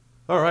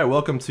All right,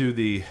 welcome to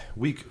the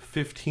Week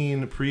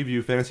 15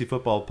 Preview Fantasy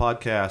Football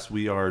Podcast.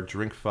 We are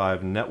Drink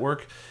 5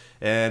 Network,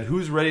 and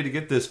who's ready to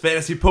get this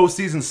fantasy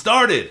postseason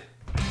started?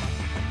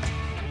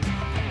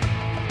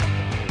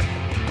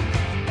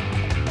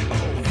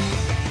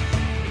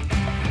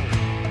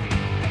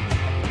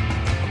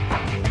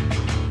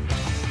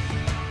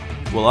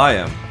 Well, I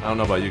am. I don't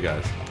know about you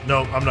guys. No,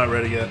 I'm not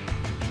ready yet.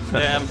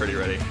 Yeah, I'm pretty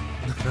ready.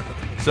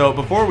 So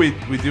before we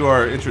do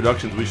our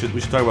introductions, we should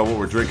talk about what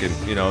we're drinking.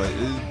 You know,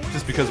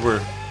 just because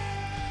we're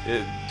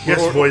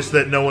voice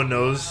that no one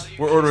knows.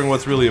 We're ordering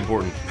what's really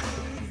important.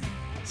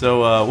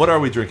 So what are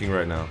we drinking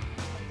right now?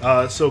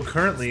 So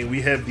currently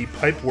we have the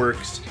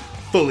Pipeworks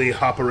fully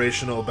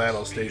operational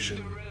battle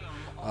station.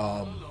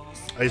 I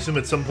assume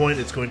at some point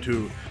it's going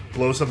to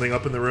blow something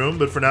up in the room,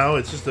 but for now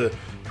it's just a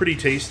pretty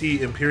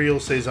tasty Imperial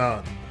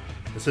Saison.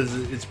 It says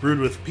it's brewed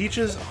with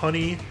peaches,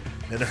 honey,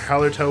 and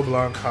Hallertau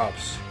Blanc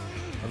hops.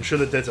 I'm sure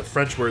that that's a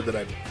French word that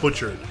I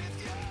butchered.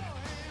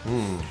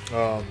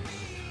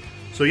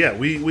 So yeah,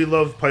 we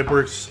love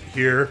Pipeworks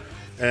here,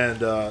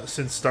 and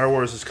since Star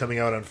Wars is coming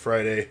out on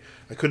Friday,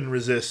 I couldn't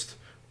resist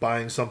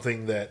buying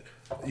something that,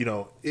 you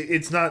know,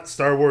 it's not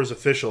Star Wars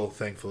official,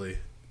 thankfully,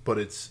 but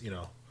it's, you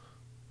know,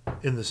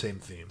 in the same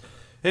theme.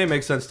 Hey, it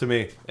makes sense to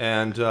me.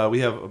 And we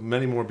have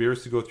many more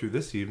beers to go through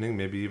this evening,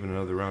 maybe even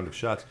another round of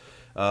shots.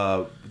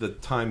 The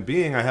time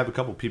being, I have a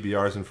couple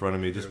PBRs in front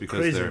of me just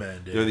because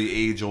they're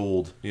the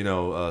age-old,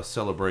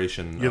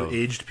 celebration. You have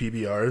aged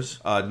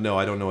PBRs? No,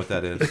 I don't know what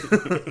that is.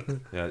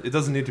 Yeah, it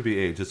doesn't need to be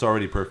aged. It's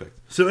already perfect.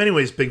 So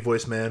anyways, Big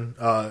Voice Man,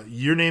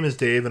 your name is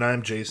Dave and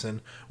I'm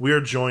Jason. We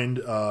are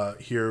joined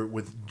here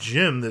with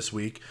Jim this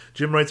week.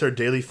 Jim writes our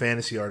daily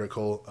fantasy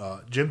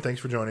article. Jim,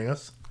 thanks for joining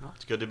us. Oh,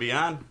 it's good to be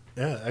on.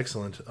 Yeah,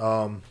 excellent.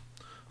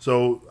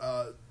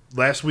 So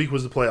last week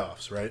was the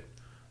playoffs, right?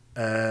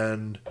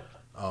 And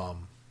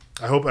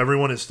I hope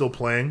everyone is still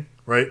playing,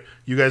 right?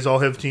 You guys all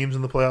have teams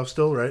in the playoffs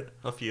still, right?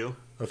 A few.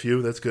 A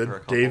few, that's good.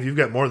 Dave, you've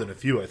got more than a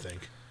few, I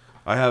think.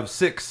 I have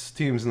 6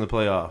 teams in the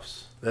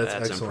playoffs. That's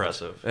excellent.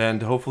 Impressive.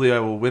 And hopefully I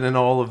will win in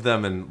all of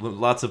them and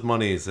lots of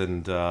monies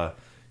and,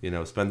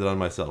 spend it on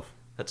myself.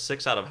 That's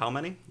 6 out of how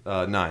many?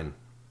 9.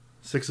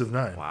 6 of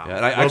 9. Wow. Yeah,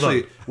 and I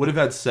actually would have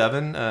had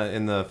 7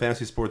 in the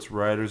Fantasy Sports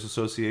Writers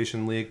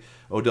Association League.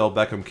 Odell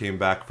Beckham came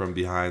back from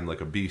behind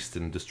like a beast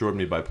and destroyed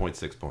me by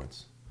 0.6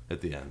 points at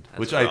the end.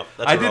 That's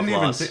I didn't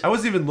even I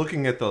wasn't even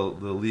looking at the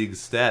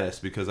league's status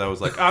because I was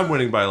like, I'm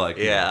winning by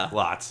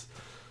lots.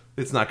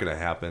 It's not going to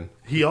happen.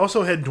 He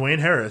also had Dwayne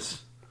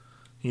Harris.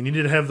 He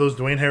needed to have those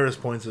Dwayne Harris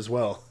points as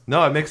well.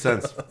 No, it makes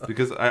sense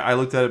because I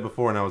looked at it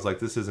before and I was like,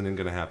 this isn't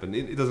going to happen.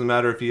 It doesn't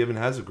matter if he even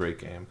has a great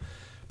game.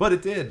 But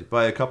it did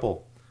by a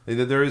couple.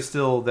 There is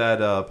still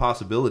that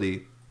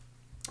possibility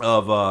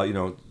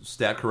of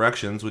stat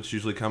corrections, which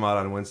usually come out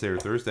on Wednesday or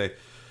Thursday,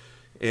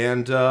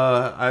 and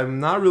I'm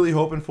not really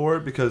hoping for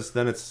it because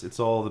then it's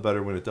all the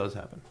better when it does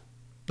happen.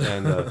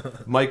 And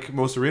Mike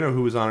Mosarino,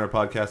 who was on our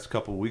podcast a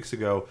couple of weeks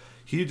ago,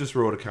 he just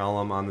wrote a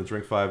column on the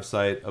Drink 5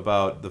 site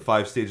about the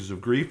 5 stages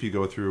of grief you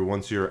go through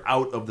once you're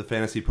out of the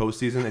fantasy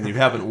postseason and you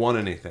haven't won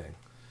anything.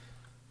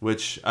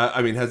 Which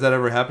I mean, has that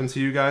ever happened to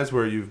you guys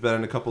where you've been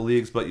in a couple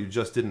leagues but you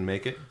just didn't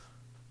make it?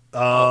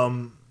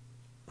 I've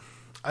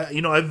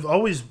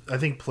always, I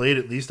think, played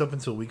at least up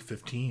until week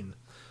 15.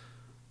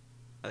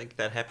 I think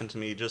that happened to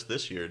me just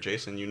this year.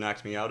 Jason, you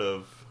knocked me out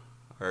of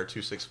our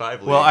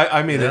 265 league. Well,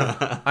 I mean,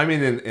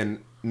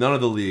 in none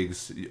of the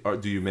leagues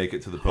do you make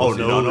it to the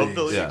postseason. None of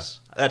the leagues? Yeah.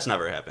 That's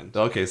never happened.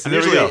 Okay, so I'm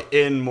there we usually go.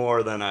 in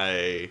more than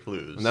I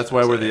lose. And that's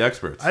why we're the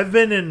experts. I've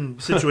been in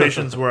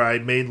situations where I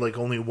made like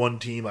only one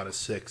team out of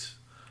 6.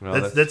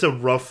 Well, that's a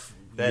rough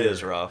That year.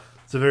 is rough.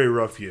 It's a very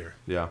rough year.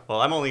 Yeah.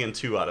 Well, I'm only in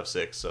 2 out of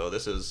 6, so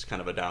this is kind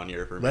of a down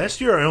year for me.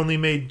 Last year I only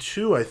made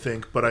 2, I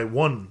think, but I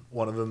won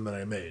one of them that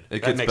I made. It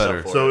That gets makes better.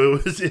 up for So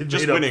it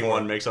Just made up winning for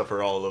one it. makes up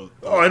for all of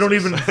the I don't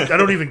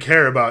losses. even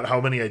care about how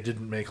many I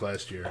didn't make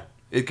last year.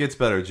 It gets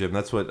better, Jim.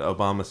 That's what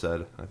Obama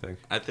said, I think.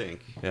 I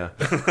think. Yeah.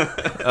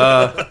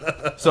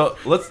 So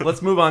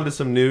let's move on to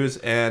some news,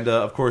 and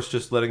of course,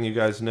 just letting you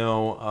guys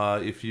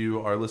know if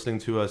you are listening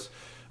to us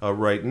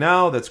right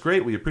now, that's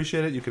great. We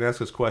appreciate it. You can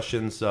ask us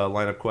questions,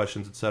 lineup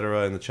questions,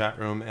 etc., in the chat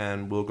room,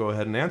 and we'll go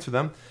ahead and answer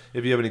them.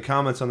 If you have any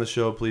comments on the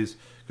show, please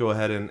go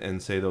ahead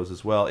and say those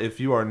as well. If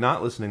you are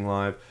not listening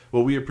live,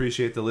 well, we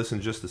appreciate the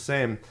listen just the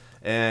same.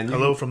 And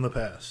Hello from the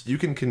past. You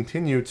can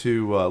continue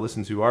to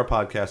listen to our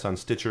podcast on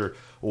Stitcher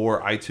or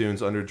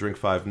iTunes under Drink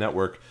 5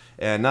 Network.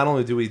 And not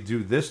only do we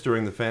do this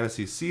during the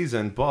fantasy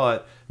season,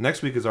 but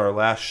next week is our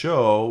last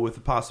show with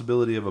the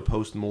possibility of a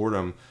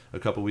post-mortem a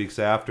couple weeks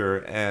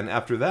after. And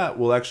after that,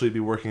 we'll actually be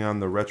working on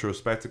the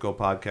Retrospectacle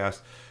podcast,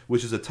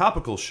 which is a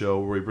topical show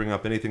where we bring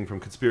up anything from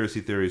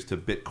conspiracy theories to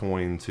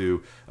Bitcoin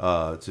to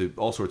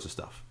all sorts of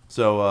stuff.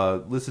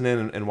 So listen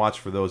in and watch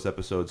for those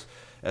episodes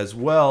as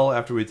well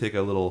after we take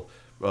a little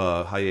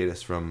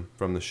hiatus from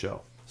the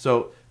show.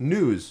 So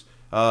news,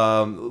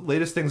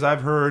 latest things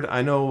I've heard.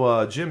 I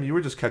know Jim, you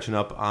were just catching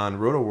up on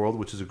Roto World,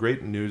 which is a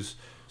great news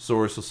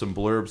source of some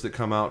blurbs that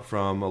come out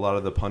from a lot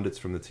of the pundits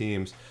from the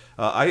teams.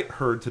 I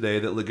heard today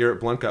that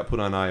LeGarrette Blount got put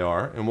on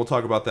IR, and we'll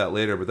talk about that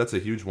later, but that's a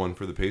huge one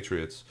for the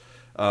Patriots.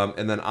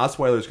 And then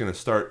Osweiler is going to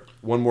start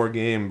one more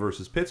game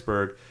versus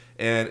Pittsburgh,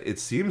 and it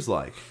seems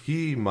like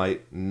he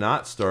might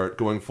not start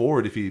going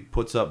forward if he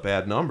puts up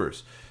bad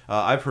numbers.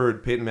 I've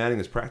heard Peyton Manning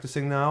is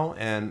practicing now,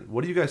 and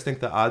what do you guys think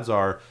the odds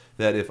are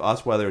that if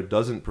Osweiler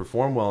doesn't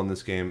perform well in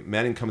this game,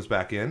 Manning comes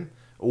back in,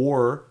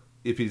 or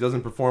if he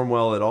doesn't perform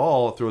well at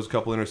all, throws a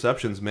couple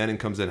interceptions, Manning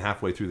comes in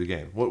halfway through the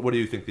game? What do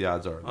you think the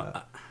odds are of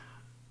that?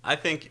 I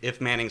think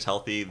if Manning's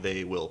healthy,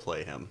 they will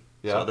play him.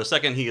 Yeah. So the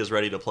second he is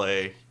ready to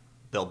play,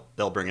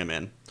 they'll bring him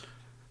in.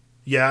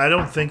 Yeah, I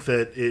don't think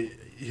that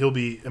he'll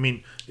be. I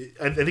mean,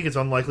 I think it's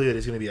unlikely that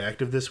he's going to be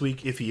active this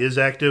week. If he is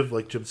active,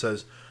 like Jim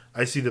says,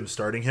 I see them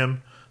starting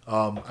him.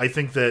 I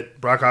think that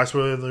Brock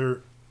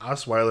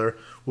Osweiler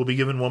will be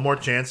given one more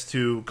chance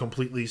to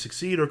completely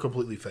succeed or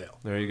completely fail.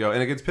 There you go.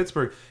 And against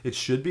Pittsburgh, it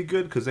should be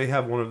good because they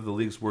have one of the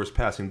league's worst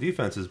passing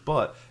defenses.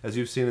 But as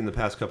you've seen in the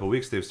past couple of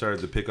weeks, they've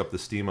started to pick up the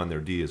steam on their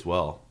D as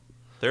well.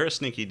 They're a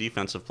sneaky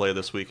defensive play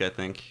this week, I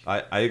think.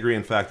 I agree.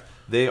 In fact,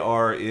 they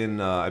are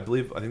in, I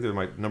think they're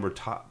my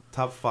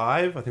top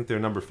 5. I think they're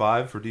number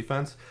 5 for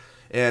defense.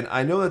 And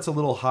I know that's a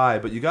little high,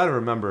 but you got to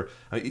remember,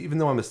 even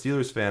though I'm a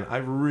Steelers fan, I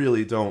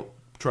really don't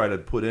try to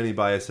put any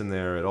bias in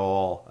there at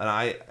all. And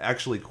I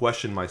actually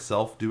question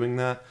myself doing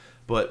that.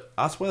 But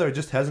Osweiler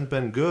just hasn't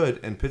been good,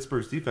 and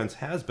Pittsburgh's defense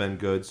has been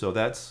good. So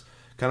that's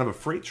kind of a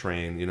freight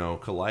train,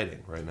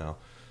 colliding right now.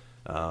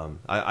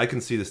 I can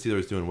see the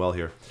Steelers doing well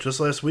here. Just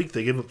last week,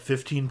 they gave up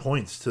 15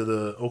 points to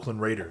the Oakland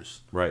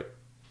Raiders. Right.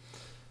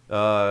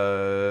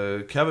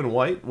 Kevin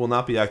White will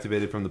not be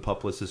activated from the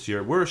PUP list this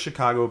year. We're a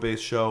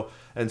Chicago-based show,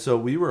 and so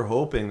we were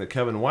hoping that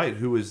Kevin White,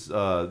 who was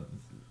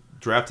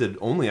drafted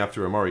only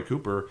after Amari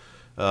Cooper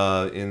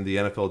in the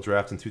NFL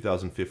draft in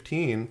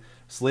 2015,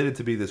 slated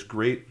to be this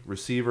great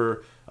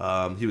receiver.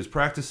 He was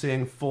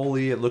practicing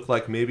fully. It looked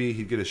like maybe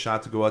he'd get a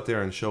shot to go out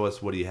there and show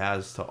us what he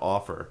has to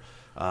offer.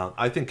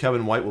 I think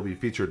Kevin White will be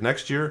featured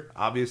next year.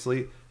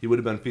 Obviously, he would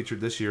have been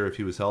featured this year if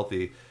he was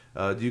healthy.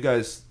 Do you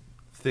guys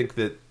think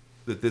that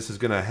this is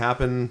going to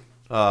happen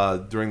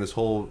during this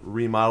whole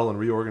remodel and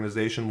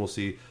reorganization? We'll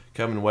see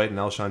Kevin White and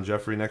Alshon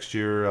Jeffrey next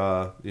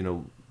year,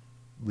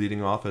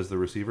 leading off as the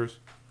receivers?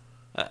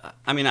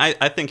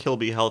 I think he'll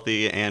be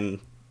healthy and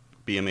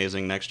be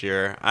amazing next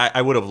year.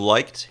 I would have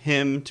liked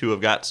him to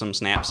have got some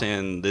snaps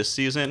in this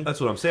season. That's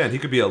what I'm saying. He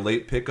could be a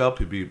late pickup.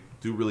 He'd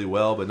do really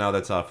well, but now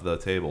that's off the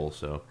table.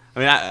 So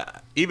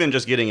even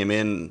just getting him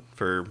in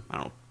for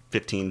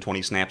 15,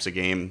 20 snaps a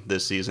game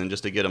this season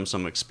just to get him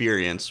some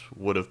experience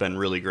would have been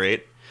really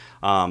great.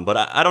 But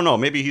I don't know.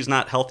 Maybe he's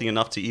not healthy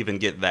enough to even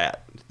get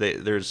that.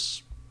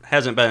 There's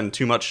hasn't been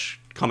too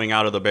much coming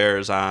out of the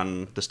Bears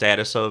on the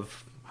status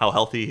of how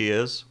healthy he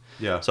is.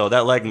 Yeah. So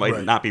that leg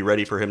might not be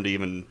ready for him to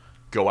even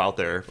go out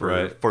there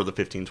for the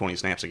 15, 20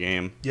 snaps a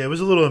game. Yeah, it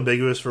was a little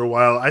ambiguous for a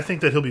while. I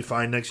think that he'll be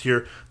fine next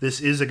year. This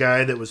is a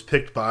guy that was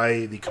picked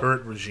by the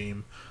current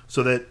regime,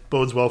 so that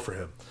bodes well for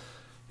him.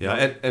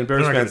 Yeah, and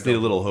Bears fans need a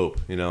little hope,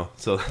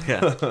 So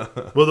yeah.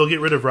 Well, they'll get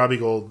rid of Robbie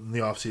Gould in the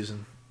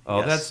offseason. Oh,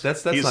 yes.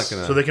 that's not going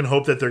to... So they can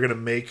hope that they're going to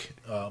make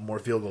more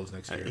field goals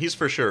next year. He's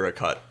for sure a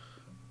cut,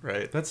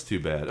 right? That's too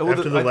bad.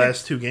 After the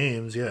last 2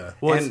 games, yeah.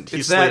 Well,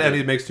 it's that and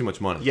he makes too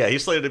much money. Yeah,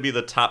 he's slated to be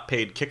the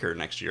top-paid kicker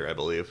next year, I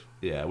believe.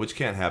 Yeah, which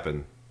can't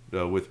happen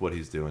with what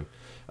he's doing.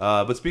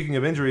 But speaking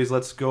of injuries,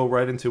 let's go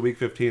right into Week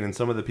 15 and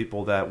some of the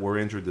people that were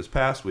injured this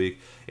past week.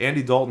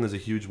 Andy Dalton is a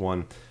huge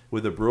one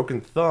with a broken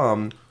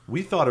thumb.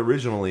 We thought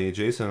originally,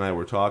 Jason and I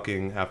were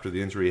talking after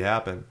the injury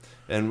happened,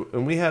 and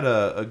we had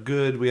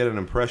an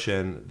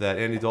impression that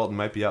Andy Dalton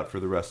might be out for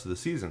the rest of the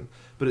season.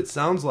 But it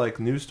sounds like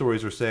news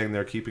stories are saying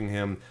they're keeping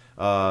him,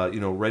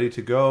 ready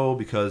to go,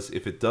 because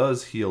if it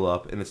does heal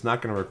up, and it's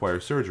not going to require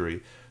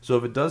surgery, so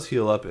if it does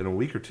heal up in a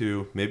week or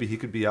two, maybe he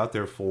could be out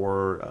there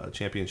for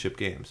championship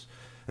games.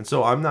 And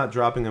so I'm not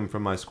dropping him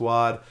from my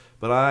squad,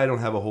 but I don't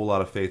have a whole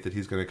lot of faith that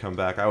he's going to come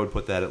back. I would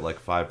put that at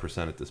like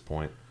 5% at this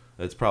point.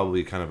 It's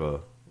probably kind of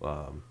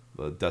a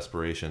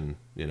desperation,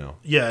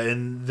 Yeah,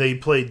 and they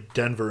played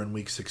Denver in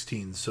Week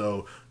 16,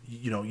 so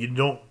you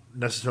don't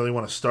necessarily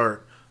want to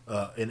start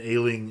an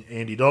ailing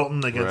Andy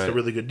Dalton against a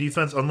really good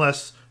defense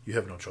unless you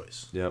have no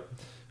choice. Yep.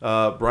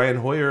 Brian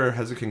Hoyer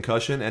has a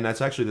concussion, and that's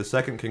actually the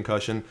second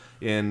concussion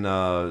in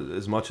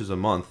as much as a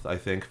month, I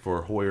think,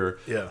 for Hoyer.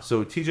 Yeah.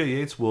 So TJ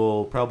Yates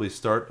will probably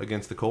start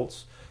against the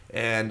Colts,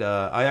 and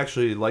I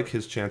actually like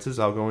his chances.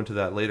 I'll go into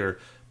that later.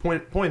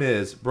 Point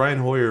is, Brian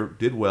Hoyer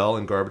did well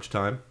in garbage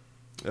time,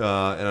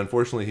 and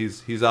unfortunately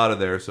he's out of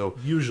there. So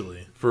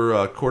usually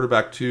for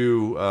quarterback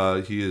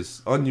 2, he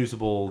is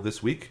unusable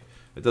this week.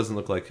 It doesn't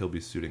look like he'll be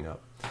suiting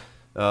up.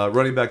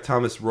 Running back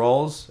Thomas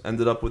Rawls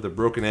ended up with a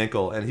broken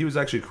ankle, and he was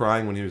actually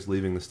crying when he was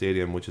leaving the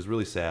stadium, which is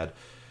really sad.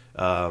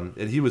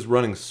 And he was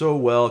running so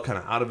well, kind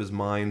of out of his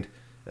mind.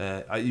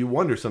 You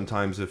wonder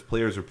sometimes if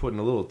players are putting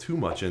a little too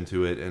much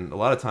into it, and a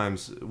lot of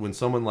times when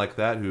someone like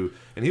that, and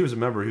he was an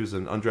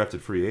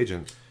undrafted free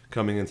agent,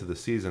 coming into the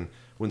season.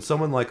 When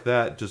someone like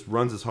that just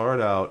runs his heart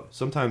out,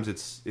 sometimes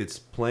it's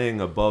playing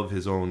above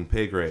his own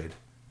pay grade,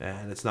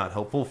 and it's not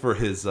helpful for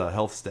his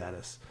health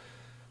status.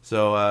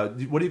 So,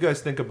 what do you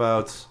guys think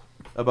about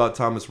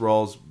Thomas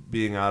Rawls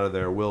being out of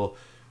there? Will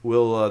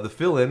the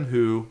fill-in,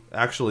 who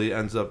actually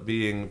ends up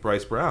being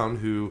Bryce Brown,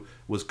 who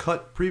was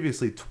cut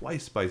previously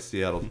twice by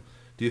Seattle,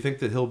 do you think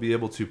that he'll be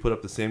able to put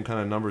up the same kind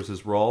of numbers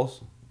as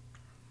Rawls?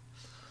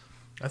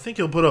 I think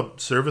he'll put up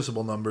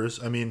serviceable numbers.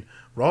 I mean,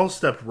 Rawls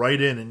stepped right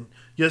in, and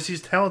yes,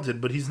 he's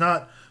talented, but he's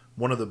not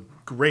one of the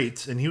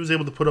greats, and he was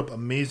able to put up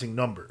amazing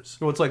numbers.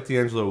 Well, it's like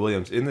D'Angelo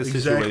Williams. In this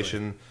Exactly.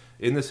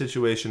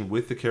 situation,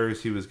 with the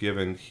carries he was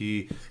given,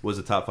 he was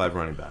a top 5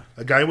 running back.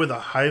 A guy with a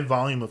high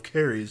volume of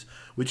carries,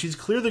 which he's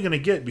clearly going to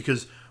get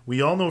because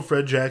we all know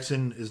Fred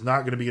Jackson is not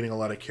going to be getting a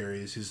lot of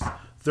carries. His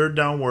third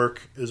down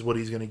work is what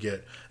he's going to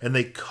get. And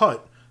they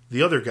cut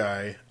the other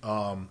guy,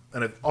 and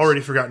I've already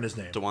forgotten his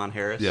name. DeJuan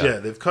Harris? Yeah. Yeah,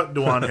 they've cut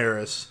DeJuan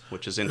Harris.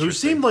 Which is who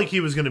interesting. seemed like he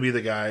was going to be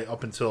the guy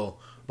up until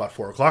about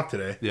 4 o'clock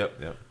today.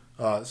 Yep.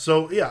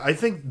 So, yeah, I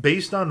think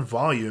based on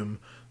volume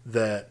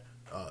that,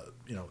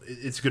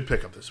 it's a good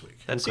pickup this week.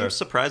 That seems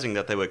surprising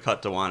that they would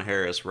cut DeJuan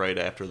Harris right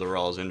after the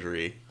Rawls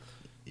injury.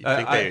 You'd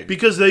think they-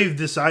 Because they've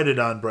decided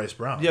on Bryce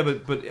Brown. Yeah,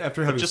 but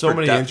after having just so for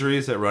many depth.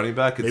 injuries at running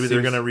back, Maybe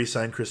they're going to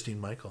re-sign Christine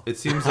Michael. It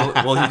seems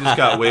well. He just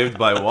got waived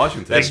by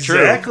Washington. That's true.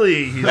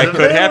 Exactly. He's That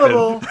could happen.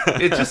 available.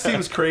 It just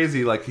seems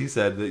crazy, like he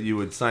said, that you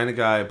would sign a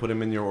guy, put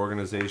him in your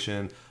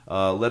organization,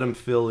 let him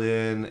fill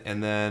in,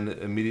 and then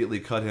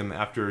immediately cut him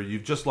after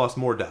you've just lost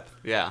more depth.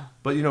 Yeah.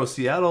 But,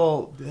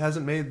 Seattle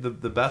hasn't made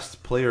the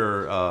best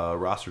player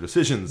roster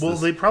decisions. Well, this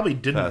they probably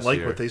didn't past like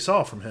year. what they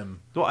saw from him.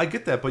 Well, I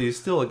get that, but he's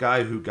still a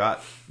guy who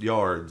got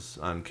yards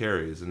on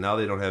carries, and now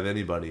they don't have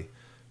anybody.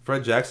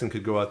 Fred Jackson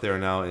could go out there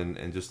now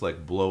and just,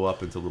 blow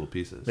up into little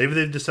pieces. Maybe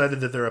they've decided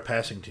that they're a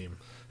passing team.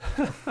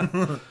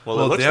 Well,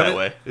 it looks damn that it.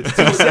 way.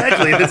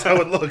 Exactly. That's how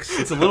it looks.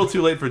 It's a little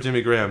too late for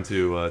Jimmy Graham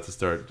to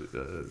start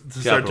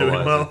Start doing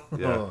well.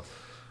 Yeah.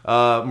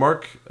 Oh.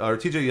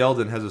 TJ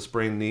Yeldon has a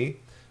sprained knee,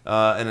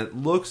 and it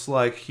looks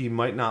like he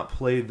might not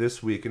play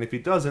this week. And if he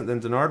doesn't,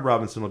 then Denard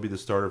Robinson will be the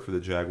starter for the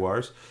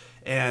Jaguars,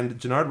 and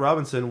Denard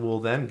Robinson will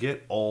then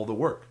get all the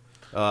work.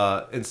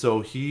 And so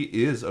he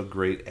is a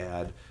great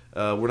add.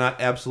 We're not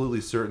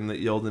absolutely certain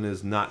that Yeldon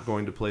is not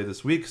going to play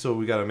this week, so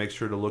we got to make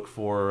sure to look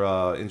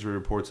for injury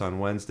reports on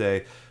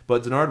Wednesday.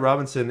 But Denard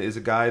Robinson is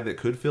a guy that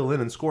could fill in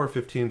and score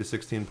 15 to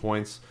 16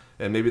 points,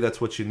 and maybe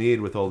that's what you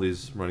need with all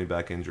these running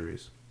back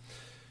injuries.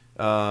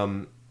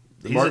 I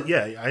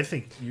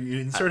think you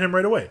insert him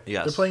right away.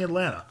 Yes. They're playing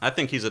Atlanta. I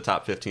think he's a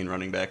top 15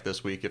 running back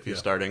this week if he's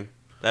starting.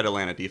 That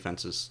Atlanta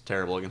defense is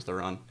terrible against the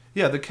run.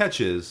 Yeah, the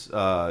catch is,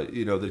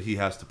 that he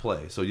has to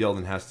play, so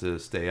Yeldon has to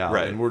stay out,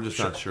 Right. and we're just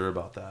not sure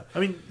about that. I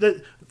mean,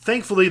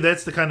 thankfully,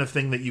 that's the kind of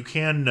thing that you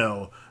can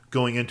know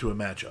going into a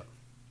matchup.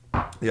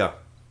 Yeah,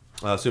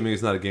 assuming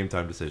it's not a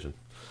game-time decision.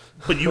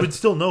 But you would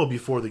still know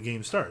before the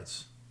game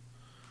starts.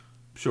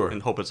 Sure.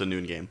 And hope it's a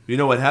noon game. You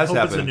know what has Hope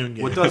it's a happened? noon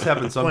game. What does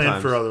happen sometimes?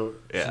 Plan for other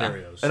Yeah.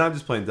 scenarios. And I'm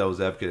just playing devil's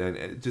advocate,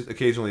 and just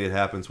occasionally it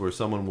happens where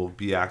someone will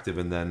be active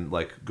and then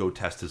go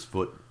test his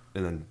foot,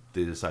 and then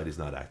they decide he's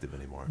not active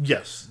anymore.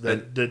 Yes,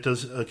 that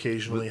does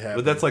occasionally happen.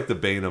 But that's like the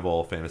bane of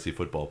all fantasy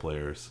football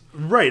players.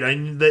 right.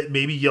 That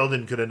maybe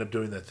Yeldon could end up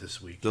doing that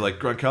this week. They're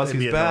like, It'd be Gronkowski's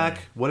annoying.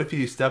 back. What if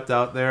he stepped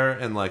out there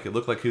and it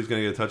looked like he was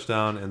going to get a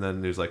touchdown, and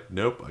then he was like,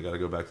 nope, I got to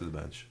go back to the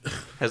bench.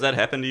 Has that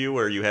happened to you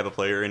where you have a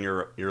player in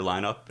your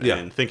lineup Yeah.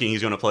 and thinking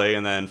he's going to play,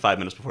 and then 5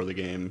 minutes before the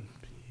game,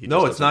 he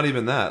No, just it's not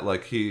even that.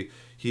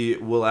 He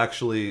will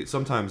actually,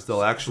 sometimes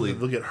they'll actually,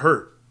 They'll get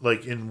hurt,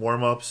 like in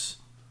warm-ups.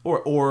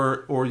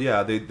 or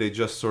yeah, they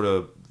just sort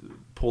of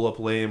pull up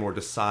lame or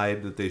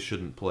decide that they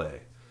shouldn't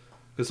play.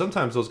 Because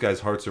sometimes those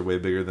guys' hearts are way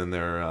bigger than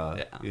their,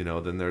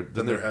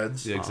 than their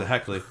heads. Yeah,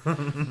 exactly.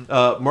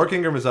 Mark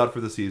Ingram is out for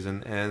the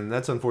season, and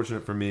that's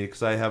unfortunate for me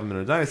because I have him in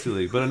a dynasty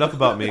league. But enough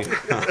about me.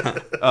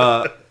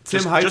 Tim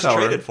just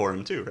Hightower traded for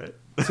him too, right?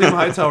 Tim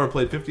Hightower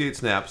played 58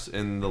 snaps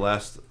in the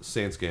last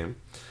Saints game,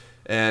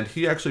 and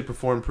he actually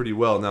performed pretty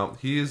well. Now,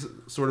 he's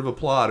sort of a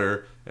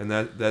plotter, and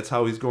that's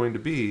how he's going to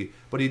be,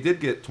 but he did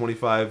get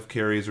 25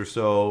 carries or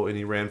so, and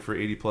he ran for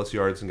 80-plus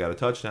yards and got a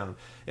touchdown.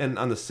 And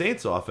on the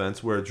Saints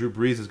offense, where Drew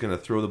Brees is going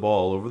to throw the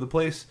ball all over the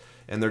place,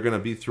 and they're going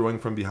to be throwing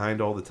from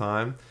behind all the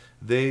time,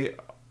 they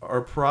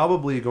are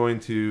probably going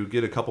to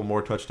get a couple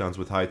more touchdowns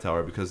with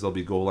Hightower because they'll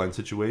be goal line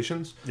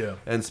situations. Yeah.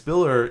 And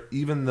Spiller,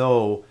 even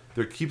though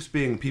there keeps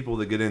being people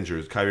that get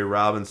injured, Kyrie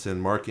Robinson,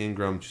 Mark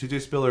Ingram,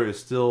 CJ Spiller is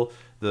still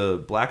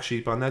the black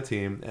sheep on that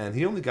team, and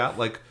he only got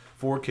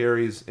 4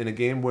 carries in a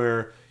game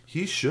where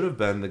he should have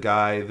been the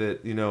guy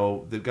that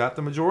that got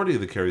the majority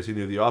of the carries. He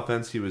knew the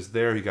offense. He was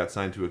there. He got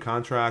signed to a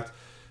contract.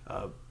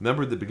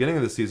 Remember at the beginning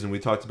of the season, we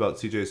talked about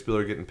CJ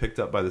Spiller getting picked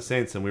up by the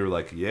Saints, and we were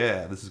like,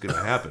 yeah, this is going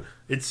to happen.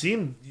 It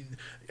seemed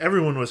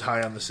everyone was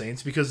high on the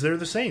Saints because they're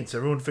the Saints.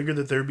 Everyone figured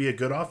that there'd be a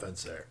good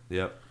offense there.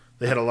 Yep.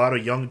 They had a lot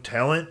of young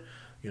talent.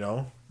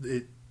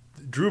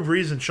 Drew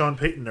Brees and Sean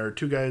Payton are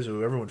two guys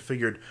who everyone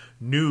figured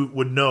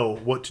would know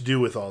what to do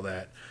with all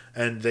that.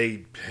 and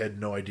they had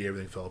no idea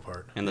everything fell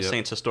apart. And the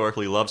Saints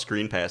historically love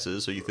screen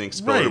passes, so you think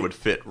Spiller would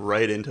fit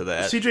right into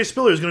that. C.J.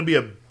 Spiller is going to be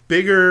a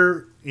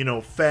bigger,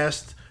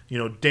 fast,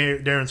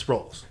 Darren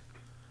Sproles.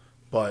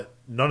 But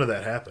none of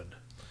that happened.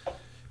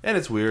 And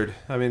it's weird.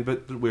 I mean,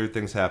 but weird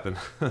things happen.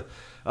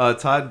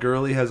 Todd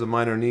Gurley has a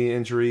minor knee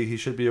injury. He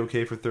should be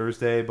okay for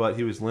Thursday, but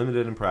he was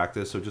limited in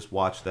practice, so just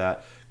watch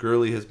that.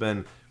 Gurley has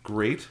been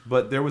great,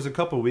 but there was a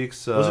couple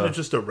weeks... Wasn't it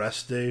just a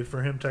rest day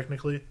for him,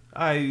 technically?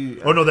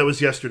 Oh, no, that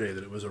was yesterday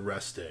that it was a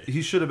rest day.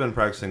 He should have been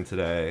practicing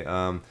today.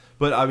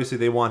 But obviously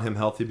they want him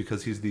healthy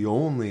because he's the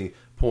only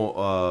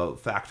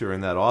factor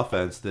in that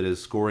offense that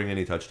is scoring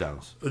any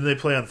touchdowns. And they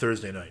play on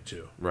Thursday night,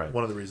 too. Right.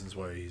 One of the reasons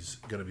why he's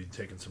going to be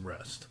taking some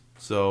rest.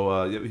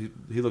 So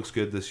he looks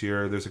good this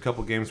year. There's a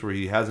couple games where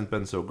he hasn't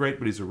been so great,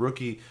 but he's a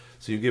rookie,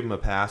 so you give him a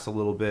pass a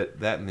little bit.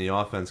 That and the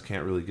offense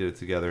can't really get it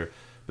together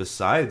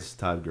besides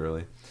Todd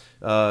Gurley.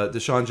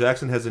 Deshaun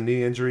Jackson has a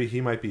knee injury. He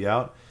might be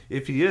out.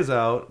 If he is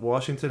out,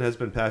 Washington has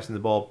been passing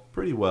the ball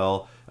pretty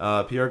well.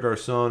 Pierre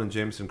Garçon and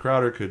Jamison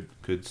Crowder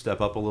could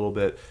step up a little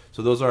bit.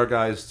 So those are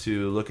guys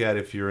to look at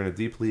if you're in a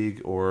deep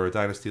league or a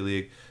dynasty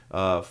league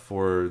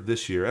for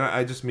this year. And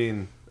I just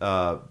mean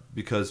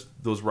because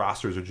those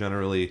rosters are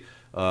generally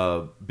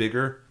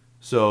bigger,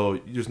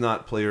 so there's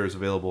not players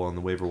available on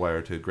the waiver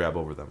wire to grab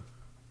over them.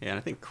 Yeah, and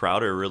I think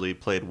Crowder really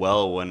played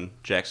well when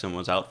Jackson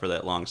was out for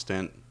that long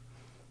stint.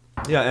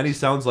 Yeah, and he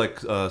sounds like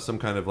some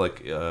kind of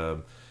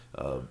London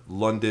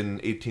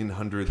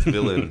 1800s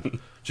villain,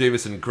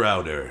 Jamison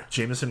Crowder.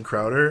 Jamison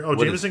Crowder? Oh,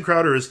 Jamison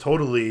Crowder is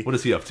totally... What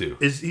is he up to?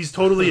 He's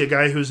totally a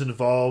guy who's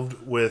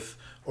involved with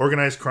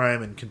organized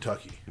crime in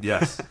Kentucky.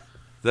 Yes,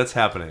 that's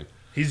happening.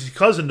 He's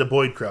cousin to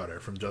Boyd Crowder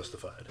from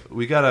Justified.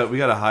 We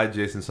gotta hide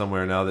Jason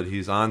somewhere now that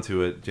he's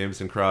onto it.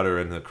 Jamison Crowder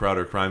and the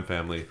Crowder crime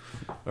family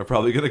are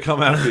probably gonna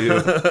come after you.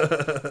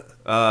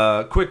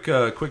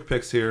 Quick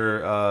picks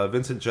here.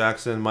 Vincent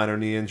Jackson, minor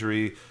knee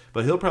injury,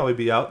 but he'll probably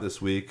be out this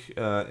week,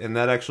 and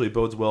that actually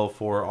bodes well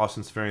for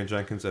Austin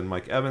Seferian-Jenkins and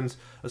Mike Evans,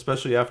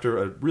 especially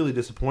after a really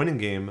disappointing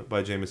game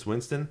by Jameis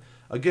Winston.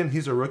 Again,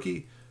 he's a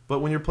rookie, but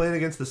when you're playing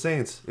against the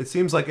Saints, it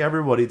seems like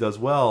everybody does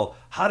well.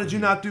 How did you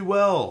not do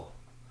well?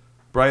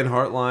 Brian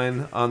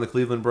Hartline on the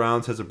Cleveland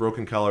Browns has a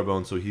broken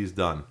collarbone, so he's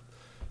done.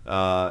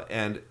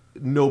 And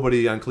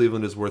nobody on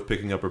Cleveland is worth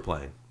picking up or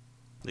playing.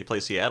 They play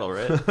Seattle,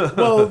 right?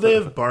 Well, they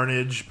have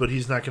Barnage, but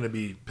he's not going to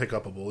be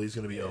pick-upable. He's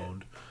going to be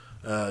owned.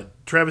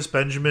 Travis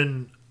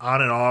Benjamin on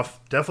and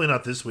off, definitely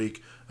not this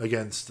week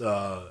against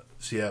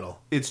Seattle.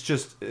 It's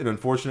just an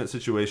unfortunate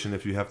situation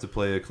if you have to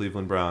play a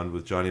Cleveland Brown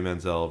with Johnny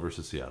Manziel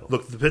versus Seattle.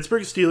 Look, the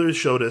Pittsburgh Steelers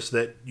showed us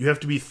that you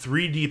have to be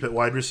 3 deep at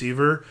wide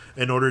receiver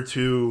in order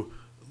to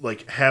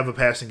have a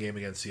passing game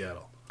against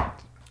Seattle.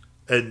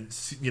 And,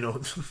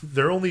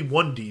 they're only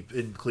 1 deep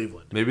in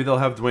Cleveland. Maybe they'll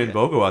have Dwayne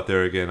Bogo out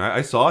there again.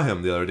 I saw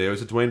him the other day. It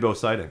was a Dwayne Bowe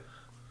sighting.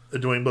 A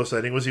Dwayne Bowe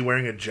sighting? Was he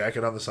wearing a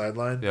jacket on the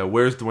sideline? Yeah,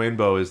 Where's Dwayne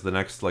Bowe is the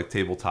next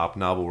tabletop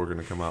novel we're going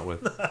to come out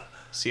with.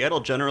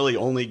 Seattle generally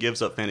only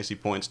gives up fantasy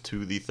points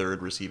to the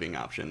third receiving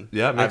option.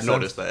 Yeah, I've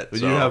noticed that.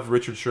 You have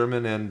Richard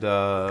Sherman and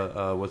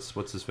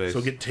what's his face?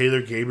 So get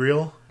Taylor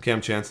Gabriel. Cam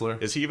Chancellor.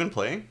 Is he even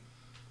playing?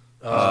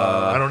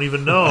 I don't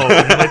even know. He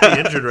might be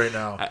injured right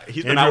now.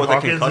 He's been out with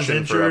a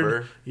concussion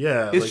forever.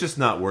 Yeah, it's just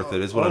not worth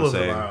it. Is what I'm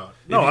saying.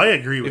 I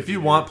agree with you. If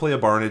you want play a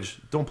Barnage,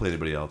 don't play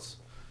anybody else.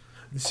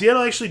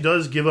 Seattle actually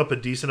does give up a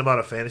decent amount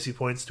of fantasy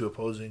points to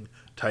opposing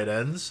tight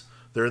ends.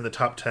 They're in the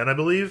top 10, I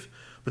believe.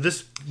 But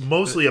this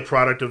mostly a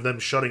product of them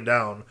shutting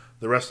down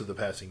the rest of the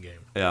passing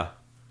game. Yeah.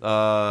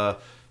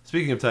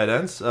 Speaking of tight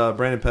ends,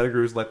 Brandon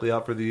Pettigrew is likely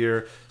out for the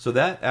year, so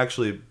that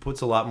actually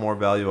puts a lot more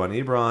value on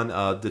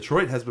Ebron.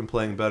 Detroit has been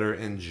playing better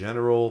in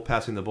general,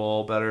 passing the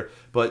ball better,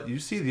 but you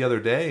see the other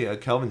day,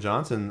 Calvin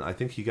Johnson, I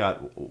think he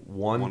got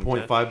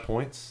 1.5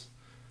 points.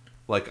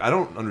 I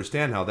don't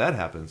understand how that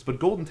happens, but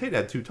Golden Tate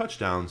had 2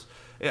 touchdowns.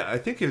 I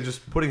think you're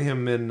just putting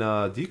him in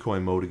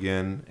decoy mode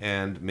again,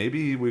 and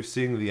maybe we've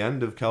seen the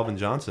end of Calvin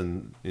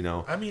Johnson,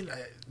 I mean,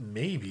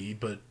 maybe,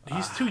 but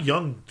he's too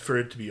young for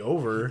it to be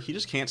over. He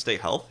just can't stay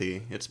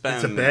healthy. It's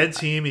a bad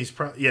team. He's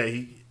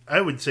I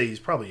would say he's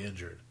probably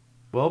injured.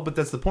 Well, but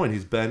that's the point.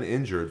 He's been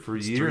injured for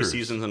years. 3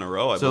 seasons in a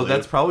row, I believe. So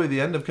that's probably the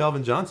end of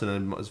Calvin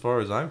Johnson, as far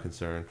as I'm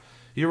concerned.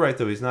 You're right,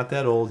 though. He's not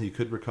that old. He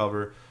could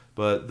recover.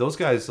 But those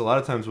guys, a lot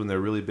of times when they're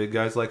really big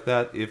guys like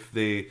that, if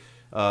they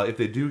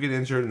do get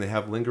injured and they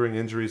have lingering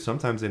injuries,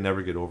 sometimes they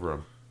never get over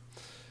them.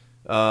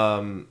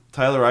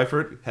 Tyler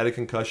Eifert had a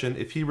concussion.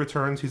 If he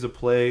returns, he's a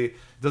play.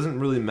 It doesn't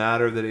really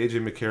matter that A.J.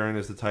 McCarron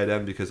is the tight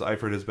end because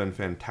Eifert has been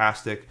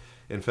fantastic.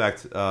 In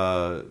fact,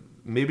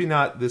 maybe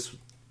not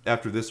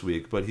after this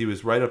week, but he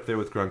was right up there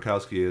with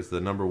Gronkowski as the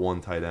number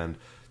 1 tight end,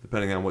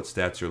 depending on what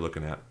stats you're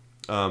looking at.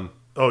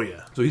 Oh,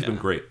 yeah. So he's been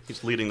great.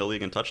 He's leading the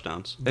league in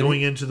touchdowns.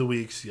 Going into the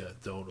weeks, yeah,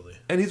 totally.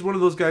 And he's one of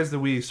those guys that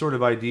we sort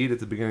of ID'd at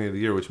the beginning of the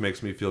year, which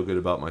makes me feel good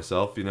about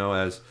myself,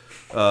 as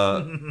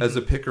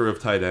a picker of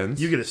tight ends.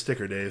 You get a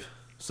sticker, Dave.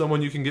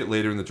 Someone you can get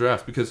later in the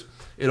draft, because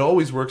it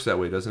always works that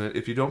way, doesn't it?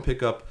 If you don't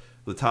pick up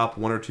the top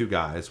 1 or 2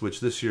 guys, which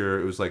this year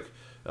it was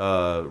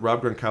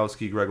Rob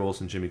Gronkowski, Greg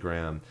Olsen, Jimmy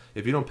Graham.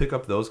 If you don't pick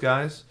up those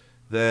guys,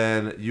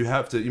 then you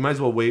might as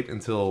well wait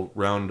until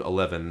round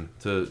 11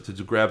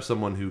 to grab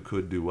someone who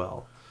could do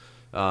well.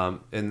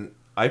 And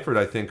Eifert,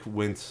 I think,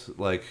 went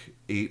like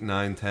 8,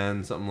 9,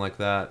 10, something like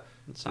that.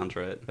 That sounds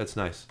right. That's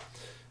nice.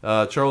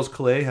 Charles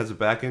Clay has a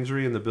back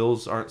injury, and the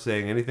Bills aren't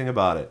saying anything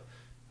about it.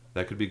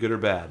 That could be good or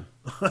bad.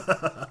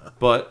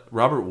 But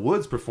Robert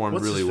Woods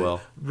performed really well.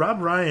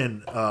 Rob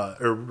Ryan,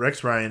 or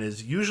Rex Ryan,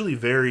 is usually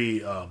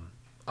very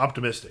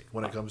optimistic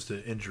when it comes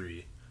to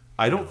injury.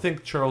 I don't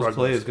think Charles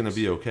Clay is going to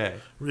be okay.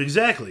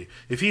 Exactly.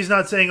 If he's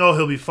not saying, "Oh,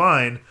 he'll be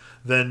fine,"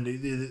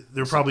 then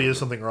there probably is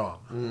something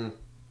wrong.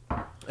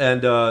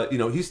 And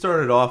he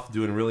started off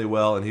doing really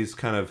well, and he's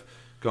kind of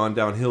gone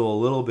downhill a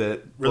little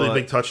bit. Really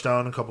big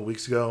touchdown a couple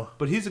weeks ago.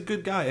 But he's a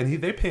good guy,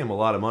 and they pay him a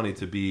lot of money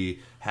to be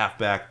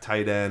halfback,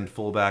 tight end,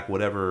 fullback,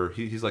 whatever.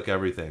 He's like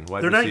everything.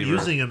 They're not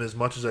using him as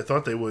much as I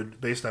thought they would,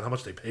 based on how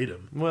much they paid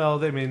him.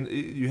 Well,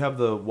 you have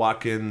the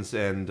Watkins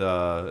and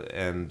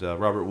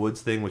Robert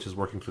Woods thing, which is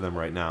working for them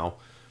right now.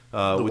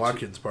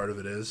 Watkins part of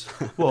it is.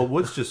 Well,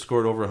 Woods just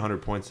scored over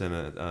 100 points and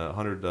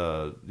 100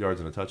 yards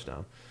and a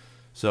touchdown.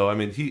 So, I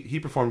mean, he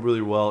performed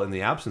really well in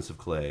the absence of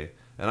Clay.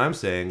 And I'm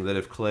saying that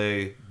if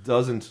Clay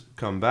doesn't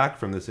come back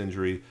from this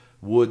injury,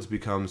 Woods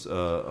becomes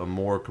a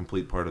more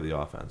complete part of the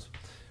offense.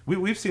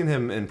 We've seen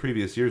him in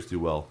previous years do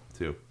well,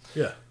 too.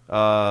 Yeah.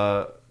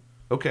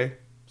 Okay.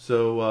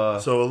 So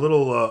a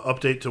little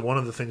update to one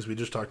of the things we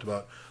just talked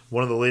about.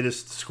 One of the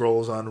latest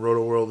scrolls on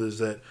Roto World is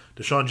that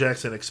Deshaun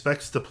Jackson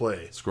expects to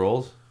play.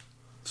 Scrolls?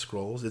 It's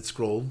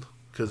scrolled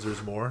because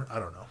there's more. I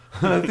don't know.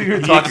 I think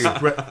you're talking...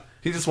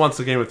 He just wants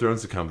the Game of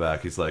Thrones to come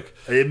back. He's like...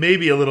 It may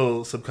be a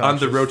little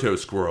subconscious. On the Roto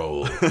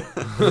Scroll.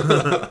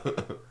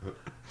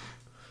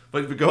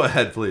 But go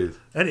ahead, please.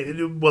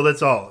 Well,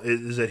 that's all.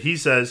 Is that he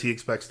says he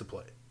expects to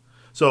play.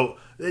 So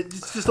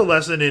it's just a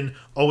lesson in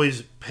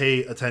always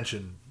pay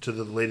attention to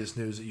the latest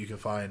news that you can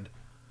find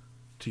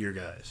to your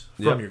guys,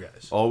 from your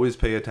guys. Always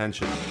pay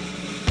attention.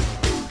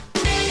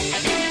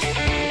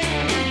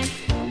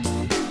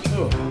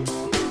 Oh.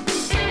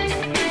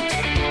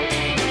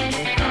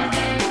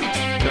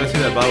 Can I see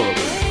that bottle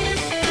opener?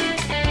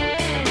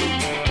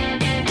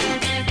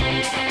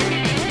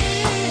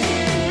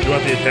 You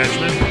want the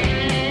attachment?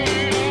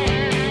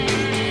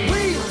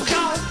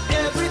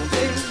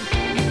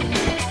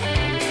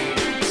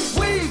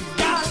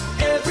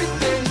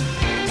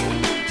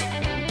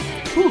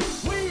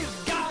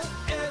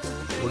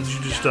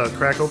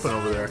 Crack open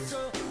over there.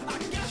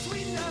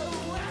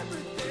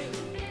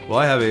 Well,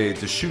 I have a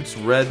Deschutes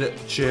Red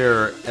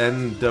Chair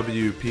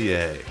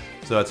NWPA.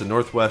 So that's a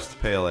Northwest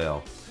Pale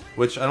Ale,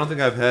 which I don't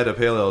think I've had a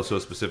Pale Ale so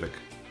specific.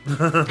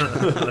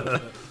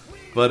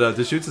 But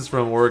Deschutes is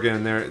from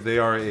Oregon, and they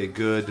are a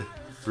good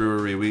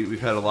brewery.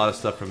 We've had a lot of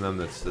stuff from them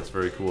that's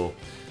very cool.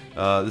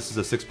 This is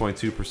a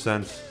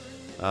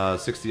 6.2%,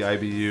 60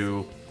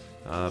 IBU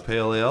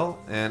Pale Ale,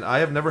 and I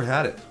have never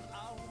had it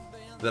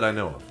that I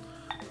know of.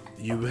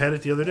 You had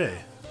it the other day.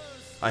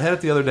 I had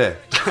it the other day.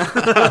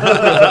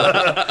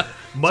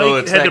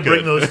 Mike had to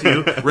bring those to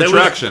you.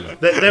 Retraction.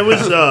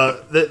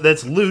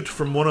 That's loot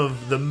from one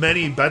of the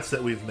many bets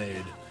that we've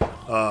made.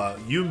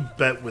 You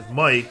bet with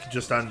Mike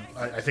just on,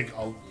 I think,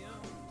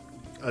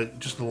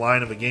 just the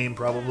line of a game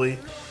probably,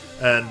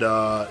 and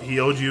he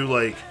owed you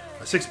like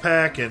a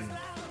 6-pack and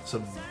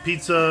some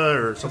pizza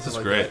or something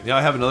like great. that. Yeah,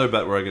 I have another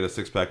bet where I get a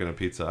 6-pack and a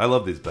pizza. I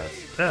love these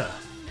bets. Yeah.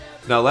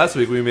 Now, last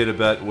week we made a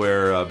bet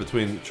where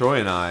between Troy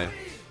and I,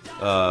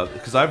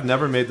 because I've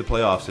never made the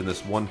playoffs in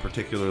this one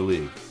particular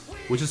league,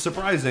 which is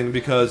surprising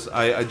because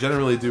I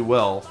generally do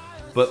well,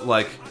 but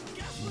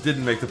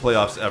didn't make the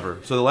playoffs ever.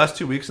 So the last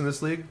 2 weeks in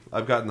this league,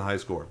 I've gotten the high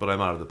score, but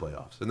I'm out of the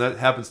playoffs, and that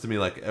happens to me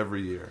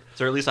every year. Is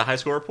there at least a high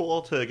score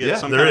pool to get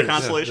some kind of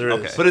consolation? Yeah,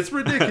 okay, but it's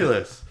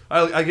ridiculous.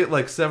 I get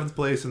 7th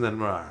place and then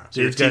so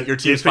your team's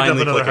picked up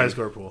finally another clicking. high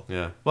score pool.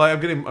 Yeah. Well, I'm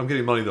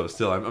getting money though.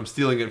 Still, I'm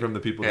stealing it from the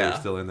people who are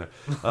still in there.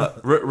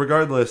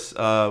 Regardless,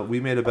 we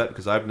made a bet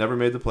because I've never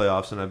made the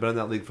playoffs, and I've been in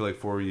that league for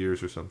 4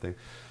 years or something.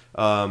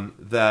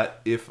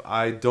 That if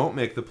I don't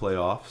make the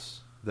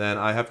playoffs, then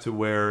I have to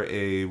wear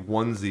a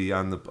onesie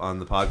on the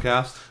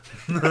podcast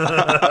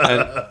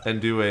and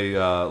do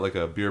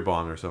a beer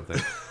bong or something.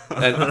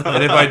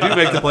 And if I do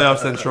make the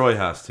playoffs, then Troy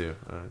has to.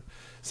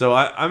 So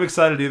I'm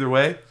excited either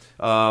way.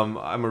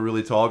 I'm a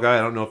really tall guy.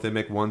 I don't know if they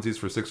make onesies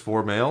for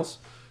 6'4" males,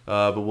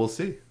 but we'll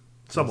see.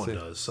 Someone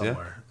does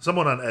somewhere. Yeah?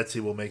 Someone on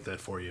Etsy will make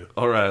that for you.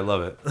 All right, I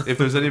love it. If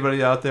there's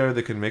anybody out there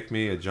that can make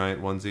me a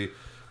giant onesie,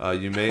 I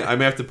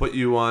may have to put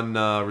you on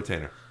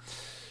retainer.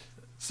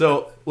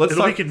 So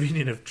It'll be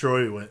convenient if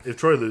Troy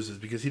loses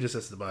because he just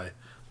has to buy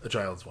a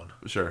child's one.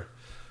 Sure.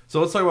 So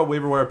let's talk about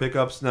waiver wire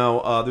pickups.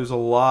 Now, there's a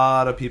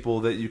lot of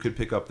people that you could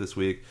pick up this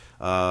week.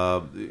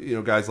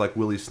 Guys like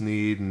Willie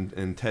Snead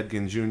and Ted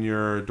Ginn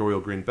Jr.,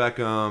 Dorial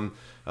Green-Beckham.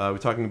 We're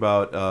talking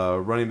about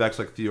running backs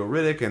like Theo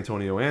Riddick,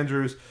 Antonio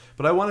Andrews.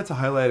 But I wanted to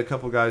highlight a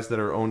couple guys that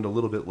are owned a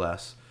little bit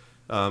less.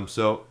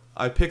 So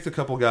I picked a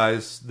couple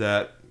guys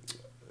that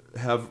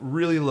have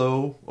really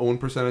low own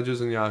percentages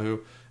in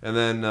Yahoo, and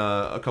then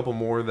a couple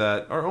more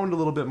that are owned a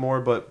little bit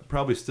more, but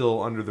probably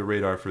still under the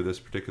radar for this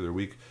particular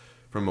week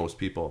for most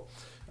people.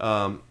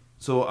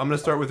 So I'm going to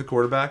start with the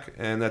quarterback,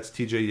 and that's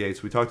TJ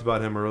Yates. We talked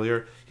about him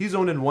earlier. He's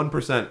owned in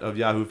 1% of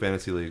Yahoo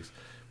Fantasy Leagues.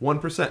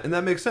 1%. And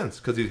that makes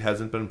sense because he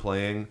hasn't been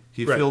playing.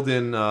 He filled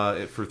in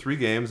for 3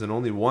 games, and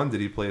only 1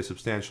 did he play a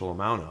substantial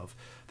amount of.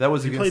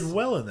 He played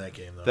well in that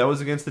game, though. That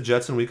was against the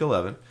Jets in Week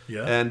 11.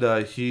 Yeah.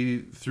 And he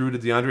threw to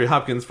DeAndre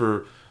Hopkins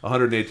for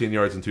 118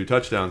 yards and 2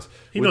 touchdowns.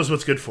 He knows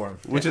what's good for him.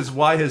 Which is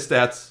why his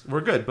stats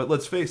were good. But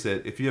let's face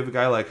it, if you have a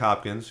guy like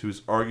Hopkins,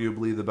 who's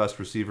arguably the best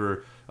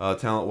receiver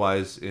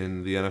talent-wise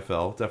in the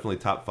NFL, definitely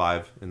top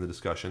 5 in the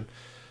discussion,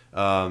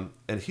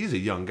 and he's a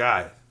young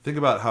guy. Think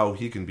about how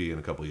he can be in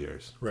a couple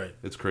years. Right.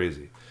 It's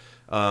crazy.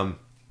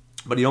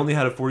 But he only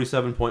had a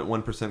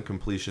 47.1%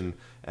 completion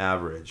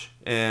average.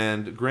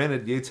 And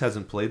granted, Yates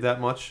hasn't played that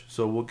much,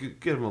 so we'll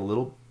give him a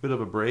little bit of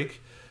a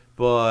break.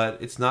 But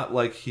it's not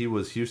like he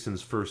was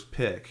Houston's first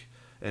pick,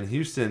 and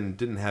Houston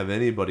didn't have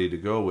anybody to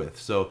go with.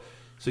 So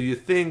you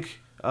think,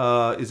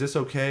 is this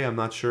okay? I'm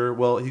not sure.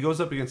 Well, he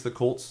goes up against the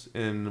Colts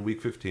in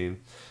Week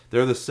 15.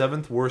 They're the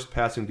 7th worst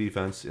passing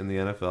defense in the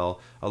NFL,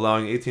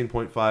 allowing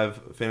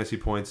 18.5 fantasy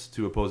points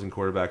to opposing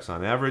quarterbacks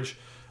on average.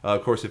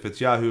 Of course, if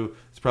it's Yahoo,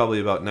 it's probably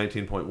about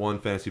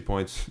 19.1 fantasy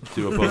points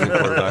to opposing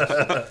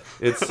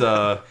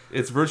quarterbacks.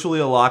 It's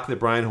virtually a lock that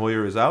Brian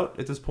Hoyer is out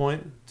at this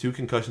point. 2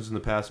 concussions in the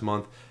past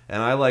month.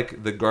 And I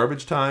like the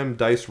garbage time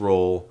dice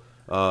roll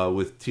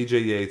with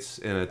TJ Yates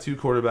in a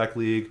 2-quarterback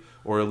league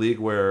or a league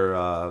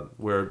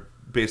where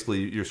basically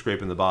you're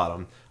scraping the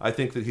bottom. I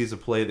think that he's a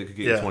play that could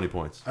get you 20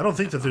 points. I don't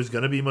think that there's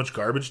going to be much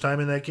garbage time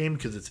in that game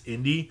because it's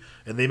Indy,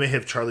 and they may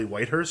have Charlie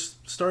Whitehurst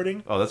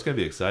starting. Oh, that's going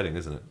to be exciting,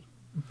 isn't it?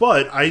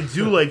 But I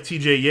do like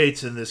TJ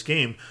Yates in this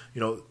game.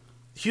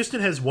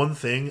 Houston has one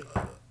thing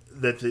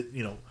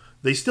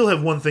they still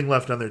have one thing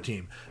left on their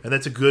team, and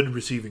that's a good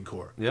receiving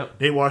core.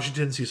 Yep. Nate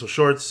Washington, Cecil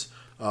Shorts,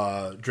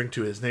 drink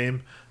to his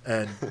name,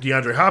 and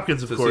DeAndre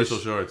Hopkins, of course,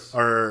 Cecil Shorts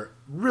are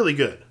really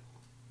good.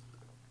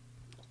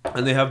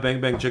 And they have Bang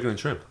Bang Chicken and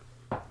Shrimp.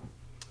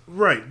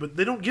 Right, but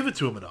they don't give it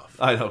to him enough.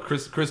 I know.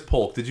 Chris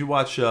Polk. Did you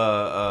watch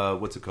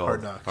what's it called?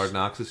 Hard Knocks. Hard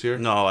Knocks this year?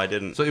 No, I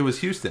didn't. So it was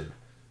Houston,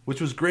 which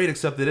was great,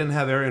 except they didn't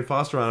have Arian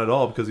Foster on at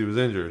all because he was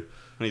injured.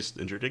 And he's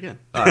injured again.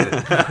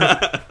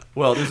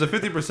 Well, there's a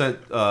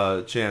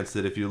 50% chance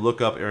that if you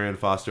look up Arian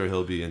Foster,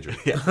 he'll be injured.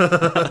 Yeah.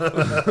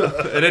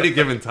 At any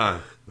given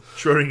time.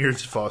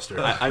 Schrodinger's Foster.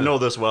 I know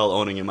this well,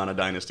 owning him on a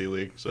dynasty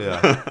league. So.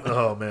 Yeah.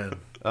 Oh, man.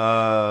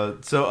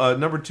 So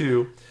number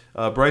 2,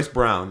 Bryce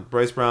Brown.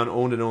 Bryce Brown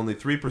owned in only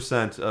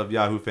 3% of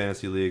Yahoo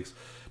Fantasy Leagues.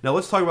 Now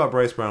let's talk about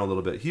Bryce Brown a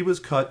little bit. He was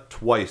cut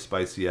twice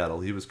by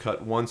Seattle. He was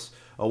cut once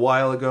a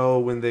while ago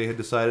when they had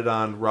decided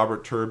on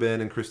Robert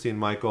Turbin and Christine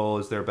Michael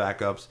as their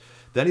backups.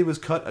 Then he was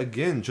cut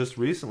again just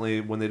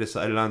recently when they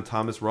decided on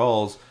Thomas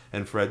Rawls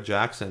and Fred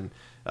Jackson.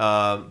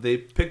 They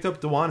picked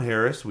up DeJuan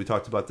Harris. We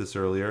talked about this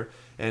earlier.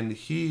 And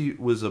he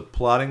was a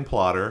plotting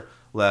plotter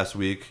last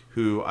week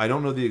who, I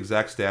don't know the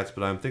exact stats,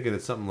 but I'm thinking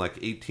it's something like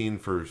 18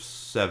 for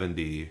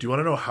 70. Do you want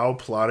to know how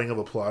plotting of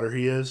a plotter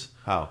he is?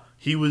 How?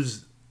 He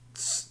was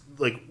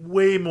like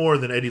way more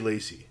than Eddie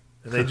Lacy.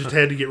 And they just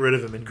had to get rid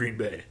of him in Green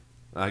Bay.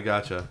 I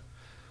gotcha.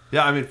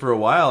 Yeah, I mean, for a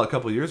while, a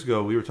couple of years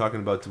ago, we were talking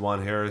about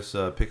DeJuan Harris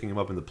picking him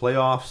up in the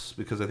playoffs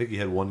because I think he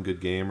had one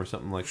good game or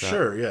something like that.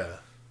 Sure, yeah.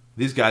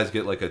 These guys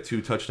get like a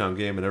 2-touchdown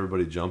game and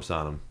everybody jumps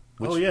on him.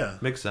 Which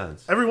makes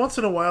sense. Every once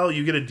in a while,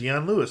 you get a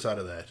Deion Lewis out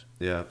of that.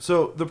 Yeah.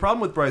 So the problem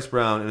with Bryce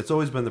Brown, and it's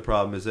always been the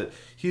problem, is that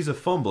he's a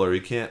fumbler.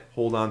 He can't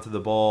hold on to the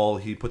ball.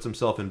 He puts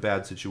himself in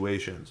bad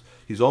situations.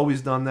 He's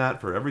always done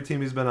that for every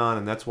team he's been on,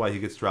 and that's why he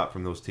gets dropped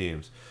from those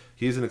teams.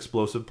 He's an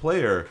explosive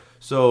player.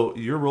 So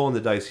you're rolling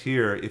the dice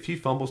here. If he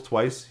fumbles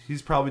twice,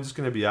 he's probably just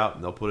going to be out,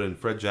 and they'll put in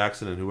Fred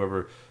Jackson and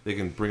whoever they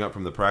can bring up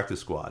from the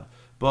practice squad.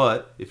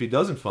 But if he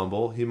doesn't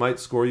fumble, he might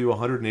score you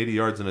 180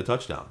 yards and a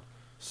touchdown.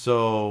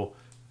 So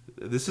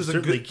this is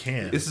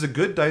This is a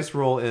good dice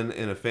roll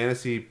in a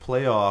fantasy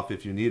playoff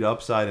if you need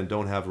upside and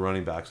don't have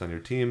running backs on your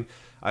team.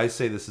 I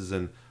say this is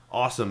an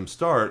awesome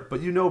start,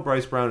 but you know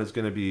Bryce Brown is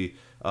going to be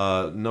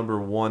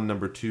number 1,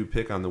 number 2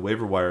 pick on the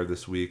waiver wire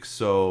this week.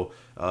 So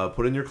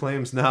put in your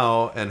claims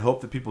now and hope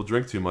that people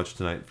drink too much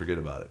tonight and forget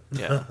about it.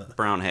 Yeah,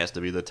 Brown has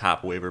to be the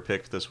top waiver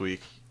pick this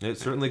week. It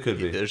certainly could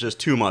be. There's just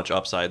too much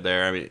upside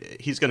there. I mean,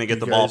 he's going to get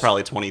the ball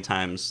probably 20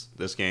 times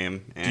this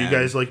game. Do you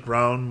guys like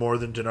Brown more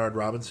than Denard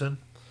Robinson?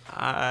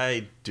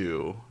 I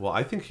do. Well,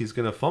 I think he's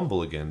going to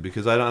fumble again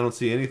because I don't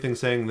see anything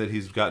saying that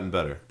he's gotten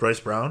better. Bryce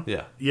Brown?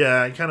 Yeah.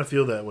 Yeah, I kind of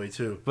feel that way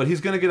too. But he's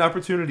going to get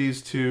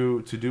opportunities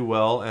to do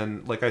well.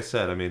 And like I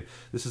said, I mean,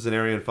 this is an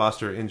Arian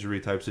Foster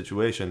injury type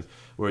situation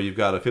where you've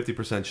got a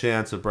 50%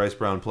 chance of Bryce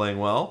Brown playing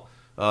well,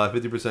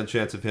 50%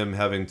 chance of him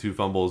having 2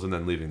 fumbles and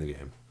then leaving the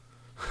game.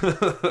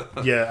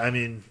 Yeah, I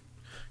mean,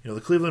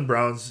 the Cleveland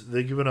Browns,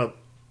 they've given up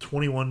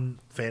 21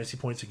 fantasy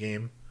points a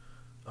game.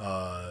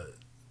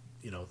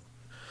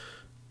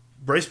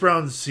 Bryce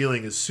Brown's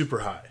ceiling is super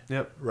high.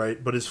 Yep.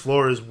 Right? But his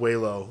floor is way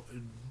low.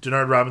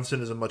 Denard Robinson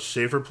is a much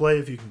safer play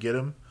if you can get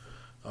him.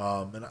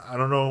 And I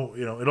don't know,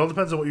 it all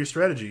depends on what your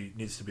strategy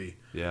needs to be.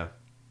 Yeah.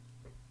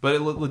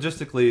 But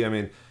logistically, I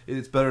mean,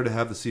 it's better to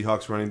have the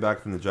Seahawks running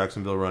back than the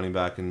Jacksonville running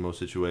back in most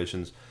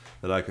situations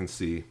that I can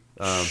see.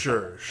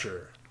 Sure.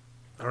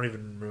 I don't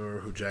even remember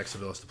who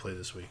Jacksonville has to play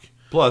this week.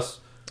 Plus,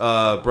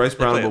 Bryce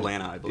Brown will,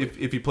 Atlanta, I believe.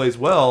 if he plays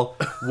well,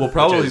 will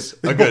probably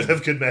They both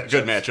have good matchups.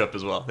 Good matchup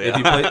as well.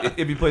 Yeah.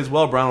 if he plays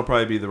well, Brown will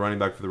probably be the running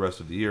back for the rest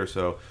of the year.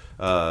 So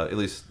at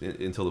least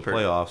until the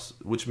playoffs,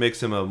 which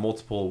makes him a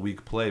multiple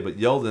week play. But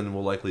Yeldon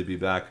will likely be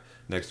back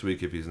next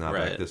week if he's not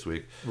back this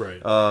week.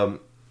 Right.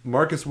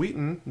 Marcus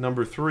Wheaton,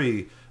 number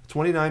 3,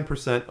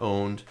 29%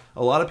 owned.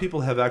 A lot of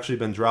people have actually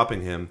been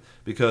dropping him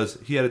because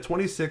he had a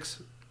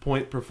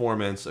 26-point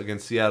performance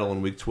against Seattle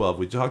in Week 12.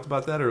 We talked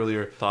about that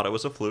earlier. Thought it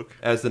was a fluke.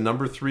 As the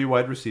number 3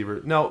 wide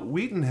receiver. Now,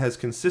 Wheaton has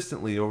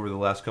consistently over the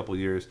last couple of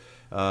years,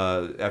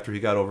 after he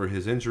got over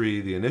his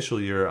injury the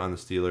initial year on the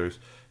Steelers,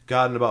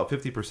 gotten about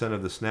 50%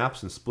 of the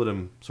snaps and split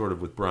him sort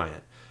of with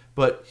Bryant.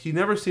 But he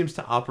never seems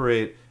to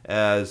operate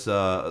as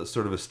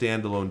sort of a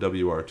standalone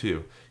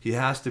WR2. He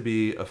has to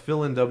be a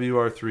fill-in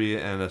WR3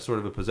 and a sort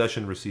of a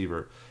possession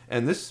receiver.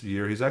 And this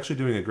year, he's actually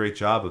doing a great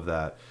job of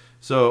that.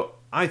 So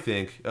I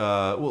think,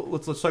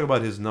 let's talk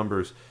about his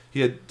numbers.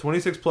 He had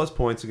 26-plus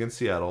points against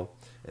Seattle,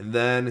 and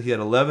then he had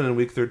 11 in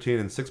Week 13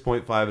 and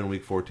 6.5 in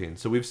Week 14.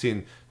 So we've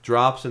seen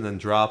drops and then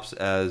drops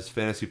as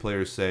fantasy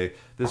players say,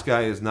 this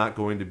guy is not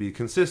going to be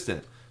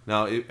consistent.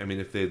 Now,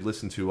 if they'd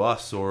listened to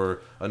us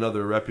or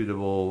another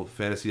reputable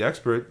fantasy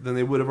expert, then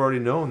they would have already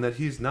known that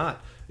he's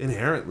not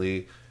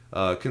inherently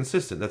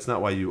consistent. That's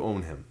not why you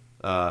own him.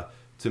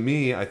 To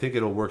me, I think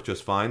it'll work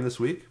just fine this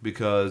week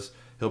because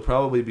he'll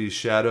probably be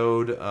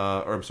shadowed,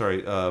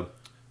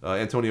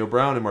 Antonio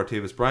Brown and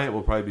Martavis Bryant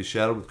will probably be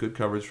shadowed with good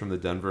coverage from the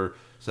Denver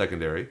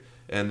secondary.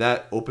 And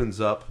that opens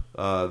up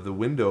the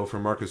window for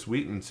Marcus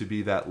Wheaton to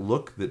be that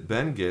look that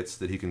Ben gets,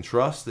 that he can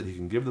trust, that he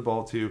can give the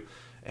ball to.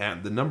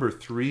 And the number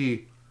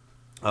 3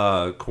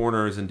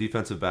 corners and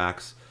defensive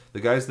backs,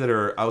 the guys that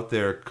are out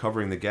there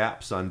covering the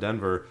gaps on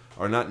Denver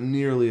are not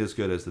nearly as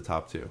good as the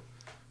top 2.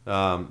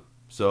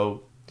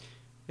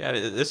 Yeah,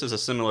 this is a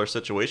similar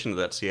situation to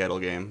that Seattle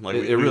game. Like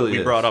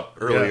we brought up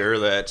earlier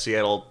that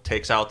Seattle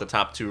takes out the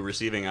top 2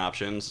 receiving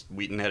options.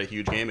 Wheaton had a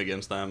huge game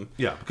against them.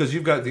 Yeah, because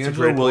you've got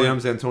D'Angelo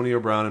Williams,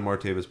 Antonio Brown, and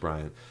Martavis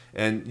Bryant.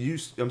 And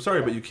I'm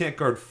sorry, but you can't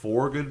guard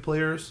 4 good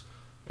players,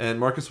 and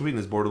Marcus Wheaton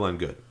is borderline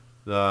good.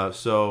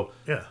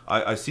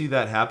 I see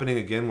that happening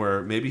again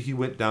where maybe he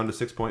went down to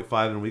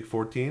 6.5 in Week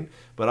 14,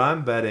 but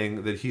I'm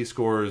betting that he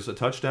scores a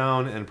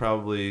touchdown and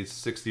probably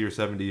 60 or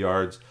 70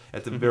 yards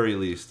at the very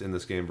least in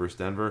this game versus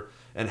Denver.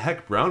 And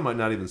heck, Brown might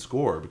not even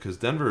score because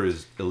Denver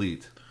is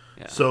elite.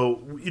 Yeah.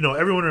 So,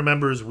 everyone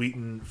remembers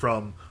Wheaton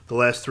from the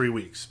last 3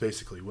 weeks,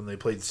 basically, when they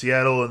played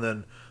Seattle and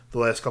then the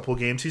last couple of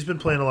games. He's been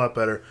playing a lot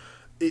better.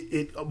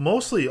 It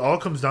mostly all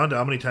comes down to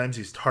how many times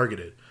he's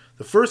targeted.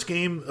 The first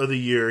game of the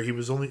year, he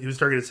was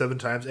targeted 7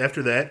 times.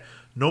 After that,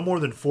 no more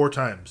than 4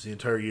 times the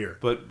entire year.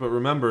 But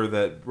remember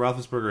that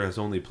Roethlisberger has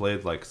only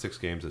played like 6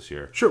 games this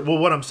year. Sure. Well,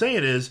 what I'm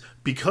saying is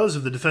because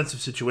of the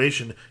defensive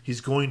situation, he's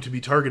going to be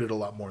targeted a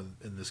lot more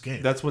in this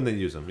game. That's when they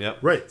use him. Yep.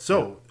 Right.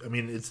 So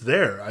it's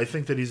there. I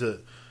think that he's a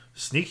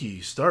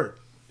sneaky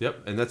start.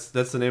 Yep. And that's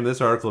the name of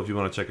this article. If you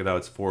want to check it out,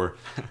 it's for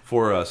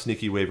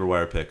sneaky waiver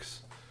wire picks.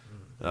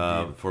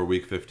 For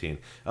Week 15.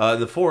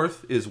 The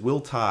 4th is Will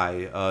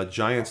Tye,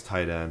 Giants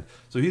tight end.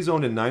 So he's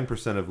owned in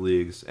 9% of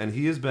leagues, and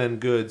he has been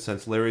good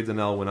since Larry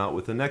Donnell went out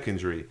with a neck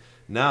injury.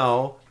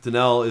 Now,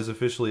 Donnell is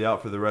officially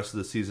out for the rest of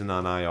the season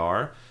on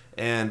IR,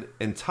 and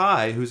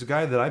Tye, who's a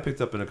guy that I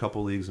picked up in a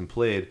couple leagues and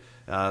played,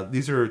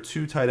 these are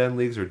 2 tight end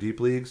leagues or deep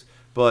leagues,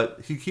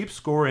 but he keeps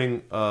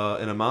scoring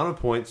an amount of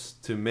points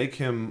to make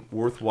him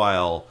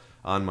worthwhile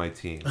on my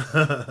team.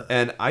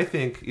 And I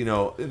think,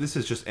 this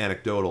is just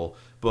anecdotal,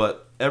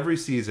 but every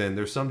season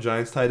there's some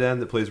Giants tight end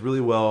that plays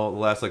really well the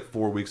last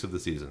 4 weeks of the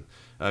season.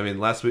 I mean,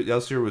 last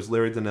year was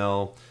Larry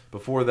Donnell.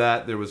 Before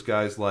that, there was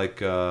guys like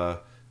see,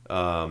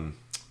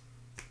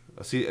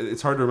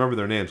 it's hard to remember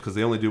their names because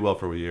they only do well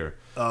for a year.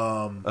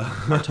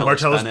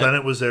 Martellus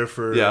Bennett was there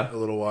for a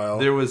little while.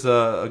 There was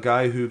a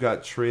guy who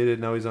got traded.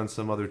 Now he's on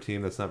some other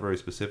team that's not very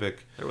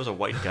specific. There was a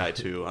white guy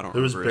too. I don't.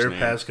 There was remember Bear his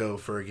name. Pasco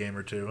for a game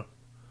or 2.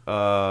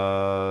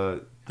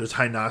 There's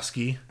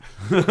Hynoski.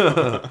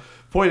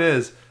 Point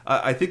is,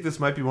 I think this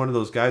might be one of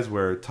those guys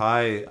where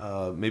Tye,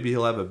 maybe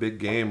he'll have a big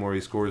game where he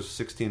scores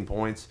 16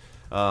 points.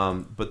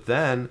 But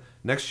then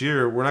next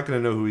year, we're not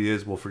going to know who he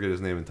is. We'll forget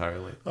his name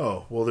entirely.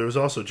 Oh, well, there was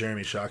also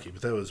Jeremy Shockey,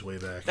 but that was way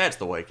back. That's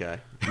the white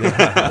guy.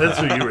 That's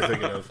who you were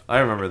thinking of. I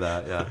remember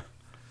that, yeah.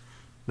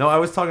 No, I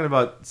was talking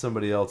about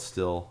somebody else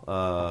still.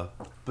 But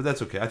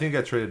that's okay. I think I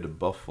got traded to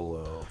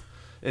Buffalo.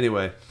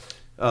 Anyway.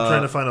 I'm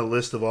trying to find a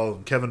list of all of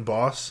them. Kevin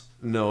Boss?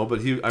 No, but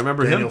I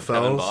remember Daniel him.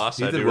 Fells. Kevin Boss,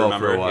 he I did do well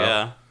remember, for a while.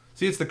 Yeah.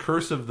 See, it's the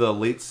curse of the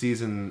late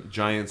season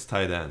Giants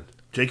tight end.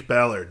 Jake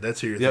Ballard.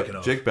 That's who you're thinking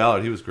of. Jake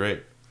Ballard. He was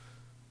great.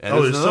 And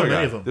there's so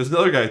many of them. There's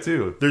another guy,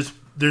 too. There's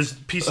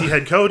PC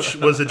head coach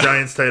was a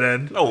Giants tight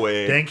end. No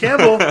way. Dan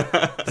Campbell.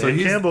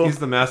 He's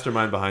the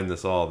mastermind behind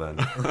this all, then.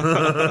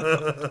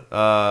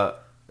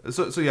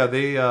 So yeah,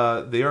 they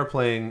are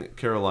playing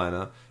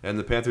Carolina, and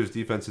the Panthers'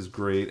 defense is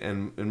great,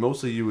 and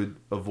mostly you would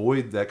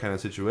avoid that kind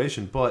of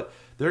situation, but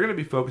they're going to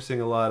be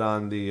focusing a lot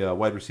on the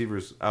wide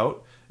receivers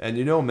out, and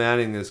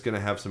Manning is going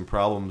to have some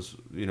problems,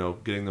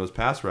 getting those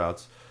pass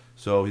routes,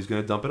 so he's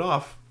going to dump it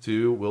off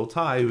to Will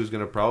Tye, who's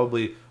going to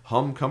probably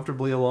hum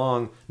comfortably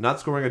along, not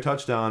scoring a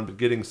touchdown, but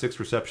getting 6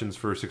 receptions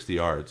for 60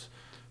 yards,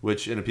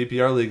 which in a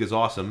PPR league is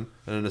awesome,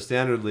 and in a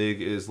standard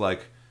league is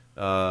like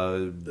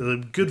a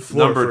good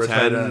floor number for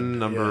 10,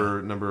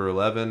 number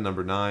 11,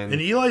 number 9.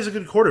 And Eli's a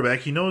good quarterback.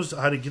 He knows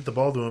how to get the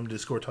ball to him to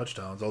score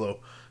touchdowns, although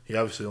he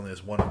obviously only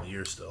has one in the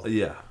year still.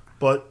 Yeah.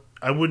 But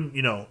I wouldn't,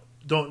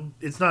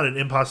 it's not an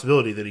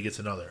impossibility that he gets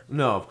another.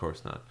 No, of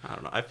course not. I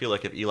don't know. I feel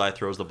like if Eli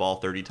throws the ball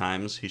 30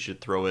 times, he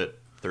should throw it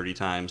 30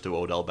 times to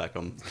Odell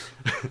Beckham.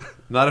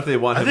 Not if they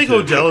want him I think to.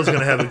 Odell is going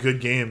to have a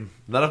good game.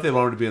 Not if they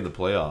want him to be in the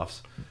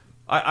playoffs.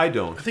 I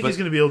don't. I think he's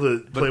going to be able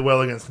to play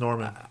well against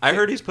Norman. I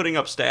heard he's putting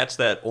up stats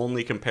that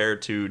only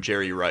compared to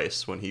Jerry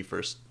Rice when he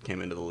first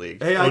came into the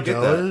league. Hey, I get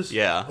Odell that. is?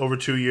 Yeah. Over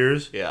 2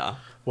 years? Yeah.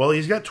 Well,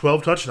 he's got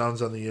 12 touchdowns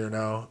on the year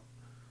now.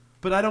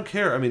 But I don't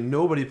care. I mean,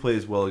 nobody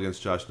plays well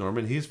against Josh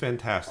Norman. He's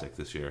fantastic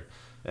this year.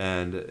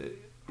 And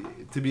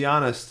to be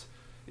honest,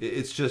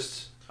 it's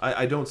just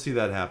I don't see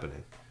that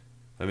happening.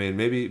 I mean,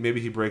 maybe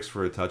he breaks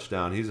for a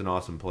touchdown. He's an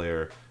awesome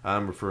player.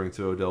 I'm referring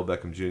to Odell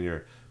Beckham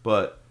Jr.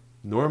 But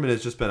Norman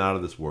has just been out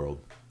of this world.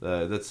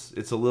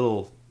 It's a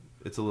little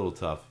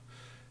tough.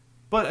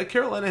 But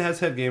Carolina has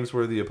had games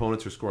where the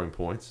opponents are scoring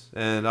points,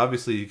 and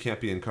obviously you can't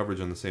be in coverage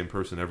on the same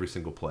person every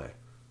single play.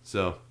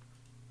 So,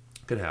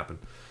 could happen.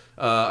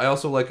 I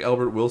also like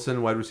Albert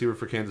Wilson, wide receiver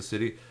for Kansas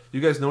City.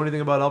 You guys know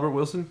anything about Albert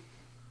Wilson?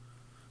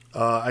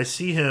 I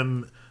see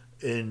him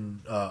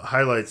in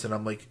highlights, and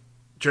I'm like,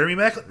 Jeremy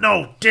Maclin?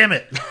 No, damn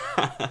it!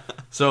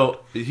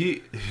 So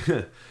he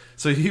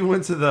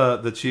went to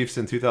the Chiefs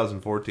in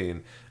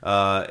 2014,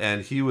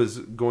 and he was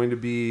going to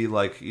be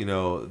like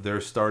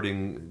their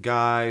starting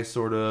guy,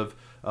 sort of.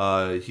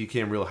 He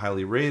came real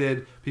highly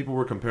rated. People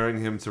were comparing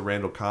him to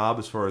Randall Cobb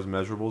as far as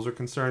measurables are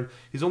concerned.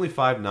 He's only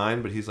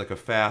 5'9", but he's like a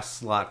fast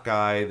slot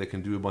guy that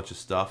can do a bunch of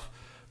stuff.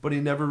 But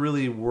he never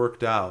really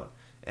worked out.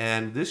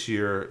 And this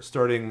year,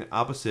 starting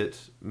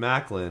opposite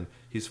Maclin,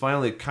 he's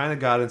finally kind of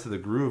got into the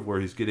groove where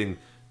he's getting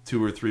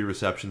 2 or 3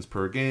 receptions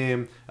per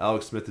game.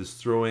 Alex Smith is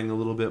throwing a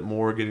little bit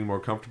more, getting more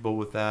comfortable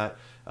with that.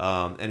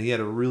 And he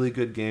had a really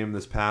good game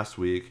this past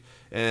week.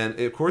 And,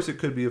 of course, it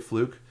could be a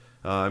fluke.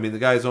 I mean, the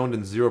guy's owned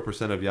in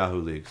 0% of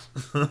Yahoo leagues.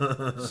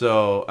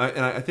 So,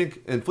 I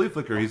think in Flea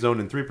Flicker, he's owned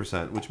in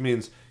 3%, which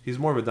means he's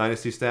more of a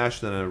dynasty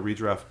stash than a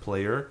redraft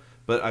player.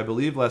 But I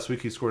believe last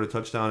week he scored a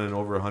touchdown and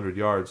over 100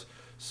 yards.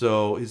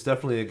 So he's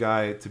definitely a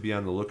guy to be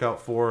on the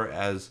lookout for,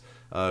 as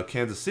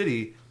Kansas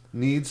City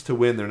needs to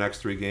win their next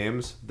 3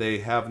 games. They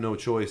have no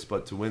choice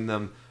but to win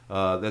them.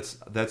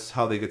 That's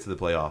how they get to the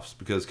playoffs,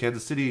 because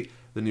Kansas City,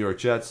 the New York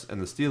Jets,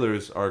 and the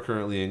Steelers are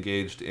currently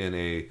engaged in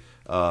a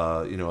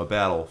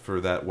battle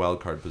for that wild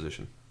card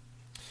position.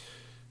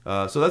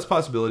 So that's a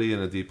possibility in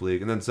a deep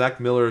league. And then Zach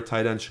Miller,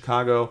 tight end,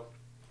 Chicago,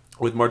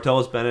 with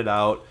Martellus Bennett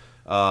out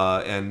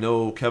and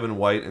no Kevin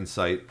White in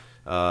sight.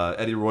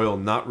 Eddie Royal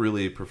not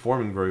really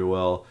performing very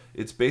well.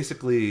 It's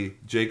basically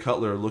Jay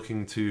Cutler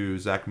looking to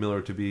Zach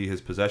Miller to be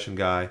his possession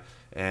guy,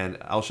 and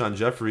Alshon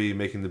Jeffrey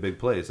making the big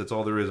plays. That's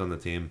all there is on the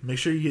team. Make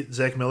sure you get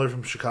Zach Miller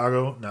from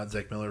Chicago, not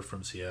Zach Miller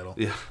from Seattle.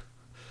 Yeah.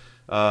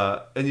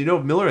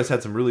 And Miller has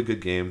had some really good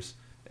games,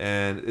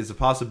 and is a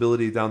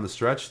possibility down the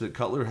stretch that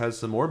Cutler has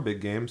some more big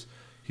games.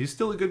 He's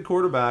still a good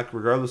quarterback,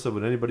 regardless of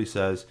what anybody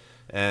says,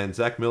 and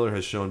Zach Miller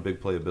has shown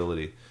big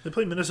playability. They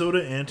play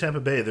Minnesota and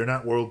Tampa Bay. They're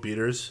not world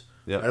beaters.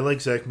 Yeah, I like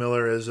Zach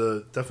Miller as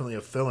definitely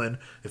a fill-in.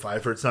 If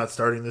Eifert's not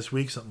starting this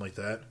week, something like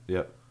that.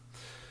 Yep.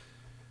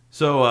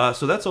 So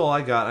that's all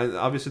I got.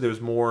 Obviously, there's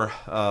more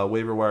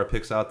waiver wire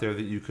picks out there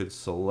that you could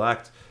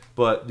select,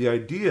 but the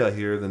idea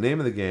here, the name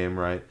of the game,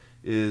 right,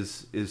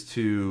 is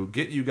to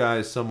get you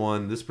guys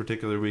someone this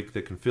particular week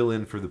that can fill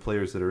in for the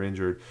players that are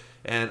injured.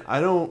 And I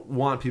don't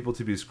want people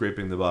to be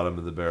scraping the bottom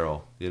of the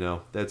barrel.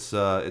 That's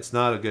it's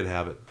not a good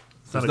habit.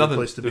 It's not a good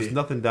place to be. There's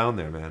nothing down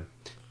there, man.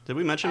 Did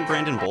we mention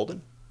Brandon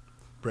Bolden?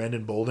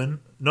 Brandon Bolden?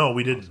 No,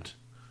 we didn't.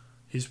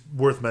 He's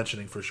worth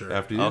mentioning for sure.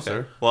 After you,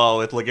 sir. Well,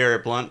 with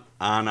LeGarrette Blount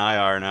on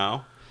IR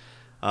now,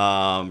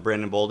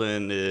 Brandon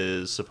Bolden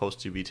is supposed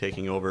to be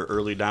taking over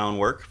early down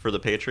work for the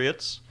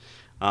Patriots.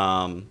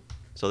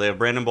 So they have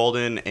Brandon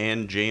Bolden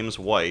and James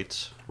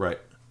White. Right.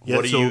 Yeah,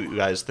 what do you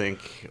guys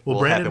think will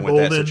Brandon happen with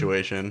Bolden that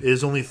situation?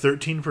 Is only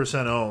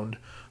 13% owned.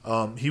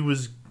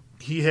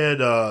 He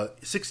had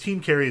 16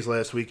 carries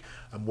last week.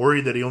 I'm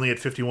worried that he only had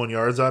 51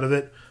 yards out of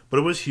it, but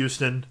it was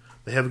Houston.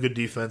 They have a good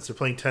defense. They're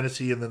playing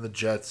Tennessee and then the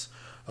Jets.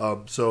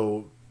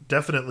 So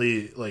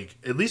definitely,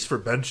 at least for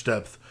bench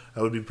depth,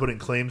 I would be putting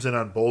claims in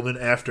on Bolden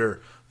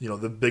after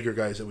the bigger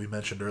guys that we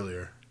mentioned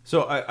earlier.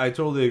 So I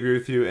totally agree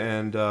with you,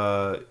 and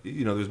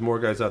there's more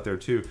guys out there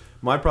too.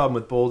 My problem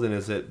with Bolden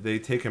is that they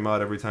take him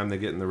out every time they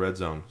get in the red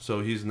zone, so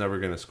he's never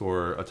going to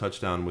score a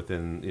touchdown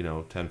within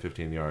 10,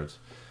 15 yards.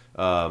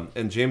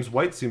 And James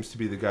White seems to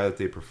be the guy that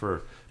they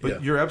prefer.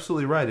 But you're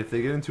absolutely right. If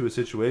they get into a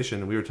situation,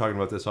 and we were talking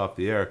about this off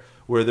the air,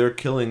 where they're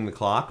killing the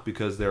clock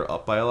because they're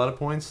up by a lot of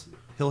points,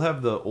 he'll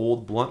have the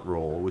old Blunt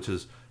role, which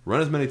is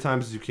run as many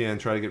times as you can,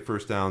 try to get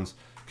first downs,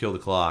 kill the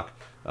clock.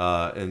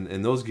 And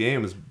in those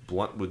games,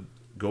 Blunt would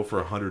go for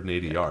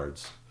 180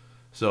 yards.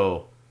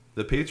 So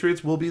the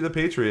Patriots will be the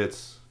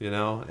Patriots,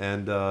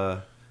 and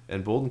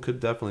Bolden could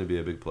definitely be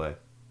a big play.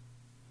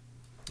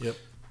 Yep.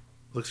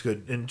 Looks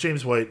good. And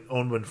James White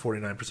owned in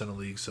 49% of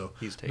leagues, so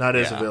he's not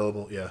as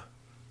available. Yeah.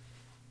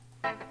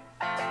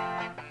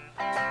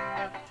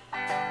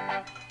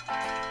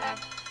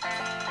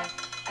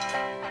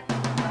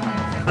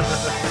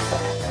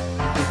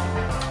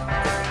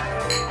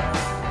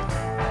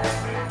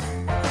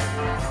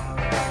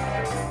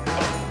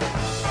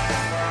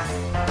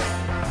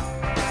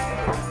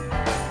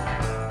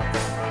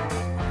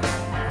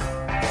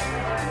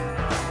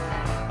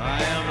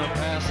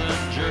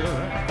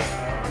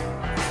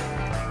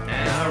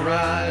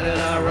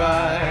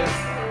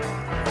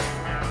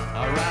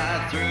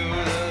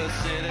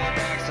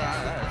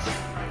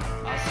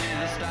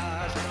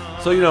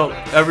 So,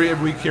 every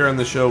week here on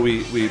the show,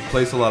 we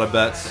place a lot of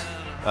bets.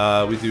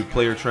 We do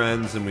player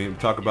trends, and we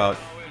talk about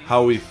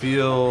how we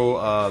feel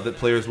that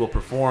players will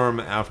perform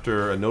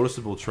after a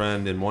noticeable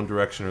trend in one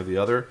direction or the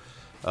other.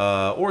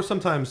 Or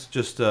sometimes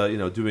just,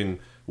 doing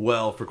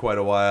well for quite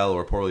a while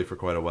or poorly for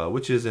quite a while,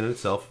 which is in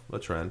itself a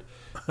trend.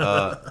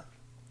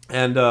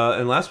 And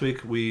last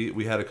week,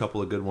 we had a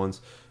couple of good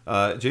ones.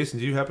 Jason,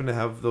 do you happen to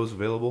have those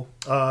available?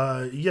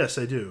 Yes,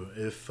 I do.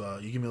 If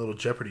you give me a little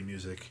Jeopardy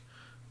music.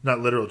 Not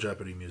literal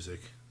Jeopardy music.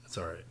 That's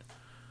all right.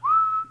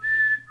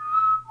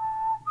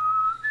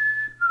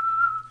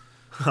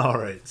 All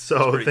right.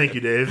 So thank you,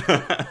 Dave.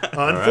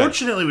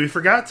 Unfortunately, we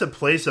forgot to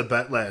place a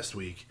bet last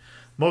week.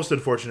 Most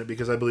unfortunate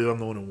because I believe I'm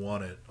the one who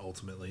won it,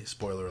 ultimately.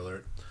 Spoiler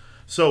alert.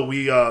 So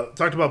we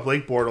talked about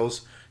Blake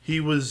Bortles. He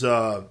was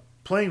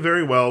playing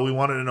very well. We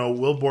wanted to know,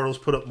 will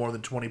Bortles put up more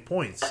than 20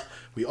 points?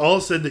 We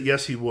all said that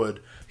yes, he would.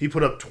 He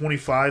put up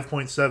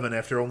 25.7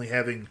 after only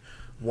having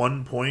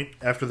 1 point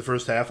after the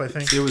first half, I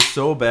think. It was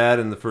so bad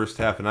in the first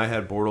half, and I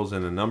had Bortles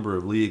in a number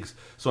of leagues,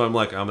 so I'm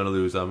like, I'm going to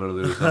lose.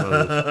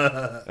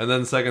 And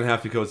then the second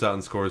half, he goes out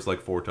and scores like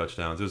 4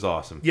 touchdowns. It was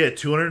awesome. Yeah,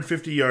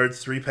 250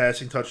 yards, 3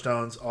 passing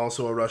touchdowns,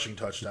 also a rushing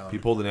touchdown. He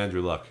pulled an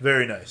Andrew Luck.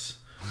 Very nice.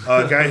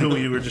 A guy who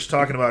we were just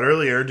talking about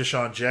earlier,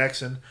 Deshaun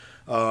Jackson.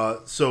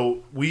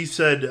 So we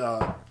said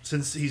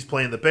since he's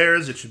playing the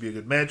Bears, it should be a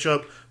good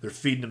matchup. They're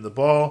feeding him the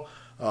ball.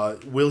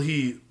 Will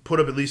he put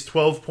up at least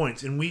 12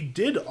 points? And we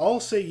did all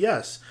say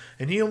yes.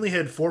 And he only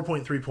had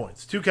 4.3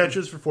 points. 2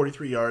 catches for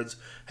 43 yards.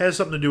 Has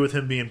something to do with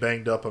him being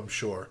banged up, I'm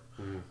sure.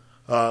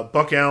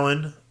 Buck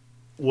Allen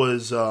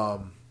was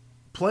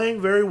playing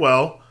very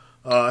well.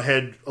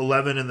 Had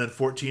 11 and then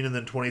 14 and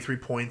then 23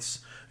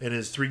 points in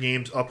his 3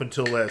 games up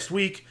until last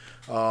week.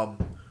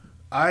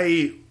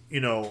 I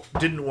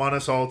didn't want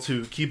us all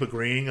to keep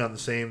agreeing on the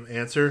same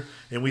answer.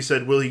 And we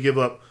said, will he give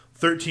up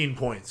 13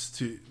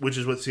 points, which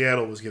is what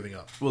Seattle was giving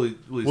up. Will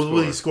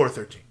he score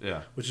 13?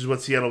 Yeah. Which is what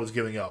Seattle was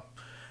giving up.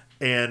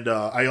 And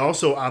I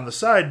also, on the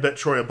side, bet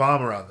Troy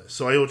Obama on this.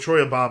 So I owe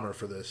Troy Obama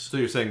for this. So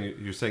you're saying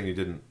you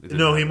didn't?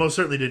 No, he most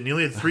certainly didn't. He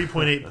only had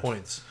 3.8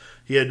 points.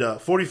 He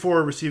had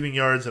 44 receiving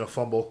yards and a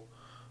fumble,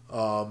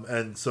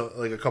 and so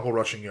like a couple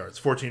rushing yards,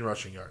 14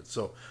 rushing yards.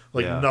 So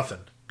nothing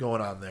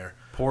going on there.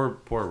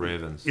 Poor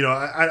Ravens.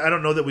 I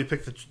don't know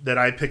that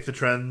I picked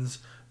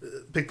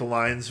the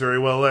lines very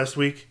well last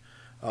week.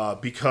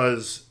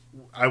 Because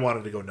I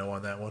wanted to go no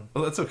on that one.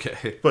 Well, that's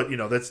okay. But,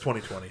 that's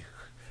 2020.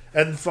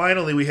 And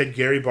finally, we had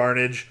Gary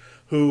Barnidge,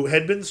 who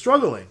had been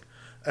struggling.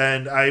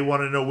 And I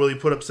want to know, will he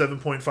put up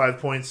 7.5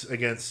 points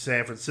against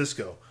San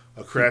Francisco,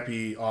 a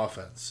crappy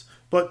offense,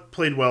 but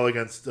played well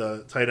against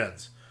tight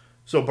ends.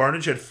 So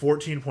Barnidge had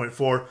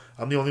 14.4.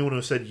 I'm the only one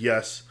who said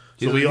yes.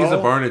 He's a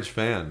Barnidge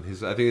fan. I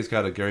think he's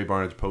got a Gary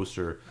Barnidge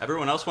poster.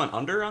 Everyone else went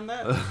under on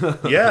that?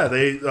 Yeah,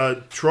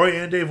 Troy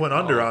and Dave went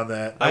under on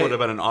that. That would have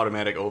been an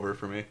automatic over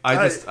for me.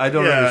 I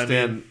don't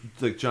understand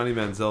Johnny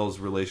Manziel's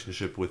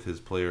relationship with his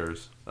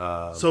players.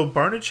 So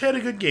Barnidge had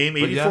a good game,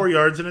 84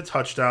 yards and a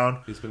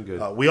touchdown. He's been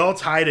good. We all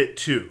tied at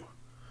 2.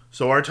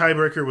 So our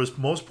tiebreaker was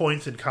most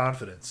points in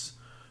confidence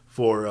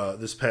for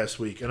this past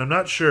week. And I'm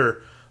not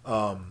sure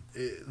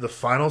the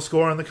final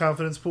score on the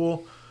confidence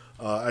pool.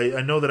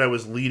 I know that I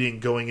was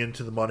leading going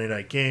into the Monday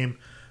night game,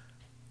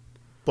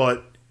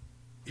 but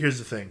here's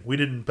the thing. We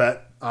didn't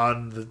bet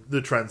on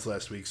the trends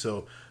last week,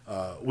 so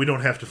we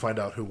don't have to find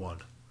out who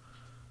won.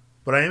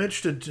 But I am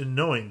interested in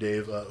knowing,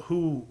 Dave,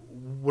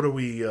 what are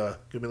we going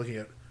to be looking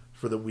at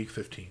for the Week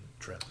 15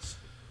 trends?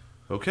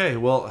 Okay,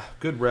 well,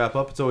 good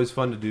wrap-up. It's always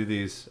fun to do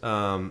these.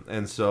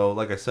 And so,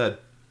 like I said,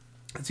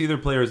 it's either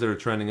players that are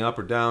trending up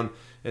or down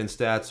in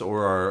stats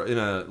or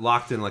are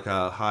locked in like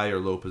a high or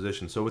low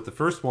position. So with the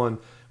first one,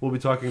 we'll be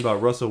talking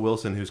about Russell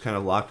Wilson, who's kind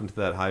of locked into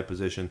that high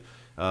position.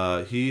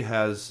 He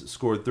has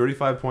scored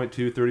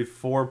 35.2,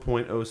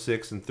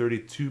 34.06, and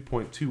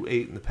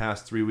 32.28 in the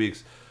past 3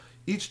 weeks,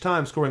 each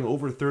time scoring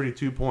over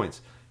 32 points.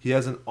 he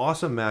has an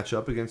awesome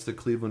matchup against the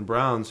Cleveland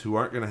Browns, who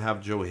aren't going to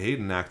have Joe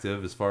Hayden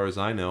active, as far as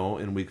I know,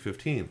 in Week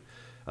 15.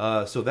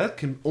 So that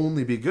can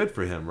only be good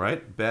for him,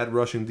 right? Bad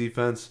rushing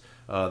defense.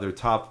 Their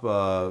top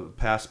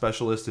pass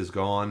specialist is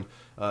gone.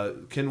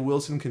 Can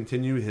Wilson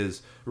continue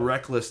his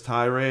reckless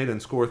tirade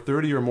and score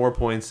 30 or more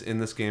points in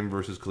this game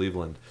versus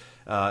Cleveland?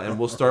 And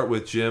we'll start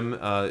with Jim.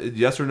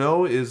 Yes or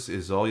no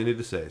is all you need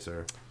to say,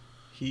 sir.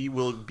 He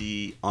will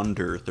be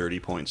under 30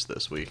 points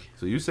this week.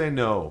 So you say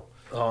no.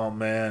 Oh,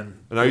 man.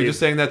 And are you just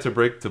saying that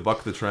to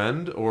buck the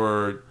trend,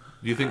 or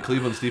do you think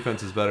Cleveland's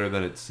defense is better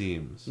than it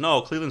seems?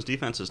 No, Cleveland's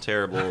defense is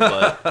terrible,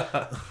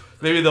 but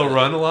maybe they'll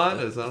run a lot?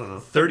 I don't know.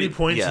 30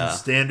 points in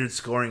standard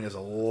scoring is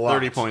a lot.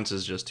 30 points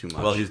is just too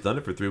much. Well, he's done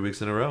it for 3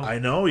 weeks in a row. I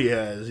know he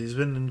has. He's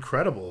been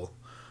incredible.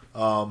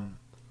 Man,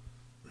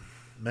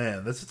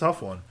 that's a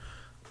tough one.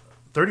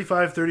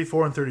 35,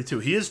 34, and 32.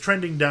 He is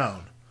trending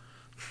down.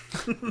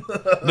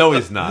 No,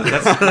 he's not.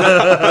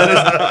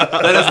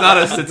 That is not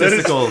a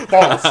statistical. That is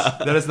false.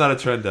 That is not a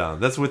trend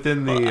down. That's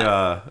within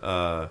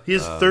the. He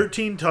has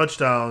 13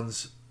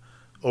 touchdowns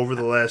over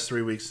the last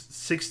 3 weeks,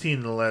 16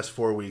 in the last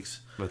 4 weeks.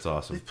 That's He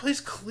awesome.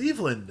 plays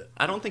Cleveland.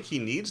 I don't think he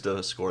needs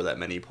to score that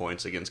many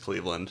points against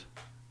Cleveland.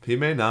 He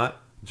may not.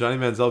 Johnny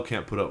Manziel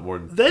can't put up more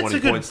than That's 20 a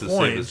good points to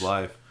point. save his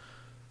life.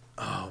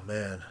 Oh,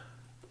 man.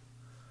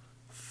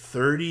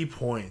 30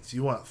 points.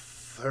 You want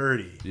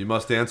 30. You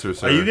must answer,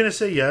 sir. Are you going to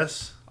say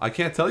yes? I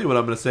can't tell you what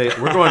I'm going to say.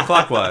 We're going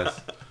clockwise.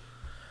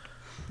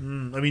 I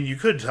mean, you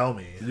could tell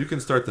me. You can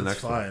start the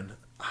That's next one.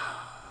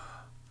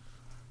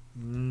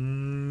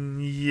 fine.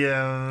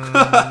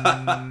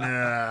 Yeah.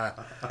 Nah.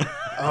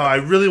 Oh, I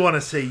really want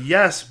to say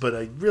yes, but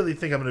I really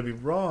think I'm going to be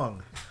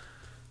wrong.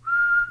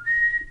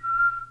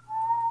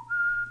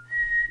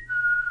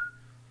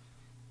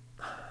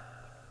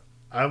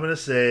 I'm going to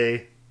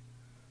say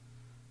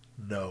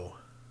no.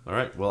 All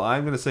right. Well,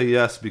 I'm going to say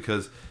yes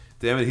because,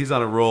 damn it, he's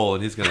on a roll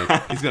and he's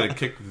gonna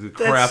kick the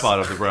crap out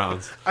of the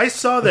Browns. I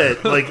saw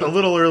that like a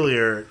little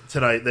earlier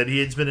tonight that he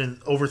has been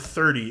in over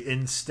 30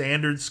 in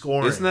standard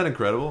scoring. Isn't that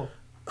incredible?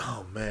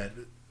 Oh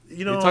man,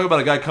 you talk about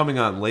a guy coming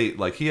on late.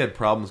 Like he had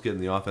problems getting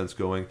the offense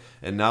going,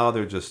 and now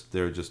they're just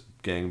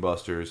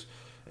gangbusters.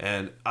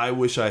 And I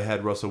wish I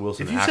had Russell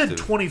Wilson. If you active. said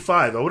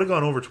 25, I would have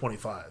gone over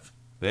 25.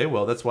 Hey,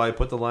 well, that's why I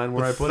put the line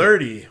where I put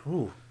 30. it. 30.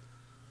 Ooh.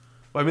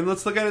 Well, I mean,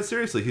 let's look at it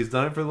seriously. He's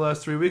done it for the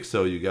last 3 weeks,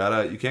 so you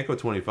can't go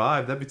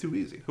 25. That'd be too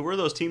easy. Who were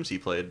those teams he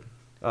played?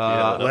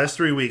 Last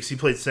 3 weeks, he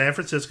played San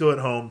Francisco at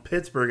home,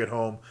 Pittsburgh at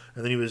home,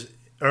 and then he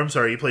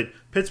played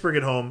Pittsburgh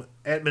at home,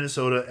 at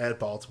Minnesota, at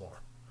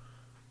Baltimore.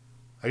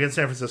 Against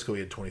San Francisco,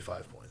 he had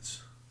 25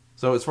 points.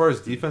 So as far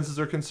as defenses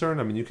are concerned,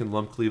 I mean, you can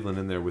lump Cleveland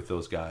in there with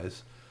those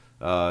guys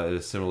at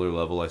a similar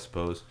level, I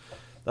suppose.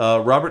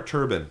 Robert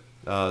Turbin.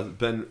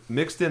 Been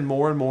mixed in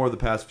more and more the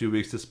past few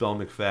weeks to spell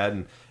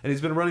McFadden, and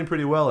he's been running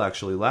pretty well,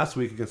 actually. Last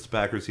week against the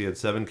Packers, he had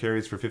 7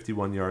 carries for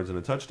 51 yards and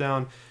a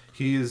touchdown.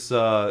 He's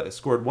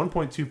scored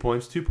 1.2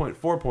 points,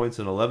 2.4 points,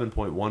 and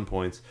 11.1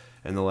 points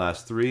in the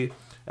last 3.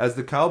 As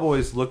the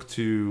Cowboys look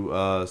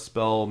to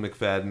spell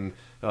McFadden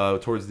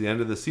towards the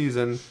end of the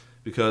season,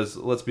 because,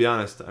 let's be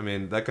honest, I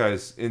mean, that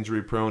guy's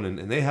injury-prone,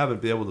 and they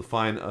haven't been able to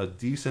find a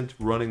decent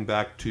running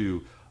back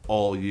 2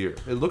 all year.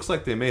 It looks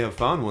like they may have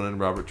found one in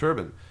Robert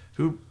Turbin,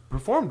 who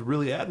performed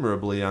really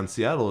admirably on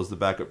Seattle as the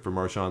backup for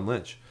Marshawn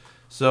Lynch.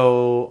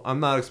 So I'm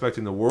not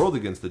expecting the world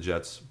against the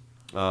Jets'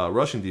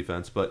 rushing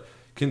defense, but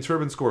can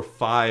Turbin score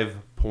 5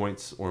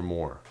 points or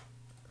more?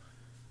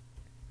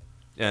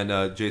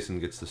 And Jason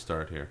gets to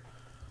start here.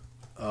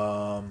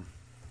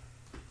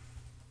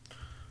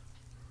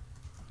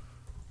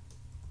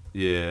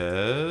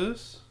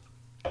 Yes.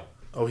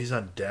 Oh, he's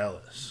on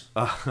Dallas.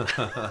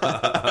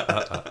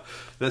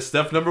 That's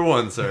step number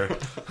 1, sir.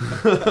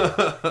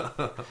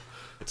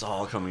 It's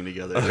all coming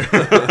together.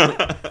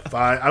 5.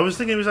 I was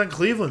thinking he was on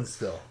Cleveland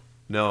still.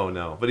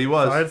 No. But he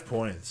was. 5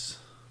 points.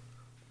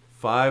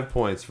 5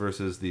 points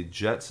versus the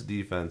Jets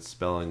defense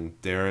spelling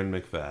Darren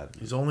McFadden.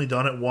 He's only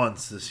done it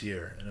once this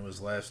year, and it was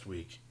last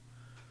week.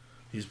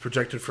 He's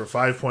projected for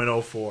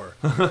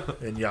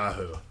 5.04 in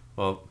Yahoo.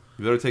 Well,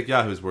 you better take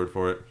Yahoo's word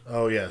for it.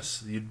 Oh,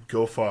 yes. You'd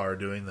go far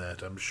doing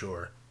that, I'm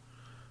sure.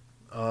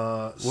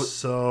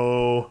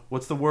 So...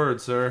 What's the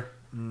word, sir?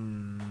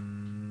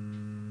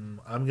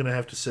 I'm going to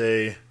have to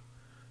say...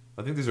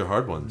 I think these are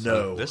hard ones.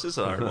 No. This is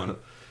a hard one.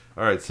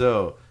 All right,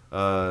 so...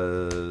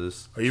 Are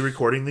you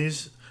recording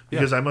these?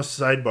 Because I must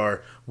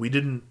sidebar, we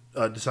didn't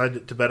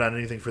decide to bet on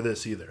anything for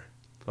this either.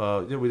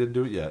 Yeah, we didn't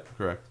do it yet.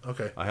 Correct.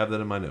 Okay. I have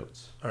that in my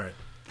notes. All right.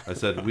 I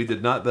said, we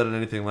did not bet on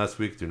anything last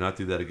week. Do not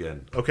do that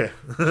again. Okay.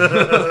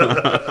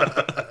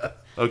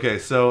 Okay,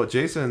 so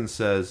Jason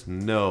says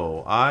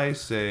no. I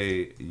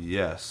say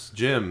yes.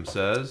 Jim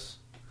says...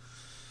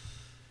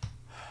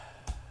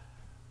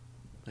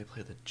 They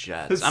play the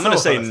Jets. I'm going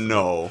to say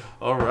no.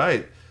 All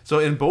right. So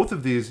in both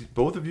of these,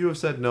 both of you have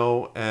said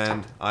no,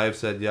 and I have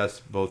said yes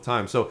both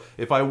times. So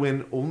if I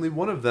win only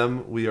one of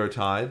them, we are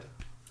tied.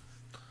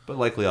 but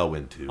likely I'll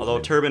win 2.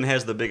 Although Turbin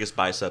has the biggest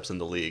biceps in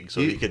the league,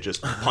 so he could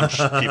just punch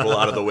people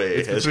out of the way.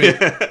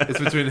 It's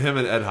between him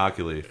and Ed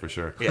Hockley, for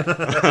sure.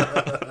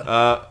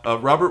 Yeah.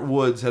 Robert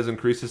Woods has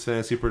increased his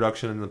fantasy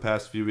production in the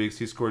past few weeks.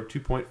 He scored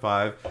 2.5,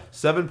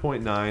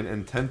 7.9,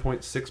 and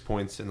 10.6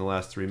 points in the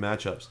last 3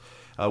 matchups.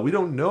 We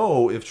don't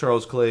know if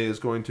Charles Clay is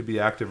going to be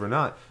active or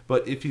not,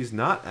 but if he's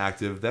not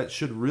active, that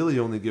should really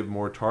only give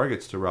more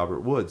targets to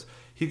Robert Woods.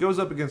 He goes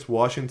up against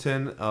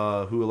Washington,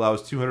 who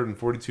allows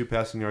 242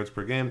 passing yards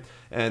per game,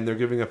 and they're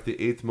giving up the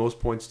 8th most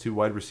points to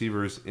wide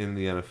receivers in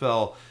the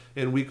NFL.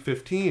 In Week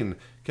 15,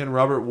 can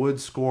Robert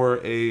Woods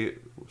score a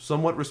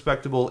somewhat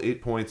respectable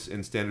 8 points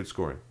in standard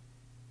scoring?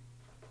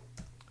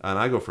 And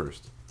I go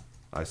first.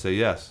 I say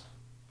yes.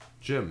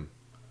 Jim.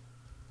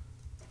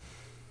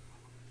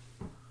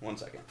 1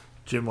 second.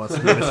 Jim wants to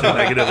be Mr.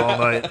 Negative all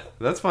night.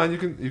 That's fine. You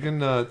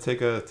can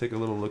take a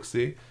little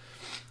look-see.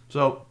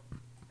 So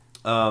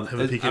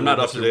I'm not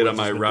up to date on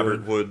my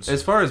Robert Woods.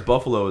 As far as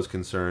Buffalo is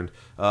concerned,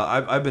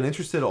 I've been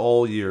interested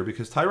all year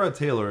because Tyrod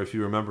Taylor, if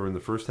you remember, in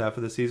the first half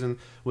of the season,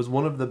 was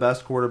one of the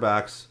best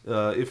quarterbacks,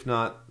 if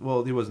not,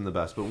 well, he wasn't the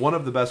best, but one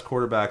of the best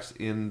quarterbacks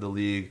in the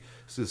league,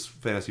 his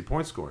fantasy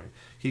point scoring.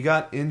 He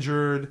got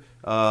injured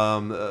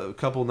a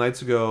couple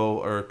nights ago,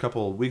 or a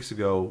couple weeks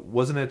ago.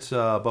 Wasn't it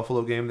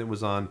Buffalo game that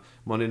was on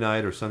Monday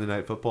night or Sunday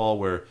Night Football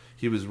where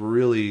he was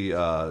really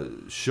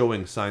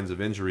showing signs of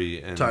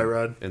injury and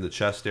Tyrod in the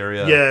chest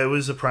area? Yeah, it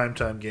was a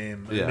primetime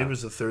game. Yeah. Maybe it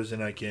was a Thursday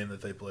night game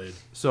that they played.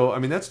 So, I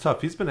mean, that's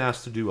tough. He's been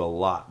asked to do a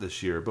lot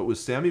this year, but with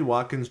Sammy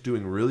Watkins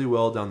doing really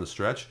well down the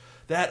stretch,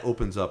 that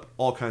opens up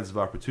all kinds of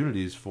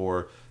opportunities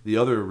for the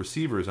other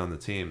receivers on the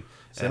team.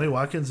 Sammy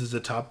Watkins is a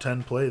top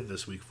 10 play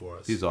this week for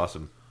us. He's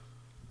awesome.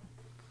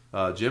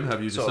 Jim,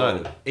 have you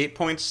decided? 8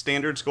 points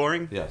standard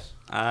scoring? Yes.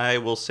 I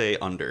will say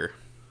under.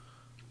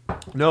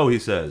 No, he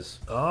says.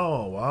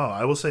 Oh, wow.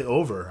 I will say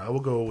over. I will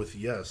go with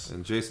yes.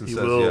 And Jason He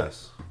says will.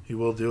 yes. He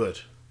will do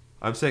it.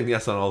 I'm saying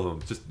yes on all of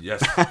them. Just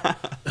yes.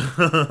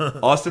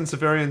 Austin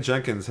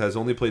Seferian-Jenkins has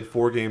only played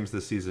 4 games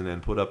this season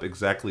and put up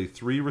exactly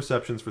 3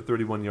 receptions for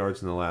 31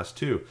 yards in the last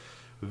 2.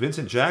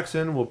 Vincent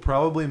Jackson will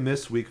probably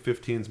miss Week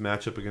 15's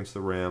matchup against the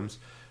Rams.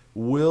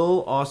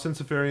 Will Austin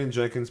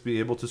Seferian-Jenkins be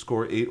able to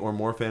score 8 or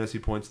more fantasy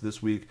points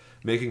this week,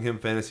 making him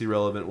fantasy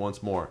relevant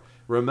once more?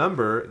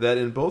 Remember that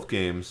in both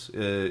games,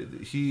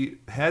 he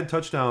had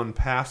touchdown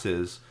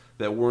passes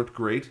that weren't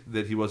great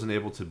that he wasn't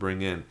able to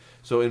bring in.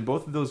 So in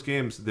both of those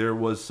games, there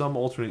was some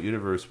alternate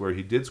universe where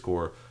he did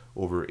score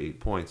over 8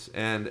 points.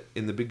 And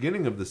in the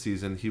beginning of the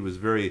season, he was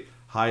very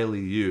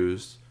highly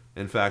used.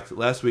 In fact,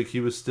 last week he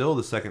was still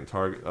the second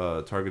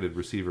targeted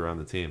receiver on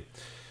the team.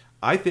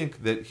 I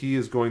think that he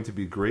is going to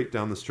be great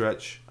down the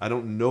stretch. I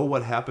don't know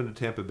what happened to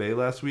Tampa Bay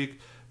last week,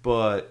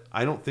 but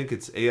I don't think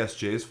it's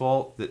ASJ's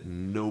fault that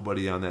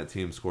nobody on that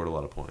team scored a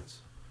lot of points.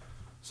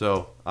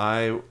 So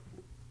I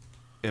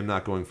am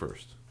not going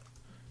first.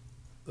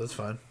 That's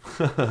fine.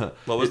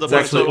 What was the It's point?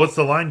 actually- What's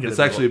the line going to It's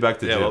be? actually back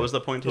to Yeah, Jim. what was the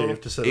point Yeah, you total?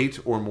 have to set 8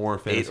 or more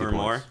fantasy 8 or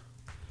points. more?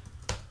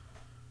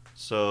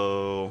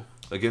 So,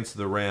 Against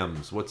the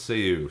Rams. What say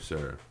you,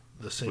 sir?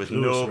 the St. with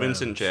Louis no Rams.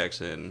 Vincent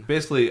Jackson,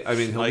 Basically, I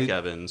mean, Mike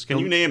Evans. Can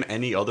you name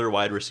any other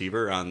wide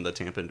receiver on the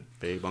Tampa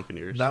Bay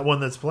Buccaneers? Not one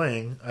that's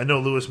playing. I know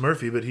Lewis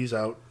Murphy, but he's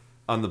out.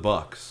 on the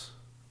Bucks.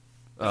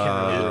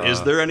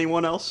 Is there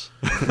anyone else?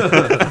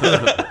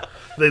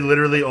 They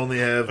literally only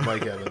have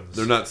Mike Evans.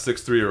 They're not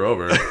 6'3" or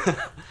over.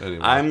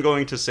 Anyway. I'm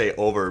going to say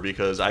over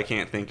because I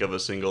can't think of a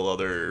single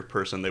other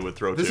person they would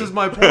throw This to. is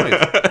my point.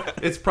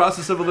 It's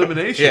process of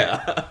elimination.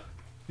 Yeah.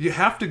 You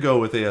have to go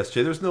with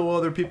ASJ. There's no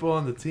other people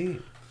on the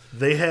team.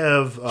 They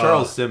have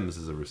Charles Sims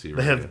is a receiver.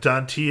 They have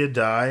Dontia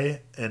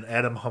Dye and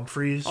Adam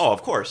Humphries Oh,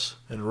 of course.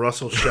 and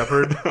Russell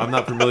Shepard. I'm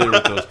not familiar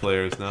with those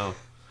players, no.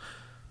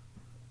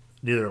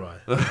 Neither am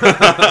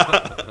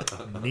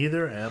I.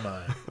 Neither am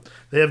I.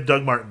 They have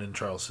Doug Martin and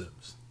Charles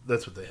Sims.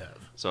 That's what they have.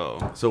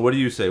 So what do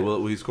you say?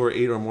 Will he score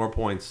 8 or more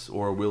points,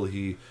 or will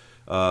he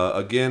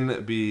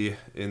again be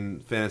in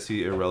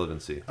fantasy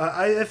irrelevancy?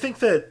 I think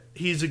that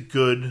he's a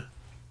good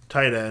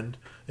tight end,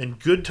 and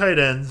good tight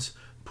ends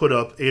put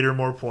up 8 or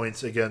more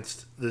points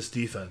against this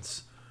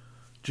defense.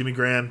 Jimmy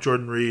Graham,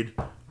 Jordan Reed,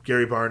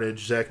 Gary Barnidge,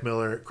 Zach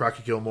Miller,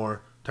 Crockett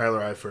Gilmore, Tyler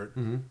Eifert.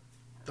 Mm-hmm.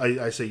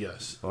 I say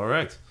yes. All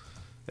right.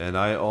 And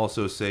I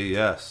also say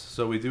yes.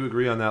 So we do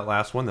agree on that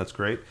last one. That's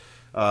great.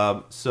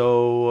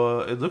 So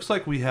it looks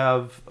like we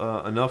have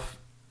enough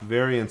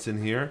variance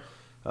in here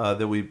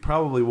that we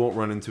probably won't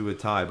run into a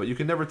tie, but you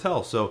can never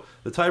tell. So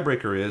the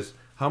tiebreaker is,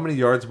 how many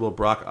yards will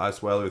Brock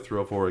Osweiler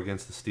throw for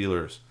against the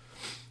Steelers?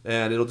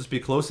 And it'll just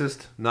be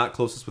closest, not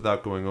closest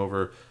without going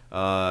over.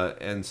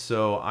 And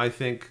so I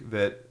think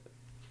that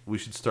we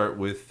should start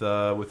with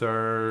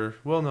our...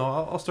 Well, no,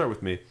 I'll start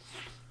with me.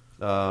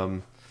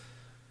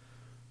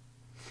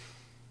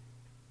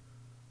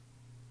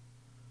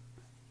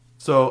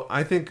 So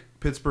I think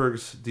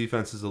Pittsburgh's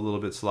defense is a little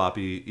bit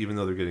sloppy, even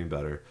though they're getting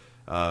better.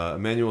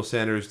 Emmanuel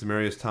Sanders,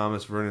 Demaryius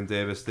Thomas, Vernon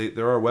Davis,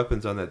 there are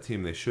weapons on that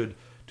team. They should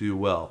do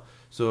well.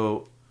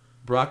 So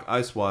Brock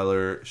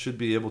Osweiler should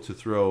be able to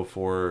throw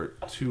for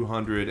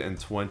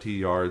 220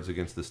 yards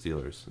against the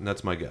Steelers, and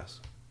that's my guess.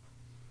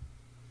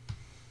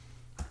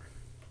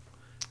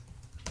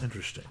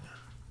 Interesting.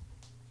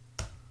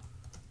 I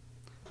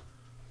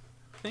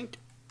think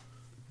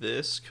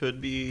this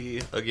could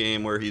be a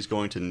game where he's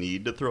going to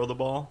need to throw the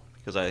ball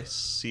because I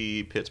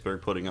see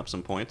Pittsburgh putting up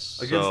some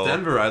points. Against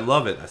Denver, I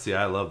love it.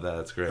 I love that.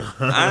 That's great.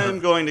 I'm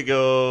going to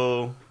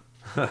go...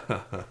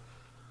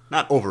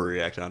 Not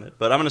overreact on it,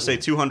 but I'm going to say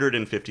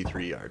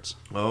 253 yards.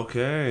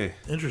 Okay.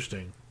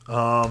 Interesting.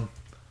 I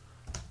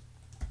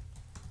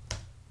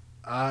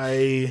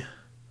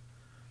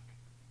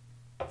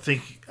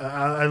think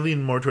I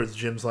lean more towards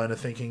Jim's line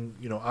of thinking.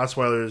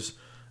 Osweiler's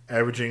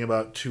averaging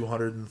about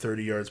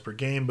 230 yards per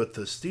game, but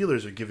the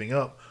Steelers are giving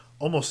up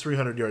almost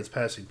 300 yards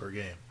passing per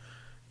game.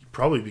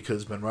 Probably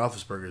because Ben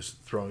Roethlisberger is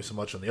throwing so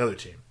much on the other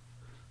team.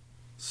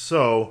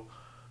 So,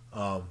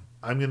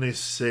 I'm going to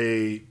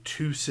say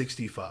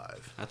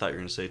 265. I thought you were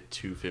going to say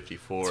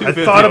 254. I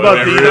thought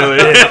about being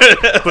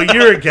a but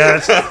you're a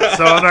guest,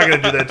 so I'm not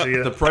going to do that to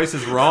you. The price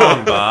is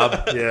wrong,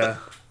 Bob. Yeah.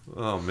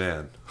 Oh,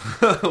 man.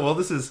 Well,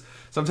 this is...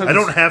 Sometimes I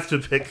don't have to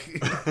pick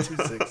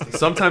 260.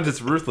 Sometimes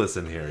it's ruthless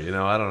in here,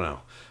 I don't know.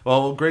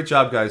 Well, great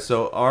job, guys.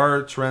 So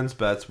our trends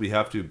bets, we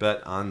have to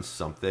bet on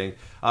something.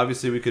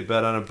 Obviously, we could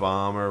bet on a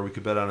bomb, or we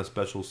could bet on a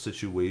special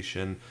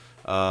situation.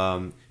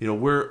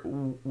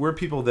 We're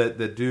people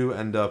that do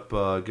end up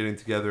getting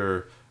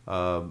together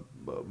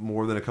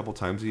more than a couple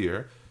times a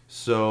year.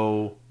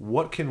 So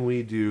what can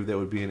we do that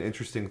would be an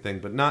interesting thing,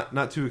 but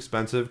not too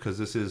expensive, because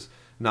this is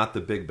not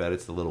the big bet,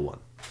 it's the little one.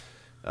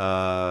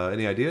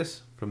 Any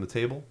ideas from the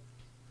table?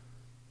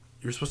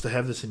 You're supposed to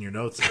have this in your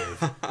notes,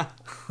 Dave.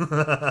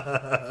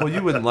 Well,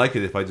 you wouldn't like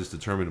it if I just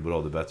determined what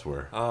all the bets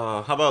were.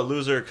 How about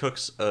loser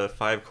cooks a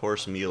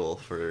 5-course meal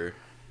for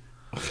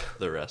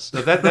the rest?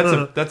 No,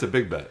 that's a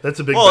big bet. That's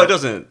a big Well, bet. it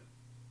doesn't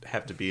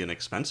have to be an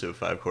expensive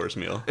 5-course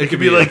meal. It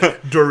could be like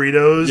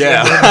Doritos.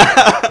 Yeah.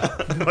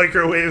 And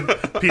microwave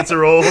pizza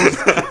rolls.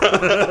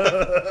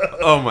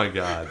 Oh, my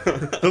God.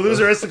 The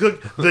loser has to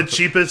cook the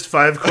cheapest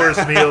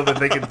 5-course meal that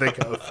they can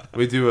think of.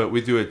 We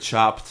do a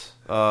chopped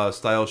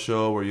style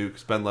show where you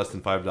spend less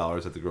than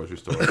 $5 at the grocery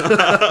store.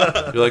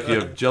 You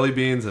have jelly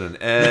beans and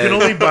an egg. You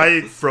can only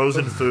buy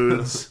frozen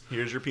foods.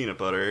 Here's your peanut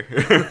butter.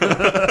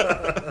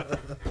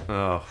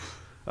 Oh.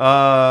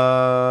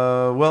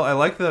 Well, I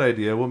like that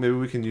idea. Well, maybe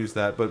we can use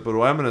that. But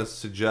what I'm going to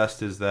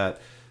suggest is that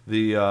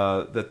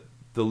the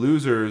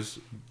losers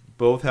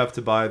both have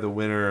to buy the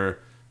winner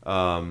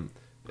a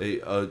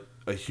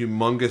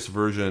humongous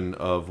version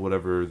of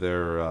whatever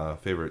their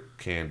favorite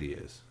candy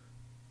is.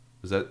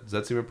 Does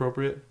that seem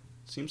appropriate?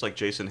 Seems like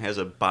Jason has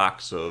a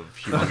box of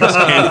humongous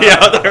candy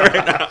out there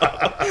right now.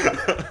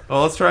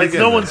 Well, let's try It's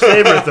again. no one's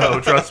favorite, though.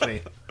 Trust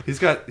me. He's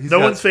got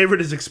one's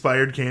favorite is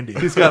expired candy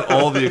He's got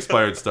all the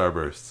expired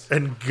Starbursts.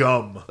 and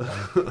gum.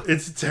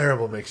 It's a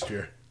terrible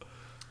mixture.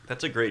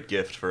 That's a great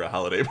gift for a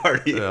holiday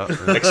party. Yeah.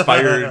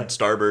 Expired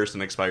Starburst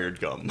and expired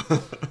gum.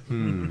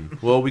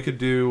 Well, we could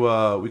do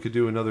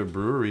another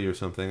brewery or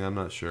something. I'm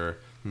not sure.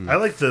 I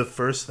like the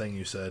first thing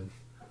you said.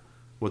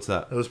 What's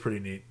that? That was pretty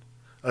neat.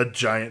 A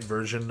giant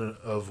version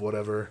of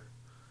whatever.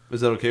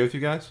 Is that okay with you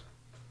guys?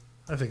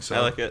 I think so. I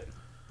like it.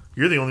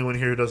 You're the only one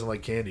here who doesn't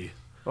like candy.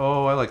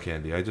 Oh, I like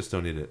candy. I just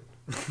don't eat it.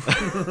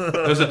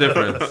 There's a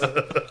difference.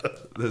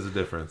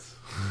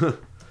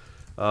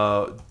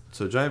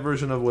 So giant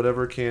version of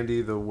whatever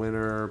candy the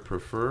winner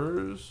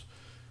prefers.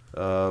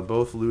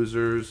 Both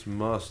losers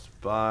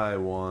must buy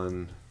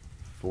one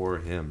for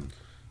him.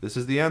 This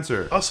is the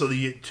answer. Also,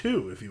 you get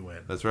 2 if you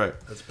win. That's right.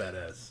 That's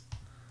badass.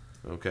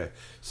 Okay.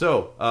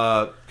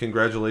 So,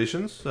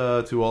 congratulations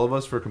to all of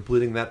us for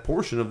completing that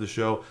portion of the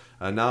show.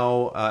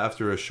 Now,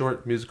 after a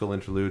short musical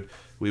interlude,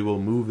 we will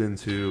move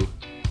into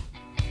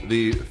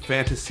the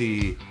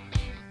fantasy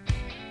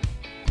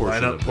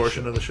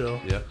portion of the show.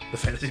 Yeah. The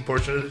fantasy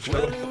portion of the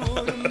show.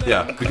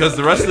 Yeah, because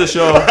the rest of the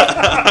show,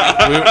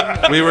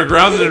 we were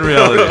grounded in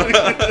reality.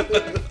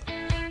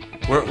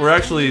 We're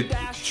actually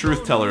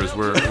truth tellers.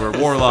 We're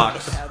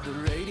warlocks.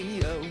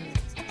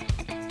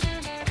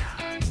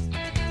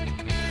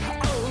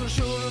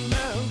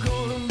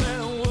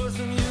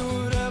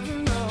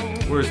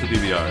 Where's the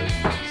BBR?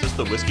 Is this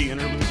the whiskey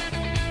interlude?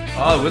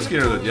 Oh, the whiskey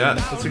interlude, yes.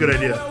 That's a good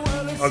idea.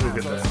 I'll go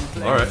get that.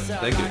 All right,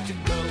 thank you.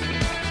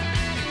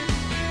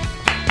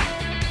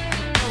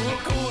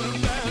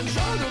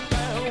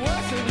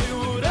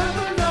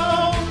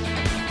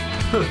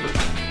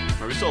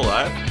 Are we still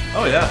alive?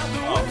 Oh, yeah.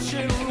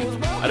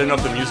 I didn't know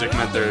if the music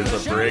meant there's a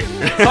break.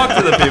 Talk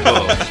to the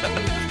people.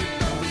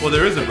 Well,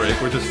 there is a break.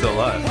 We're just still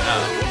live.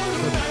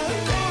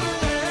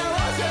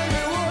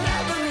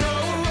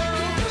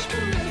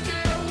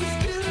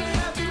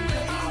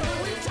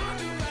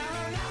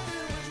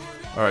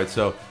 All right,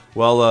 so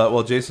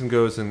while Jason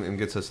goes and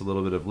gets us a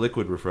little bit of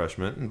liquid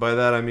refreshment, and by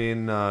that I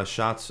mean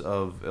shots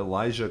of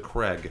Elijah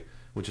Craig,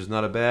 which is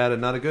not a bad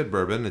and not a good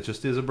bourbon. It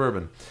just is a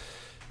bourbon.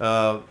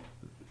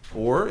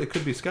 Or it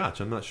could be Scotch.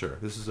 I'm not sure.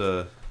 This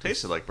is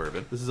Tasted like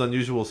bourbon. This is an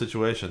unusual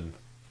situation.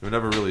 We're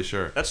never really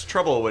sure. That's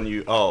trouble when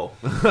you... Oh.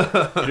 You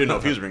didn't know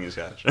if he was bringing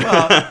scotch.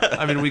 Well,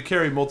 I mean, we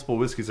carry multiple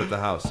whiskeys at the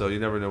house, so you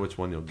never know which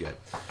one you'll get.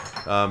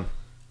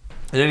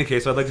 In any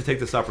case, I'd like to take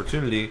this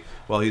opportunity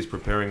while he's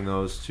preparing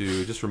those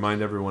to just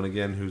remind everyone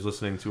again who's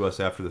listening to us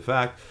after the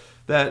fact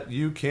that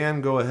you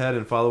can go ahead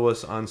and follow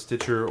us on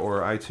Stitcher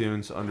or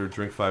iTunes under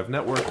Drink 5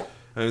 Network,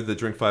 the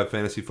Drink 5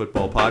 Fantasy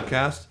Football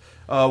Podcast.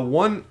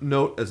 One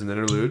note as an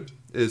interlude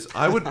is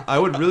I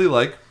would really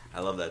like I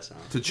love that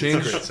sound. to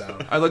change. It's a great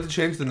sound. I'd like to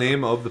change the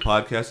name of the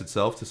podcast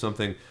itself to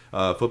something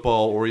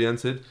football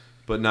oriented,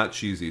 but not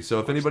cheesy. So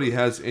if anybody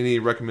has any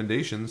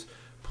recommendations,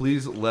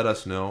 please let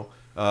us know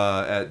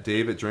at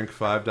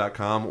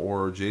dave@drink5.com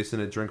or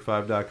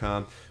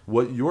jason@drink5.com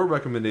what your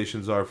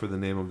recommendations are for the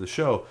name of the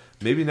show.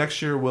 Maybe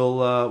next year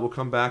we'll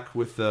come back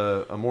with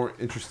a more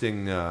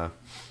interesting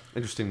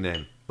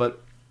name.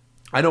 But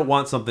I don't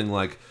want something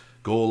like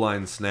Goal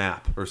Line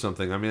Snap or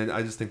something. I mean,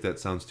 I just think that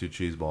sounds too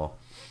cheeseball.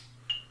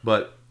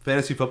 But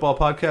Fantasy Football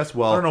Podcast,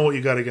 well... I don't know what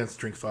you got against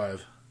Drink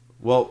 5.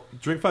 Well,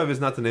 Drink 5 is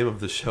not the name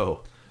of the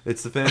show.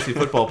 It's the Fantasy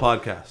Football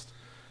Podcast.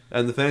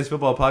 And the Fantasy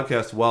Football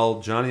Podcast, while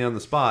Johnny on the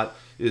spot,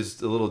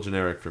 is a little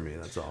generic for me,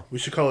 that's all. We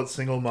should call it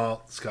Single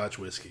Malt Scotch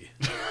Whiskey.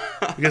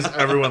 Because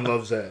everyone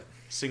loves that.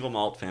 Single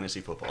malt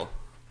fantasy football.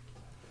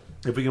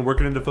 If we can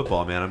work it into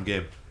football, man, I'm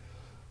game.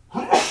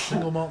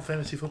 Single Malt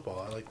Fantasy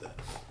Football. I like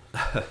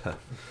that.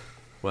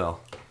 Well,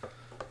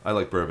 I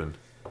like bourbon.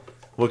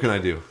 What can I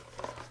do?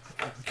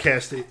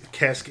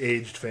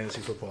 Cask-aged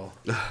fantasy football.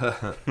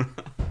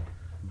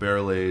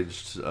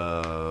 Barrel-aged, see,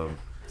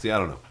 I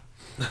don't know.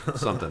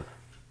 Something.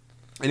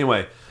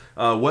 Anyway,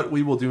 what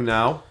we will do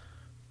now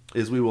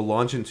is we will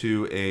launch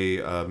into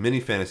a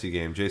mini fantasy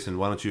game. Jason,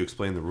 why don't you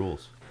explain the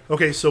rules?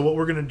 Okay, so what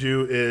we're going to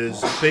do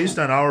is, based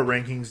on our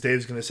rankings,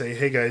 Dave's going to say,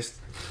 hey guys,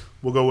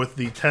 we'll go with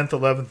the 10th,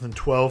 11th, and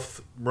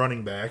 12th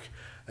running back,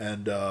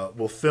 and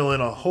we'll fill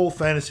in a whole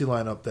fantasy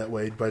lineup that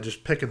way by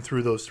just picking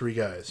through those three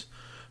guys.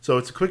 So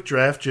it's a quick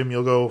draft. Jim,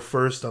 you'll go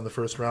first on the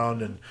first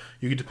round, and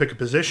you get to pick a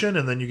position,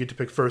 and then you get to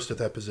pick first at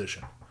that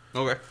position.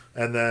 Okay.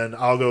 And then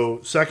I'll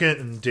go second,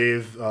 and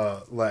Dave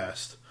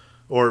last.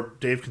 Or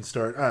Dave can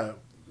start,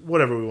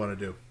 whatever we want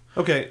to do.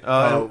 Okay,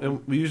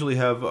 and we usually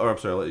have... Oh, I'm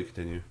sorry, I'll let you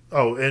continue.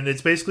 Oh, and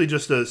it's basically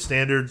just a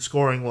standard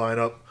scoring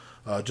lineup,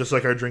 just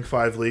like our Drink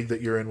 5 league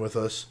that you're in with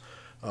us.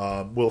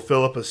 We'll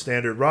fill up a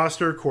standard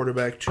roster,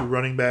 quarterback, 2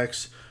 running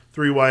backs,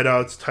 3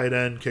 wideouts, tight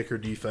end, kicker,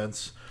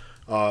 defense.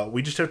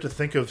 We just have to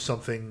think of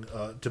something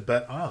to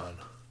bet on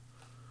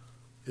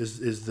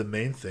is the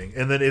main thing.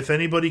 And then if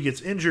anybody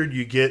gets injured,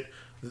 you get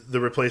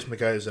the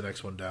replacement guy as the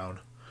next one down.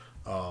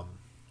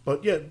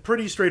 But yeah,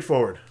 pretty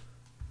straightforward.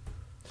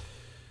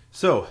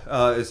 So,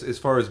 as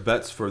far as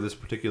bets for this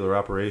particular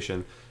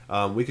operation,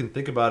 we can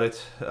think about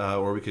it,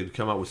 or we could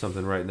come up with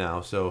something right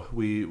now. So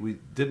we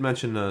did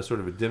mention sort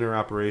of a dinner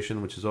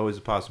operation, which is always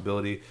a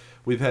possibility.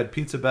 We've had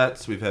pizza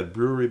bets, we've had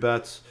brewery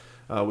bets.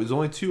 There's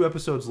only 2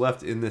 episodes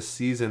left in this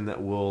season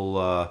that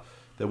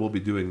we'll be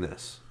doing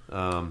this.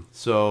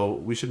 So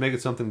we should make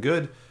it something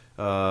good.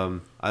 I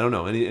don't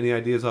know. Any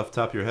ideas off the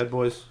top of your head,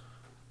 boys?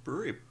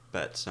 Brewery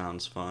bet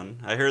sounds fun.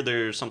 I heard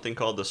there's something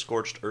called the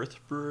Scorched Earth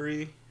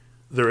Brewery.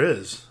 There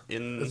is.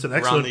 It's an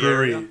excellent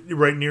brewery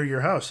right near your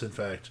house, in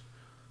fact.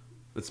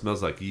 It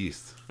smells like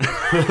yeast.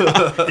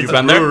 You've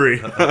been there?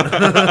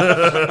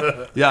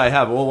 Yeah, I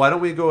have. Well, why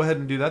don't we go ahead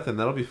and do that then?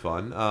 That'll be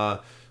fun.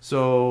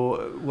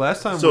 So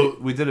last time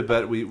we did a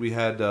bet, we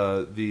had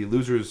the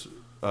losers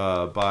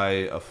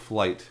buy a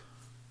flight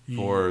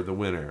for the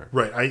winner.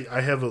 Right.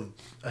 I have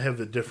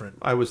a different...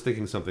 I was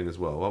thinking something as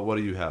well. What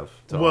do you have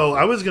to Well,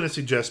 offer? I was going to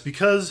suggest,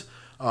 because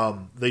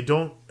they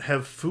don't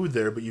have food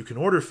there, but you can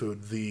order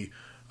food,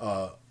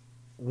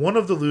 one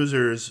of the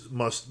losers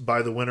must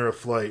buy the winner a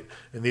flight,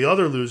 and the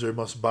other loser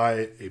must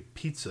buy a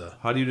pizza.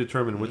 How do you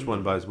determine which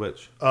one buys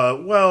which?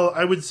 Well,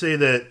 I would say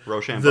that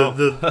Rochambeau.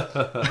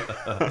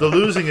 the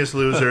losingest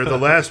loser, the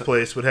last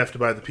place, would have to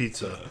buy the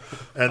pizza,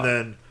 and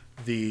then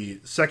the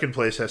second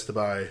place has to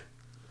buy,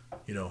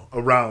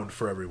 a round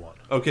for everyone.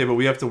 Okay, but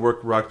we have to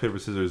work rock, paper,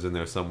 scissors in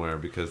there somewhere,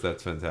 because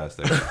that's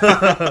fantastic.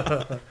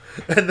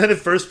 And then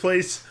if first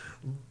place,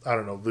 I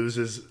don't know,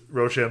 loses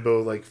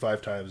Rochambeau like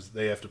 5 times,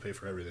 they have to pay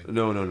for everything.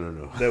 No.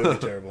 That would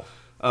be terrible.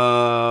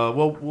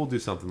 Well, we'll do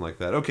something like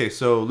that. Okay,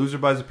 so loser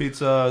buys a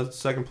pizza,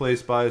 second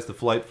place buys the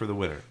flight for the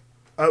winner.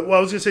 Well, I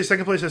was going to say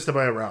second place has to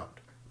buy a round.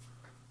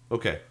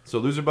 Okay, so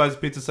loser buys a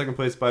pizza, second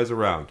place buys a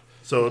round.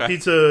 So a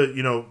pizza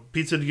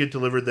to get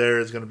delivered there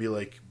is going to be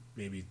like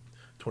maybe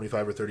 $25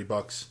 or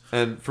 $30,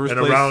 and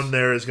a round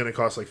there is going to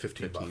cost like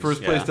 $15.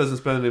 First place doesn't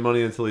spend any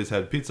money until he's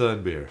had pizza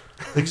and beer.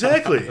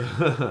 Exactly.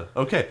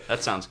 Okay,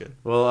 That sounds good.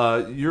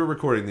 well, you're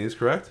recording these,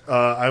 correct?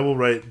 I will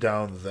write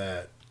down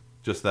that.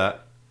 Just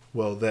that.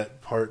 Well,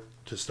 that part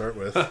to start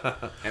with.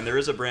 And there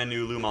is a brand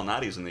new Lou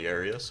Malnati's in the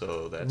area,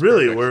 so that's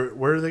Really? perfect.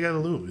 Where are they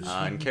going to lose?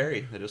 In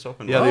Cary. They just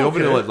opened Yeah, one. they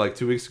opened okay. it like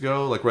 2 weeks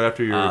ago, like right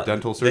after your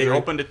dental surgery. They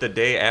opened it the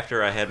day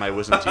after I had my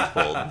wisdom teeth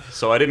pulled,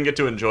 so I didn't get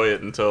to enjoy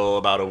it until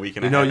about a week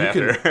and a half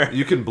after.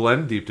 You can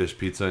blend deep dish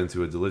pizza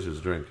into a delicious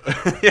drink.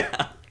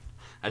 Yeah,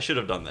 I should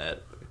have done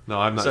that. No,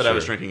 I'm not Said sure. I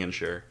was drinking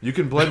Ensure. You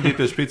can blend deep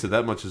dish pizza.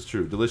 That much is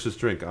true. Delicious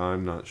drink.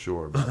 I'm not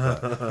sure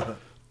about that.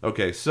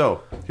 Okay,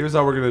 so here's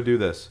how we're going to do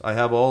this. I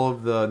have all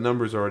of the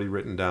numbers already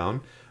written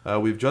down.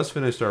 We've just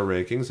finished our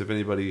rankings. If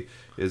anybody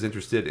is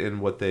interested in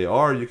what they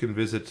are, you can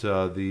visit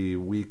the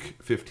Week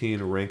 15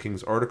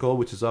 rankings article,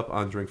 which is up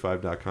on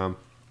drink5.com.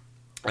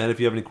 And if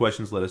you have any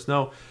questions, let us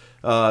know.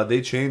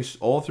 They changed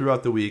all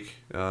throughout the week.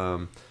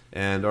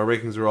 And our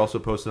rankings are also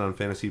posted on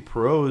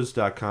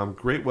fantasypros.com.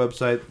 Great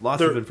website,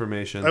 lots of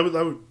information.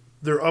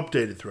 They're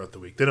updated throughout the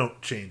week. They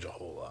don't change a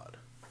whole lot.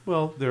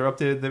 Well, they're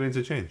updated. That means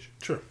a change.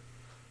 Sure.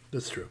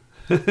 That's true.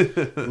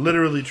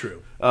 Literally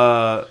true.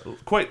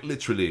 Quite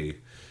literally.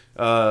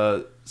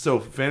 So,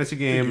 fantasy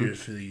game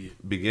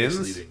begins.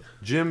 Misleading.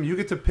 Jim, you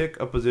get to pick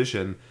a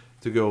position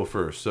to go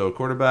first. So,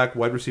 quarterback,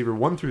 wide receiver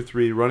 1 through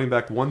 3, running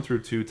back 1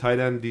 through 2, tight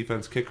end,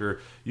 defense, kicker.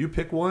 You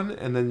pick one,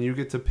 and then you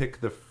get to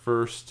pick the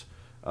first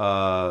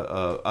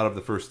out of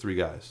the first 3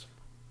 guys.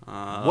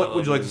 What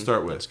would you like to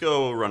start with? Let's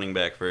go running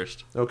back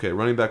first. Okay,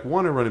 running back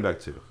 1 or running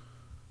back 2?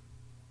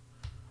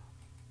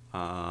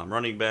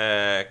 Running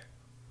back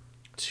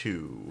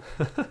 2.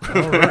 All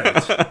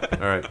right.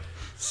 All right.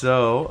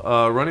 So,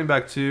 running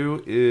back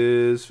 2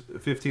 is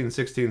 15,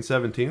 16,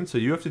 17. So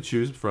you have to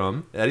choose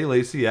from Eddie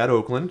Lacy at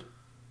Oakland,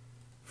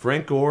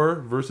 Frank Gore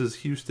versus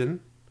Houston,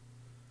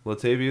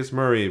 Latavius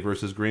Murray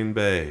versus Green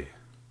Bay.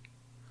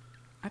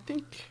 I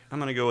think I'm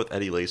going to go with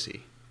Eddie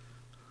Lacy.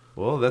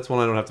 Well, that's one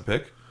I don't have to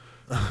pick.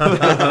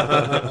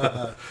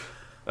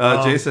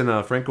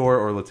 Jason, Frank Gore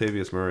or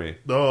Latavius Murray?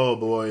 Oh,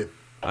 boy.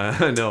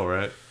 I know,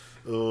 right?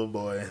 Oh,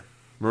 boy.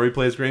 Murray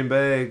plays Green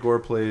Bay, Gore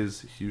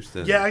plays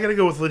Houston. Yeah, I got to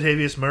go with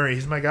Latavius Murray.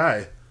 He's my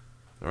guy.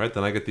 All right,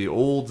 then I get the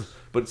old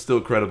but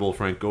still credible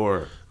Frank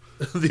Gore.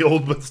 The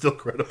old but still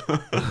credible.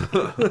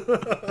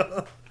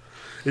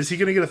 Is he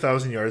going to get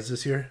 1,000 yards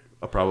this year?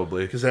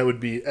 Probably. Because that would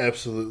be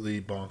absolutely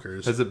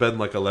bonkers. Has it been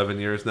like 11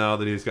 years now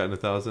that he's gotten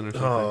 1,000 or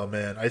something? Oh,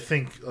 man. I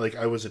think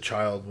I was a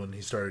child when he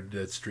started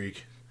that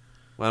streak.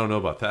 Well, I don't know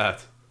about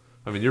that.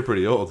 I mean, you're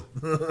pretty old.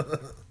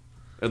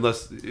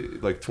 Unless,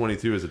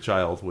 22 is a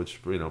child,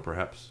 which,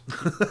 perhaps.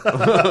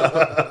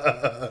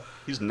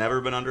 He's never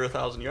been under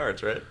 1,000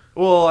 yards, right?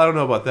 Well, I don't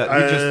know about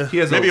that. He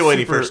has maybe when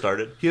he first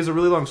started. He has a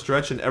really long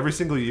stretch, and every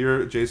single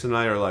year, Jason and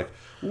I are like,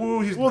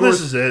 "Woo, this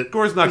is it.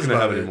 Gore's not going to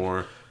have it. any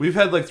more." We've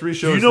had 3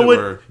 shows You know that what?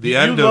 were the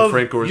end of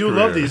Frank Gore's career. You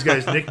love these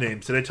guys'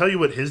 nicknames. Did I tell you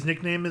what his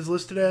nickname is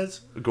listed as?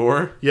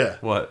 Gore? Yeah.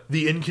 What?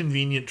 The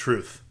Inconvenient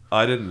Truth.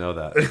 I didn't know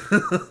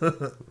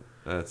that.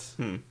 That's...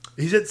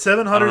 He's at I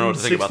don't know what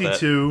to think about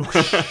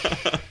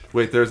 762.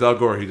 Wait, there's Al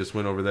Gore. He just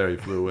went over there. He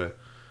flew away.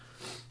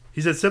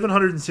 He's at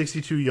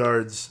 762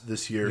 yards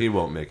this year. He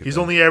won't make it. He's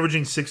only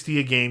averaging 60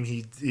 a game.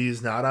 He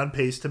is not on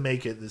pace to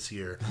make it this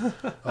year.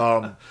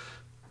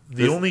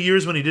 The only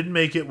years when he didn't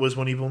make it was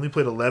when he only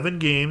played 11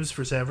 games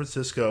for San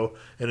Francisco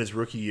in his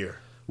rookie year.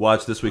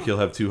 Watch, this week he'll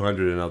have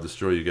 200 and I'll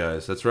destroy you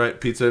guys. That's right.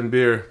 Pizza and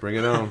beer. Bring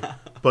it on.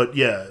 But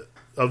yeah,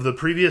 of the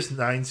previous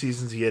 9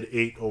 seasons, he had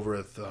 8 over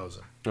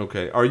 1,000.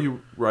 Okay. Are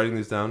you writing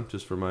these down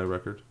just for my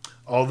record?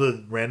 All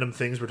the random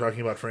things we're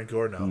talking about Frank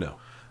Gore? No.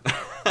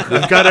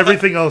 I've got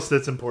everything else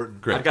that's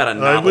important. Great. I've got a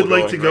novel I would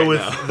like to go going with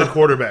right now. the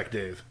quarterback,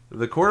 Dave.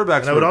 The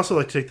quarterbacks. And I would also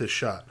like to take this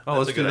shot. Oh,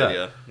 let's That's a do good that.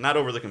 idea. Not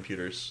over the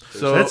computers.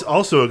 So That's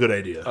also a good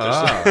idea.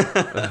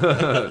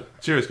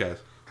 cheers, guys.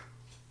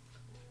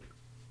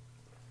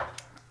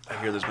 I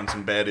hear there's been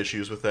some bad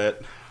issues with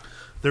that.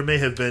 There may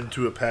have been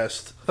to a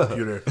past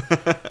computer.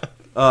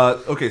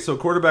 Okay, so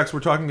quarterbacks, we're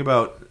talking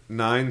about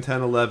 9,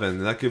 10, 11.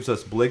 And that gives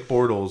us Blake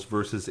Bortles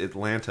versus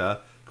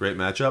Atlanta. Great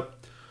matchup.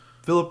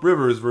 Phillip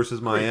Rivers versus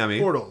Miami.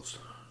 Bortles.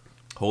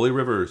 Holy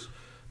Rivers.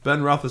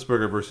 Ben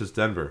Roethlisberger versus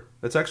Denver.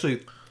 That's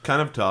actually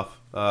kind of tough,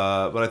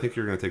 but I think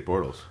you're going to take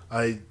Bortles.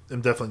 I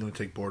am definitely going to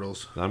take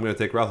Bortles. I'm going to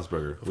take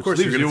Roethlisberger. Of course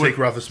you're going to take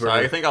Roethlisberger. So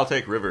I think I'll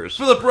take Rivers.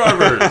 Phillip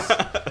Rivers.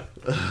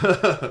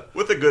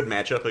 With a good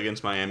matchup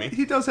against Miami.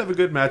 He does have a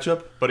good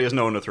matchup. But he has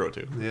no one to throw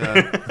to.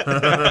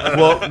 Yeah.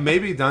 Well,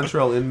 maybe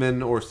Dontrell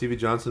Inman or Stevie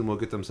Johnson will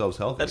get themselves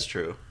healthy. That's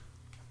true.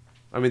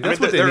 I mean, that's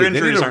what their they need.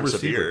 injuries They need a aren't receiver.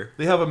 severe.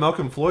 They have a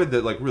Malcolm Floyd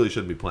that really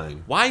shouldn't be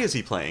playing. Why is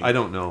he playing? I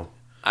don't know.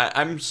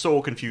 I'm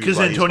so confused. Because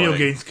why he's Antonio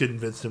playing. Gates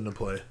convinced him to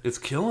play. It's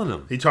killing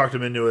him. He talked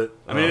him into it.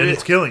 I mean, and it-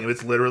 it's killing him.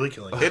 It's literally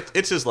killing him.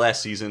 It's his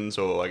last season,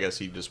 so I guess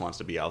he just wants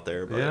to be out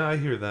there. But Yeah, I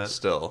hear that.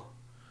 still.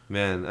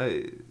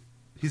 Man,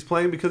 he's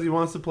playing because he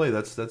wants to play.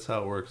 That's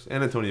how it works.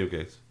 And Antonio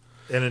Gates.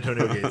 And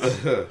Antonio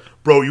Gates.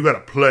 Bro, you got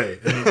to play.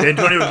 And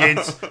Antonio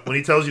Gates, when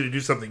he tells you to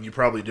do something, you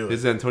probably do it.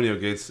 His Antonio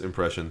Gates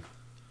impression.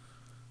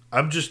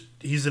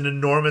 He's an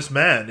enormous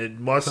man. It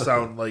must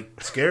sound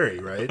like scary,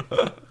 right?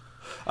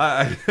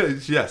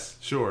 Yes,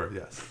 sure,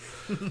 yes.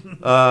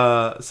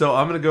 So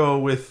I'm going to go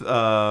with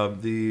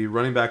the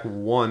running back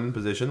 1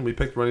 position. We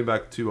picked running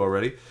back 2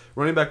 already.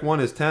 Running back 1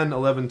 is 10,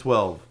 11,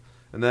 12.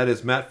 And that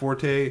is Matt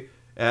Forte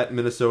at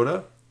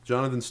Minnesota,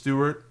 Jonathan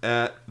Stewart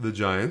at the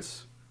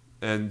Giants,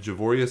 and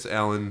Javorius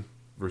Allen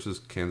versus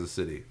Kansas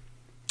City.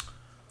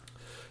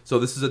 So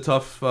this is a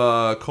tough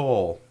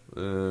call. It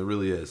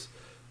really is.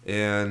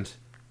 And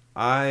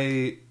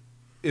I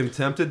am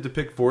tempted to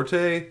pick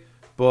Forte,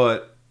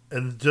 but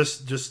And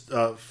just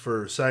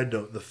for side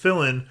note, the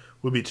fill-in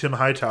would be Tim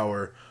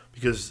Hightower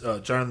because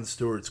Jonathan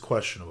Stewart's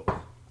questionable.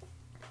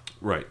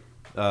 Right.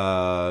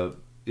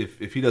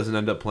 If he doesn't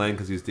end up playing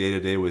because he's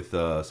day-to-day with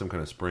some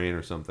kind of sprain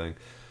or something.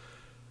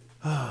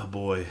 Oh,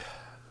 boy.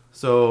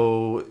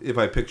 So if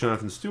I pick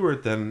Jonathan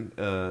Stewart, then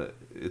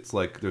it's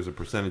like there's a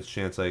percentage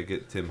chance I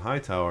get Tim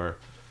Hightower.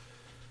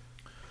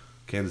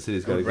 Kansas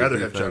City's got to get I'd rather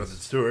defense. have Jonathan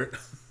Stewart.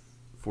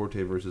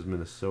 Forte versus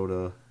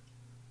Minnesota.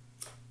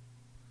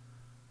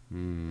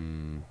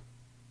 All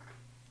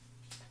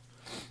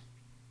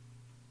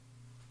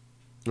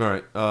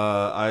right.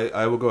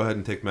 I will go ahead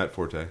and take Matt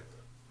Forte.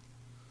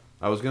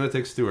 I was going to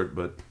take Stewart,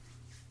 but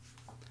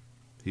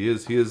he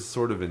is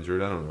sort of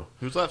injured. I don't know.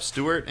 Who's left?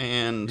 Stewart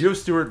and... You have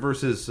Stewart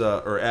versus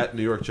or at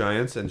New York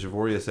Giants, and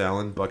Javorius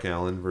Allen, Buck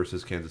Allen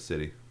versus Kansas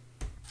City.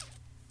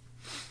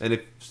 And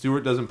if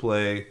Stewart doesn't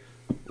play,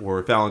 or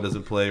if Allen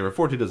doesn't play, or if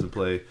Forte doesn't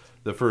play,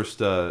 the first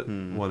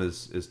one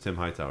is Tim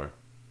Hightower.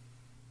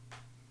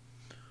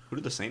 Who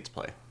do the Saints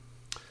play?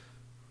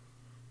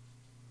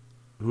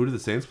 Who do the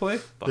Saints play?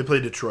 They play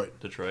Detroit.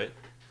 Detroit.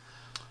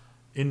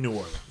 In New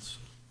Orleans.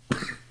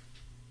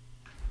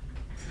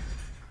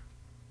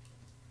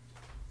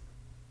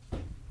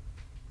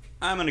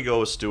 I'm going to go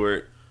with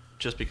Stewart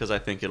just because I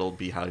think it'll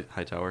be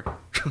Hightower.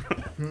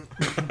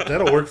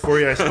 That'll work for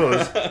you, I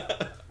suppose.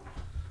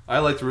 I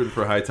liked rooting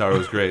for Hightower. It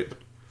was great.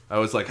 I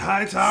was like,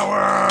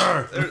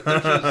 Hightower!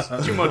 There's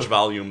just too much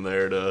volume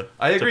there to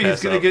I agree. to He's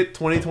pass going to up. get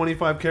 20,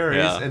 25 carries,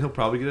 Yeah. and he'll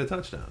probably get a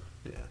touchdown.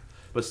 Yeah.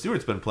 But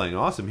Stewart's been playing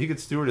awesome. He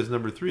gets Stewart as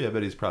number 3. I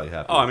bet he's probably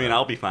happy. Oh, I mean,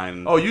 I'll be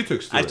fine. Oh, you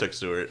took Stewart. I took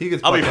Stewart. He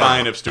gets I'll be Buck fine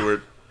Allen. if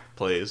Stewart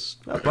plays.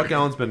 Buck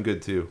Allen's been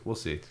good, too. We'll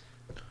see.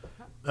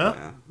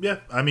 Yeah.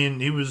 I mean,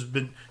 he's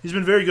been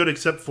very good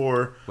except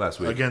for Last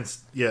week.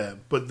 against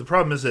But the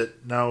problem is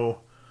that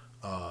now,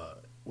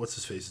 what's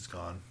his face is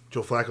gone.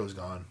 Joe Flacco's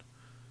gone.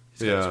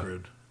 He's got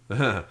screwed.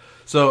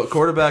 So,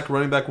 quarterback,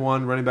 running back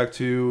 1, running back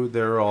 2,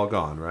 they're all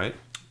gone, right?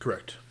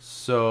 Correct.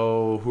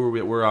 So, who are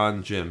we? We're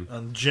on Jim.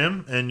 On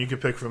Jim, and you can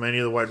pick from any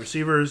of the wide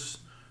receivers,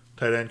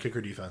 tight end, kicker,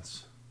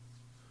 defense.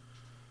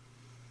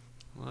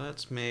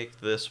 Let's make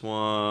this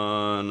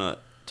one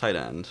tight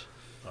end.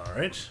 All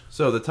right.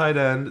 So, the tight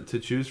end to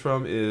choose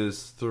from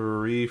is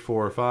 3,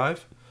 4,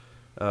 5.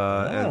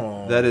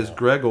 And that is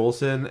Greg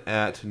Olsen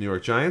at New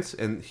York Giants,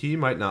 and he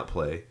might not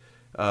play.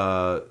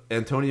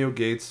 Antonio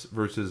Gates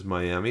versus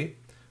Miami,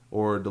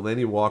 or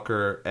Delaney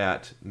Walker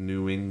at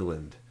New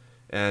England.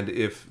 And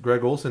if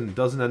Greg Olsen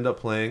doesn't end up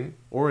playing,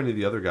 or any of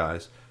the other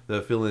guys,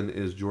 the fill-in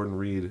is Jordan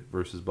Reed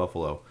versus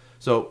Buffalo.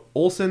 So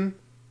Olsen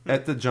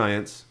at the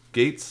Giants,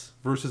 Gates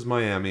versus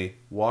Miami,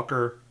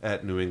 Walker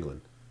at New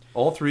England.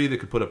 All three that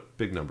could put up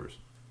big numbers.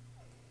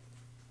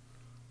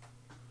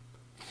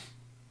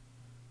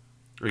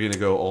 Are you going to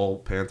go all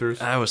Panthers?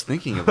 I was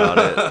thinking about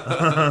it.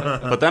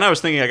 But then I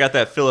was thinking I got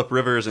that Phillip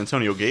Rivers,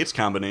 Antonio Gates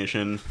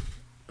combination.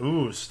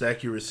 Ooh,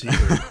 stack your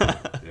receiver.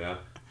 Yeah.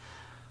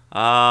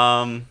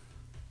 I'm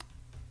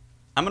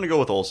going to go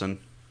with Olsen.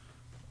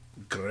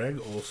 Greg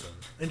Olsen.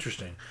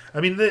 Interesting.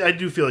 I mean, I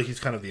do feel like he's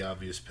kind of the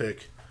obvious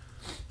pick,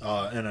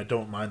 and I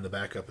don't mind the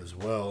backup as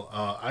well.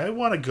 I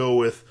want to go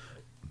with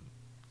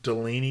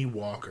Delaney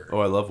Walker. Oh,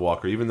 I love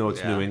Walker. Even though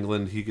it's Yeah. New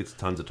England, he gets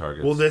tons of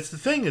targets. Well, that's the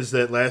thing, is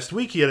that last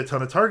week he had a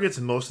ton of targets,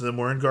 and most of them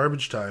were in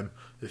garbage time.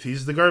 If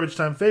he's the garbage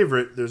time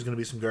favorite, there's going to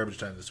be some garbage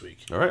time this week.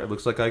 All right, it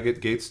looks like I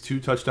get Gates'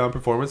 2 touchdown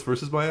performance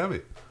versus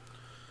Miami.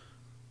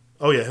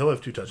 Oh, yeah, he'll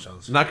have 2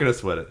 touchdowns. Not going to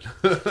sweat it.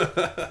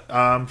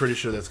 I'm pretty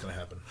sure that's going to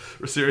happen.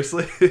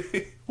 Seriously?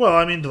 Well,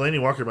 I mean, Delaney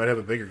Walker might have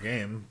a bigger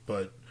game,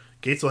 but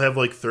Gates will have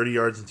like 30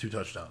 yards and 2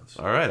 touchdowns.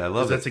 All right, I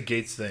love it. That's a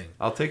Gates thing.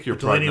 I'll take your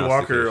Delaney Walker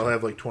prognostication. will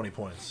have like 20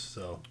 points.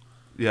 So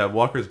Yeah,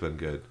 Walker's been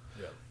good.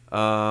 yeah.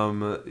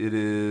 It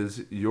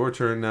is your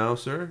turn now,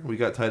 sir. We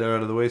got tight end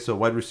out of the way, so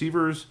wide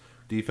receivers,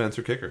 defense,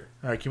 or kicker.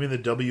 All right, give me the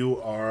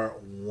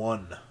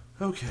WR1.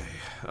 Okay.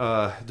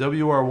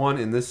 WR1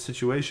 in this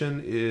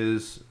situation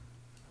is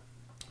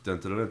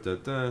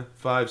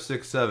 5,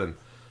 6, 7.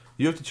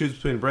 You have to choose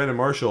between Brandon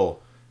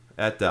Marshall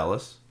at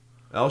Dallas,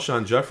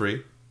 Alshon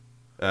Jeffrey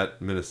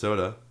at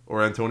Minnesota,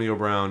 or Antonio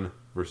Brown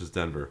versus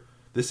Denver.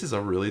 This is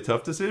a really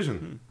tough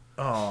decision.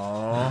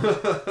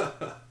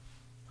 Aww.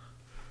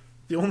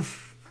 The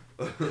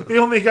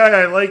only guy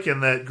I like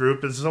in that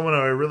group is someone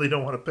I really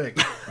don't want to pick.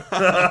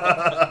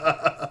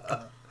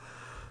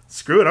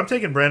 Screw it. I'm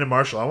taking Brandon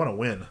Marshall. I want to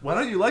win. Why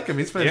don't you like him?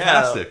 He's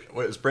fantastic. Yeah.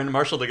 Wait, is Brandon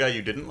Marshall the guy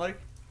you didn't like?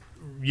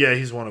 Yeah,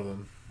 he's one of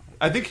them.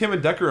 I think him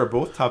and Decker are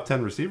both top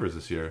 10 receivers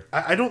this year.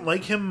 I don't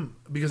like him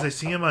because I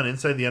see him on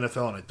Inside the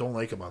NFL, and I don't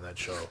like him on that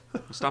show.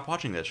 Stop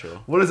watching that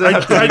show. What does that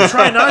have to I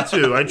try not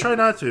to. I try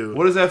not to.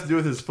 What does that have to do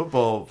with his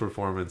football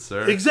performance,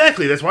 sir?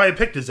 Exactly. That's why I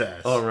picked his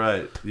ass. All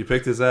right. You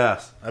picked his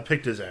ass. I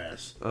picked his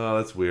ass. Oh,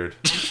 that's weird.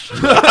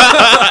 It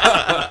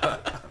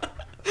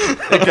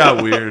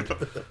got weird.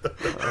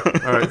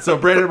 All right. So,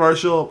 Brandon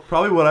Marshall,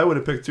 probably what I would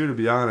have picked, too, to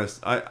be honest.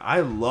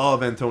 I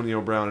love Antonio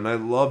Brown, and I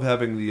love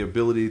having the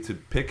ability to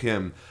pick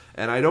him.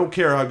 And I don't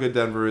care how good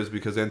Denver is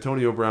because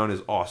Antonio Brown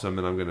is awesome,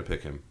 and I'm going to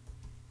pick him.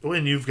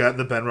 When you've got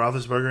the Ben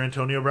Roethlisberger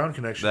Antonio Brown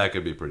connection. That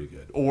could be pretty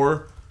good.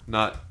 Or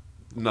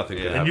nothing.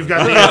 Yeah. And you've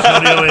got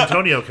the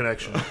Antonio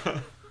connection.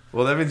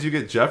 Well, that means you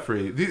get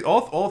Jeffrey.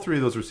 All three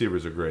of those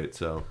receivers are great.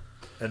 So,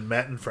 and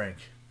Matt and Frank.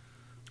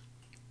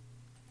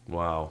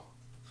 Wow.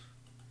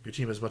 Your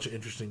team has a bunch of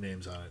interesting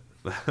names on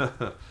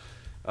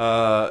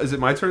it. Is it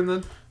my turn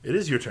then? It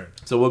is your turn.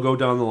 So we'll go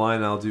down the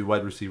line. I'll do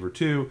wide receiver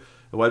 2.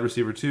 The wide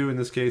receiver 2 in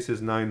this case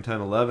is 9,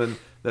 10, 11.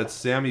 That's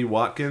Sammy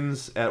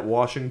Watkins at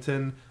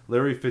Washington,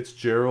 Larry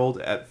Fitzgerald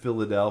at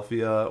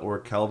Philadelphia, or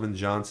Calvin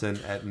Johnson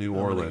at New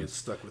I'm gonna get Orleans.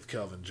 stuck with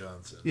Calvin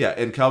Johnson. Yeah,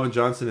 and Calvin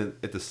Johnson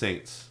at the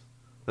Saints.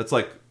 That's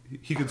like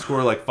he could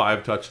score like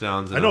 5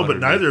 touchdowns. And I know, but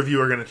 100 neither of you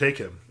are going to take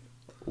him.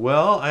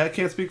 Well, I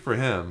can't speak for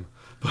him,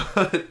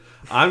 but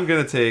I'm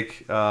going to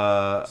take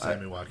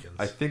Sammy Watkins.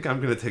 I think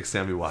I'm going to take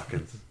Sammy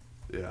Watkins.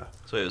 Yeah.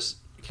 So it was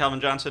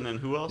Calvin Johnson and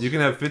who else? You can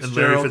have And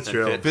Larry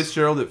Fitzgerald,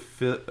 Fitzgerald.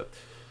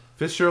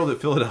 Fitzgerald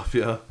at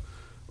Philadelphia,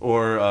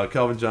 or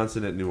Calvin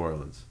Johnson at New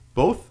Orleans.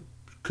 Both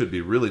could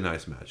be really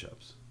nice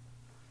matchups.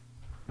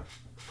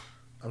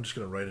 I'm just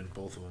going to write in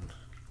both of them.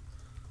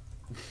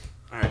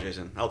 All right,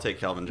 Jason. I'll take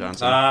Calvin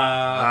Johnson.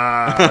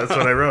 That's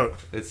what I wrote.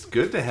 It's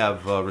good to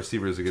have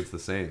receivers against the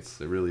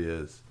Saints. It really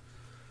is.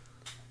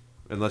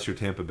 Unless you're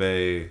Tampa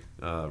Bay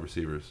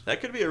receivers.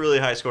 That could be a really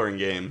high-scoring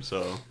game.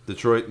 So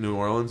Detroit, New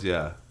Orleans,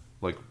 yeah,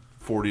 like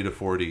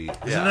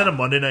 40-40. Isn't that a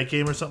Monday night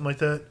game or something like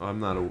that? I'm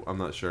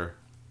not sure.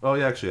 Oh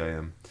yeah, actually I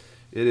am.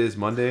 It is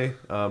Monday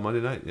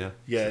night. Yeah.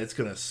 Yeah, it's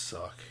going to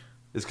suck.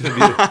 It's gonna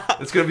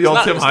be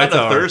all Tim it's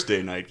Hightower. not a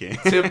Thursday night game.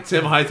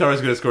 Tim Hightower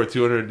is gonna score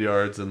 200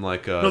 yards and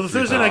like. No, the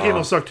Thursday night game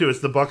will suck too. It's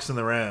the Bucks and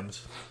the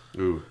Rams.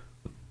 Ooh.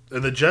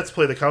 And the Jets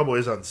play the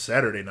Cowboys on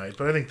Saturday night,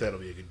 but I think that'll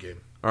be a good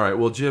game. All right.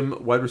 Well,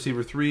 Jim, wide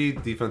receiver 3,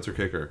 defense or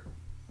kicker?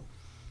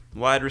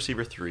 Wide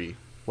receiver 3.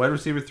 Wide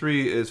receiver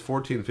 3 is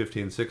 14,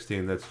 15,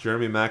 16. That's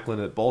Jeremy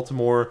Maclin at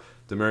Baltimore,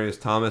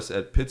 Demaryius Thomas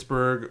at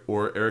Pittsburgh,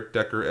 or Eric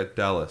Decker at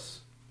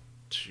Dallas.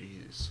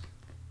 Jeez.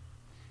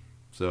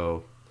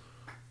 So,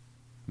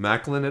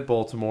 Maclin at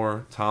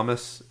Baltimore,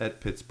 Thomas at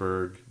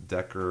Pittsburgh,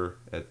 Decker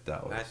at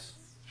Dallas.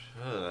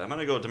 I'm going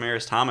to go with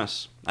Demaryius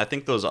Thomas. I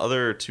think those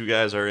other two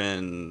guys are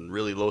in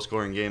really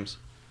low-scoring games.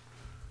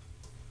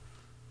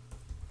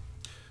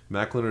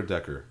 Maclin or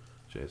Decker,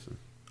 Jason?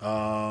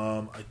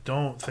 I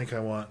don't think I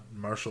want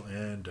Marshall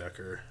and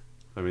Decker.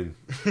 I mean,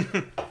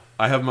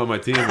 I have them on my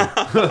team. They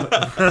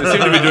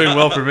seem to be doing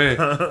well for me.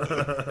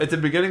 At the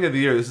beginning of the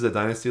year, this is a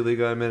dynasty league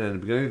I'm in, and at the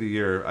beginning of the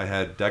year, I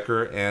had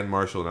Decker and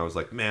Marshall, and I was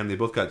like, man, they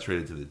both got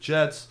traded to the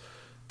Jets.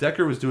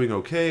 Decker was doing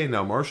okay.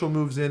 Now Marshall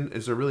moves in.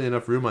 Is there really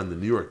enough room on the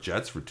New York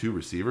Jets for 2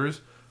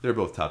 receivers? They're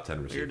both top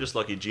 10 receivers. You're just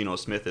lucky Geno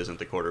Smith isn't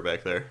the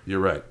quarterback there. You're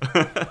right.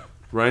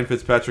 Ryan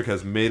Fitzpatrick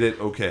has made it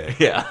okay.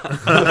 Yeah.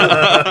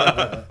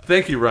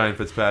 Thank you, Ryan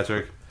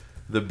Fitzpatrick.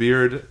 The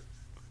beard.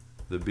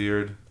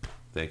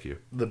 Thank you.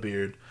 The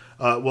beard.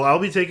 Well, I'll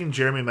be taking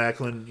Jeremy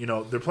Maclin. You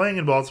know, they're playing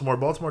in Baltimore.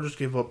 Baltimore just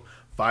gave up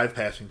 5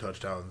 passing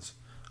touchdowns.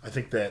 I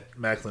think that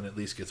Maclin at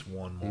least gets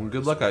 1 more.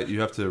 Good luck.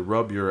 You have to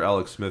rub your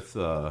Alex Smith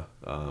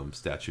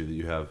statue that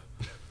you have.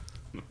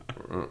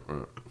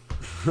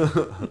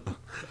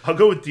 I'll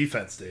go with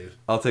defense, Dave.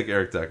 I'll take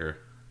Eric Decker.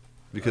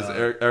 Because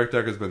Eric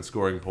Decker's been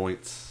scoring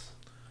points.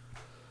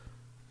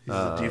 He's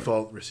the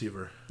default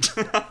receiver.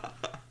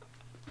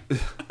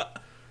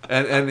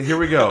 And here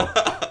we go.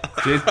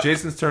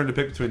 Jason's turn to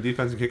pick between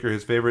defense and kicker,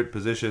 his favorite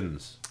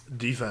positions.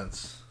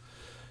 Defense.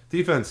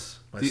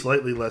 My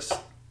slightly less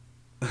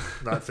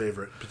not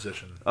favorite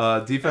position.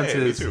 Defense Hey,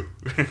 is me too.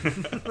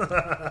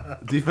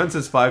 defense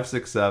is 5,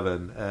 6,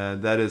 7,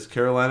 and that is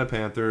Carolina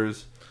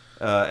Panthers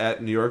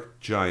at New York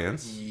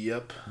Giants.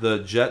 Yep. The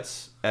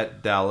Jets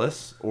at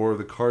Dallas, or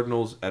the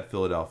Cardinals at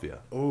Philadelphia.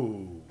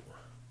 Oh.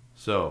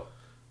 So,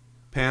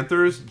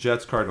 Panthers,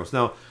 Jets, Cardinals.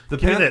 Now,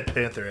 Give me that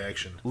Panther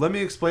action. Let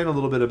me explain a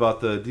little bit about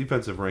the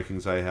defensive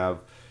rankings I have.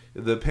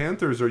 The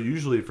Panthers are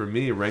usually, for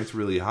me, ranked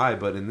really high,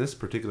 but in this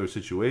particular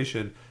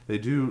situation, they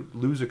do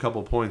lose a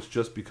couple points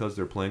just because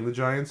they're playing the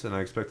Giants, and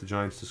I expect the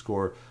Giants to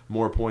score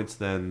more points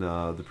than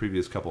the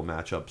previous couple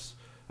matchups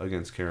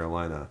against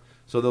Carolina.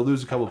 So they'll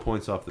lose a couple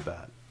points off the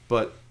bat.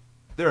 But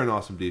they're an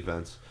awesome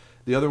defense.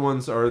 The other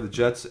ones are the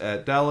Jets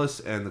at Dallas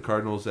and the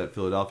Cardinals at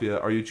Philadelphia.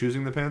 Are you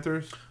choosing the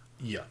Panthers?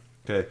 Yeah.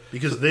 Okay.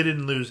 Because they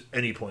didn't lose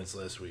any points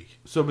last week.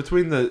 So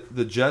between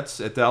the Jets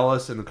at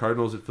Dallas and the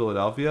Cardinals at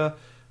Philadelphia,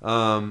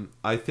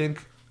 I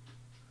think...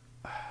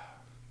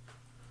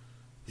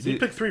 You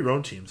pick 3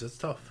 road teams. That's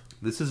tough.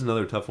 This is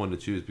another tough one to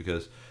choose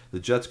because the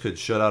Jets could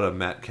shut out a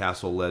Matt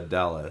Castle-led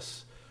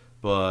Dallas,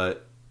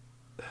 but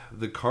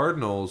the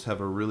Cardinals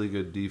have a really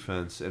good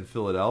defense, and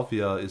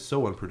Philadelphia is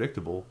so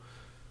unpredictable.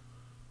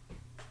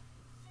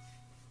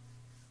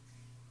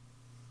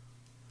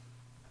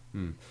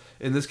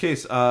 In this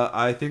case,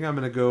 I think I'm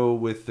going to go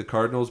with the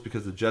Cardinals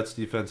because the Jets'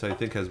 defense, I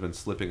think, has been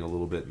slipping a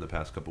little bit in the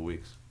past couple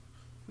weeks.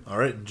 All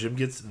right, Jim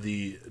gets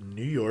the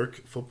New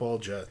York Football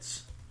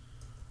Jets.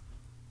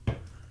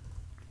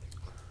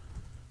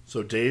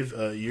 So, Dave,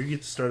 you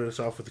get to start us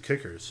off with the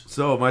kickers.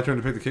 So, my turn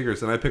to pick the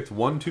kickers, and I picked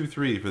 1, 2,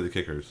 3 for the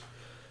kickers.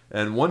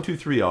 And 1, 2,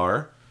 3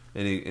 are...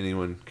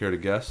 Anyone care to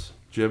guess?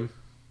 Jim?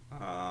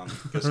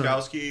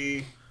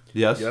 Gostkowski,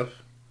 Yes? Yep.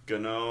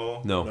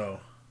 Gano. No. No.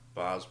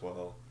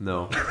 Boswell.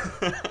 No.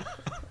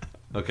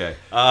 Okay.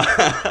 All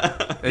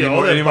Any that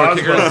more Boswell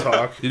kickers?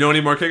 talk. You know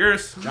any more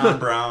kickers? John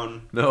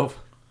Brown. No.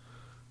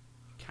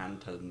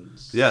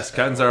 Cantons. Yes,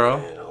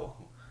 Catanzaro.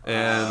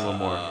 And one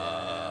more.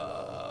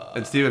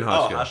 And Steven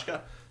Hauschka.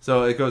 Hauschka.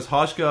 So it goes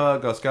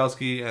Hauschka,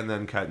 Gostkowski, and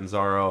then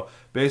Catanzaro.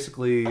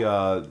 Basically,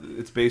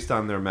 it's based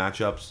on their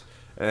matchups.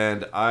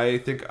 And I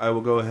think I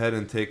will go ahead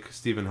and take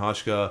Steven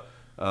Hauschka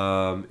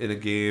in a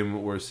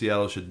game where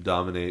Seattle should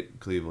dominate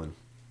Cleveland.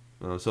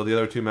 So the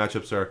other two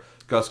matchups are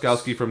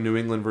Gostkowski from New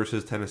England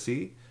versus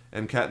Tennessee,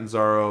 and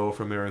Catanzaro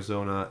from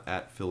Arizona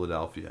at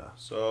Philadelphia.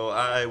 So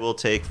I will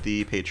take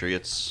the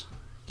Patriots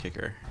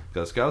kicker.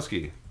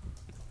 Gostkowski.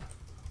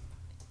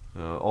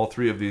 All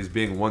three of these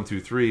being 1, 2,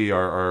 3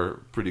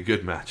 are pretty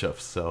good matchups.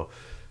 So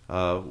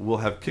we'll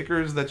have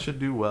kickers that should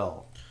do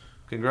well.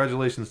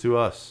 Congratulations to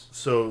us.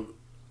 So,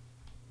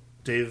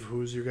 Dave,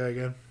 who's your guy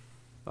again?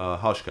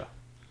 Hauschka.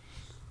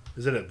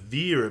 Is it a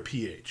V or a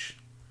PH?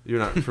 You're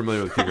not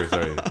familiar with kickers,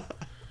 are you?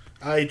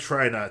 I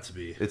try not to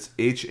be. It's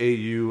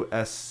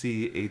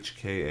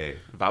Hauschka.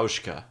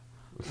 Vauschka.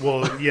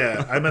 Well,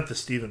 yeah, I meant the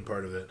Steven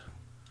part of it.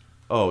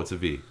 Oh, it's a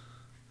V.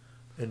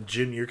 And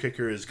Jim, your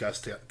kicker is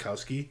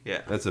Gostkowski?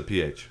 Yeah. That's a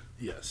PH.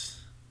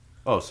 Yes.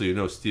 Oh, so you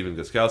know Steven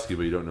Gostkowski,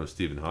 but you don't know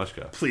Steven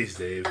Hauschka. Please,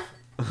 Dave.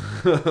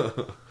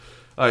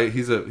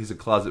 He's a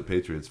closet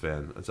Patriots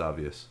fan. That's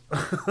obvious.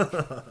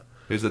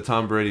 Here's the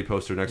Tom Brady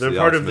poster next They're to the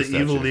part Alex of the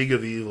Smith Evil statue. League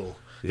of Evil.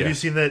 Yeah. Have you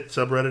seen that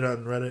subreddit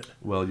on Reddit?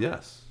 Well,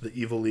 yes. The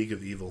Evil League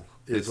of Evil.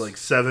 It's It's- like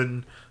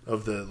 7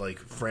 of the like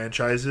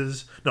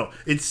franchises. No,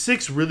 it's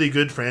 6 really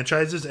good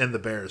franchises and the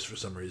Bears for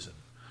some reason.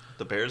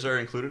 The Bears are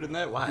included in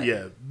that? Why?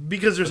 Yeah,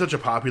 because they're such a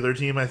popular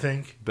team, I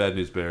think. Bad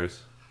News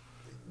Bears.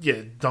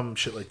 Yeah, dumb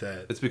shit like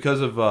that. It's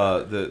because of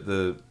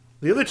the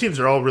The other teams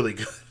are all really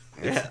good.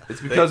 Yeah. It's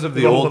because of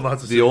They've the all old won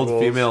lots of the Super old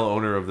Bowls. female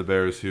owner of the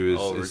Bears who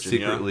is Virginia.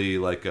 secretly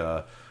like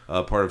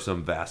part of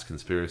some vast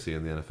conspiracy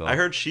in the NFL. I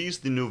heard she's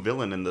the new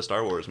villain in the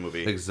Star Wars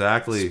movie.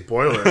 Exactly.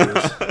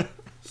 Spoilers.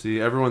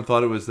 See, everyone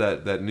thought it was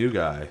that new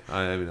guy.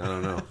 I mean, I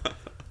don't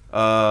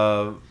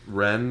know.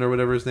 Ren or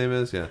whatever his name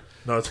is. Yeah.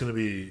 No, it's going to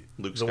be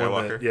Luke the one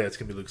Skywalker? that, yeah, it's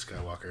going to be Luke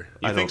Skywalker.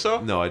 You I think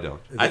don't- so? No, I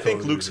don't. I think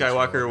totally Luke be Luke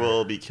Skywalker Skywalker.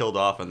 will be killed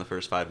off in the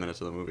first 5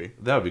 minutes of the movie.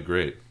 That would be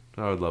great.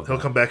 I would love He'll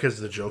that. come back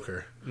as the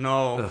Joker.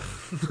 No.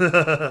 He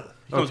comes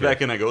Okay.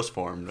 back in a ghost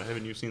form.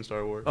 Haven't you seen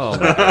Star Wars? Oh,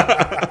 my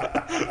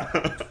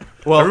God.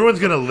 Well, Everyone's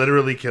going to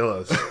literally kill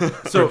us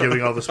for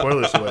giving all the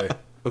spoilers away.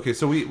 okay,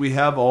 so we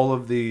have all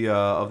of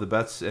the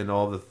bets and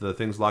all the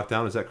things locked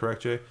down. Is that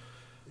correct, Jay?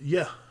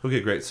 Yeah.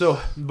 Okay, great. So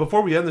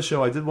before we end the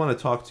show, I did want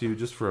to talk to you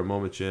just for a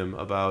moment, Jim,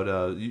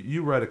 about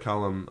you write a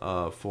column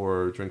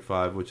for Drink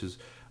 5, which is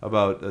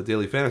about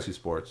daily fantasy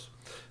sports.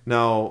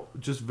 Now,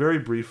 just very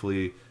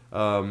briefly,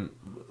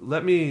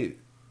 let me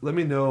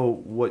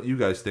know what you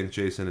guys think,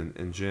 Jason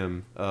and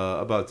Jim,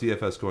 about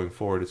DFS going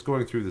forward. It's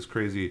going through this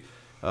crazy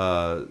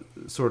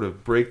sort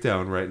of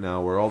breakdown right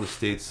now where all the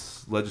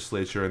states'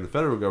 legislature and the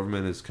federal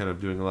government is kind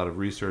of doing a lot of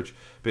research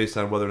based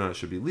on whether or not it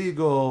should be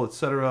legal,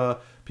 etc.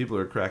 People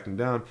are cracking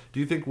down. Do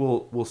you think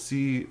we'll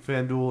see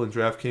FanDuel and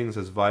DraftKings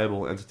as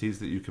viable entities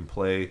that you can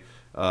play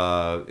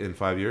in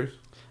 5 years?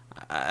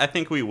 I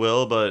think we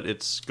will, but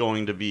it's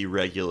going to be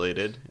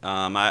regulated.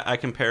 I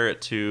compare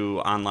it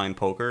to online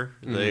poker.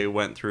 Mm-hmm. They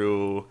went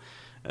through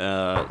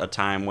a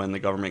time when the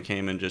government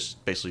came and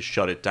just basically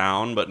shut it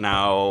down, but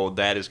now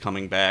that is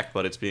coming back,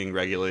 but it's being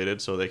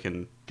regulated so they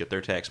can get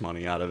their tax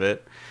money out of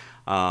it.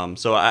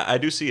 So I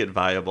do see it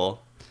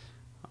viable.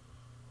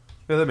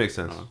 Yeah, that makes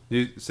sense.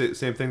 You say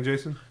same thing,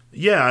 Jason?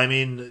 Yeah, I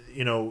mean,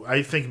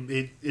 I think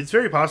it's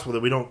very possible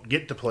that we don't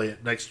get to play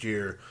it next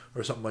year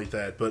or something like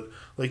that. But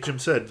like Jim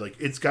said, like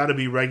it's got to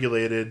be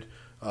regulated,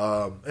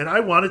 and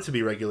I want it to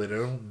be regulated.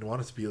 I don't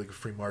want it to be like a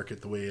free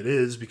market the way it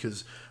is,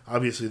 because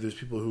obviously there's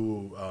people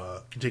who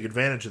can take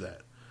advantage of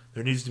that.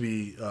 There needs to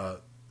be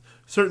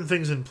certain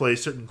things in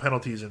place, certain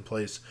penalties in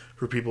place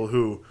for people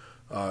who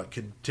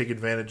can take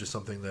advantage of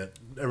something that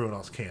everyone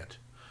else can't.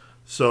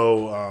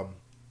 So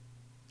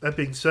that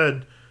being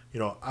said,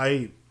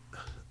 I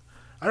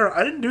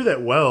didn't do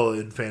that well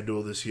in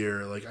FanDuel this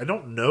year. Like, I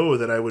don't know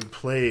that I would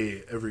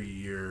play every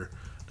year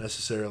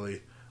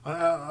necessarily.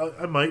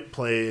 I might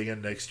play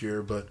again next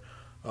year, but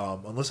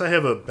unless I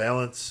have a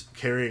balance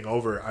carrying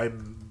over,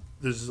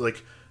 there's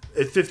like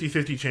a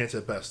 50-50 chance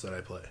at best that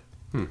I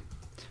play.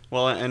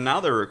 Well, and now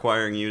they're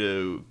requiring you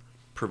to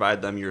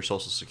provide them your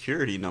social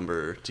security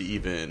number to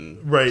even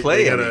play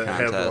They any gotta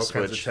have all contest,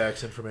 kinds which of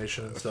tax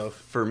information and stuff.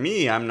 for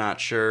me, I'm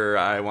not sure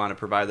I want to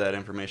provide that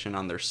information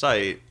on their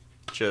site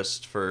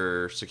just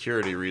for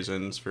security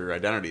reasons, for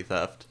identity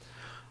theft.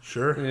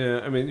 Sure.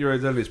 Yeah, I mean, your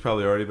identity's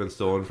probably already been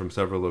stolen from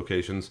several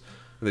locations,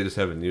 and they just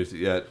haven't used it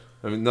yet.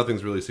 I mean,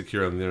 nothing's really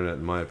secure on the internet,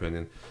 in my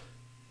opinion.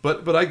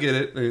 But I get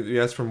it.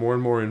 You ask for more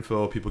and more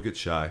info, people get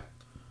shy.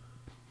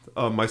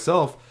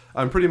 Myself,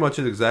 I'm pretty much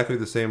at exactly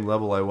the same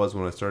level I was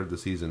when I started the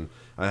season.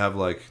 I have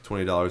like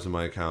 $20 in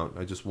my account.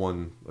 I just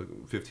won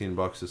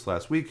 $15 this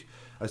last week.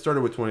 I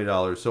started with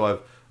 $20,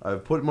 so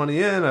I've put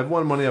money in, I've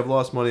won money, I've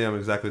lost money. I'm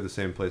exactly the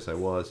same place I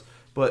was.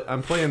 But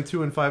I'm playing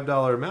 $2 and $5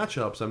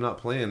 matchups. I'm not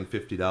playing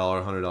 $50,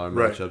 $100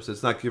 Right. matchups.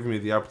 It's not giving me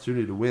the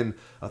opportunity to win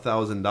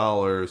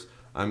 $1,000.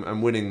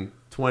 I'm winning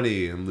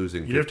 20 and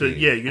losing 15.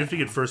 You'd have to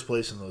get first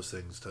place in those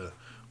things to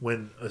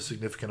win a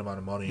significant amount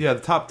of money. Yeah, the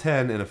top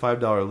 10 in a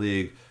 $5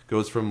 league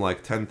goes from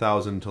like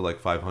 10,000 to like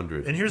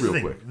 500. And here's real the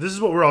thing. quick. This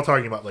is what we're all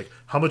talking about. Like,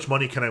 how much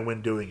money can I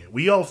win doing it?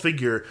 We all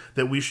figure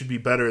that we should be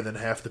better than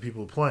half the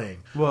people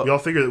playing. Well- we all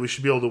figure that we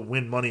should be able to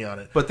win money on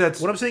it. But that's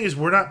What I'm saying is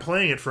we're not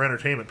playing it for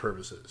entertainment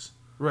purposes.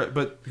 right.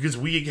 But Because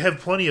we have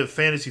plenty of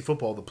fantasy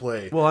football to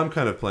play. well, I'm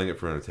kind of playing it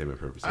for entertainment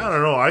purposes. I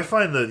don't know. I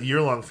find the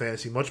year-long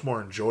fantasy much more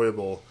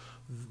enjoyable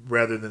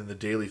rather than the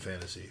daily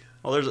fantasy.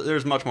 Well,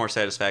 there's much more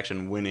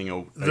satisfaction winning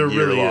a There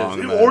year really long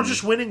is. than- Or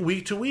just winning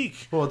week to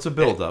week. Well, it's a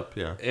build-up,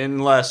 yeah.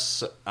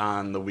 Unless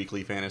on the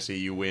weekly fantasy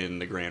you win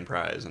the grand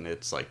prize and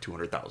it's like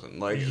 200,000.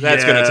 Like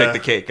that's going to Yeah. take the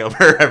cake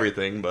over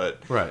everything.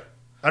 But Right.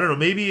 I don't know.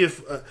 Maybe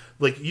if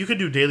like you could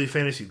do daily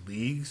fantasy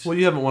leagues. Well,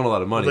 you haven't won a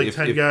lot of money. Like if,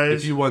 10 if,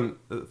 guys. if you won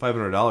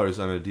 $500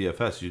 on a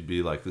DFS, you'd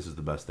be like, "This is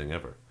the best thing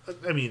ever."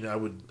 I mean, I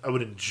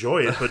would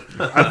enjoy it, but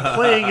I'm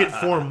playing it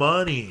for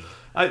money.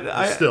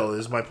 Still,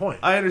 is my point.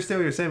 I understand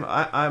what you're saying.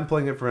 I'm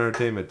playing it for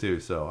entertainment too,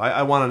 so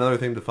I want another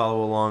thing to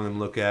follow along and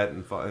look at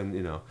and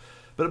you know,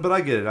 but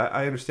I get it.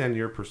 I understand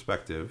your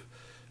perspective.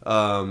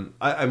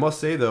 I must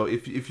say though,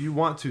 if you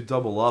want to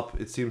double up,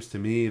 it seems to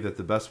me that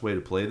the best way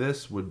to play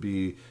this would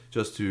be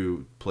just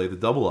to play the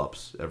double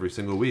ups every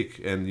single week,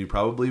 and you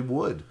probably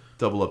would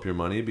double up your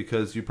money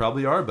because you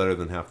probably are better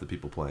than half the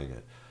people playing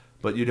it.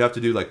 But you'd have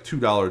to do like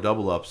 $2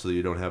 double ups so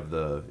you don't have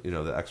the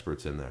the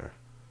experts in there.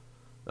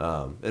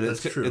 And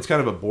That's true. it's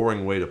kind of a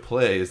boring way to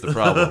play is the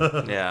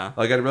problem. yeah.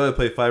 Like I'd rather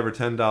play $5 or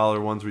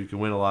 $10 ones where you can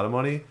win a lot of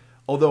money.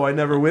 Although I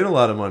never win a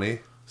lot of money,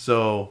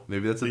 so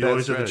maybe that's a You bad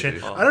always have a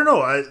strategy. chance. I don't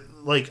know.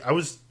 I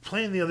was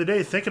playing the other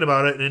day thinking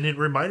about it, and it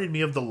reminded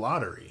me of the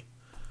lottery.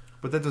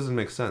 But that doesn't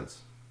make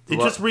sense. It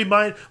just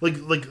like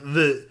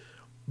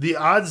the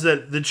odds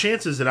that the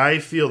chances that I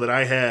feel that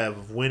I have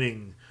of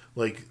winning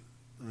like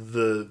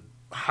the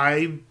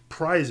high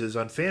prizes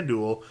on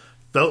FanDuel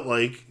felt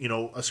like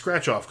a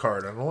scratch off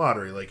card on the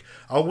lottery. Like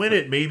I'll win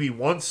it maybe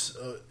once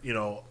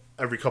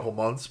every couple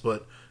months,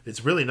 but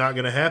it's really not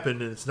going to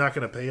happen, and it's not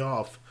going to pay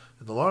off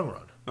in the long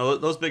run. No,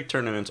 those big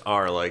tournaments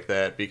are like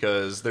that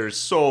because there's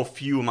so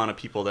few amount of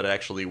people that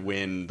actually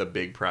win the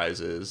big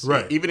prizes.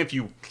 Right. Even if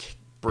you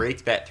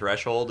break that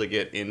threshold to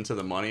get into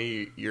the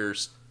money, you're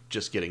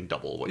just getting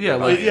double what Yeah, you're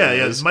like- buying Yeah.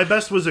 is. My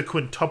best was a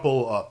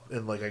quintuple up,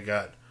 and like I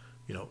got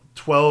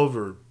 $12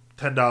 or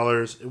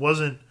 $10. It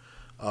wasn't.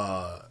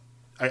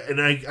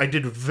 I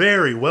did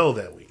very well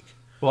that week.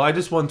 Well, I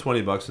just won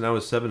 $20 and I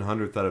was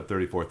 700th out of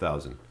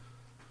 34,000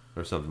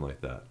 or something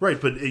like that. Right,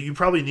 but you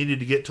probably needed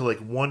to get to like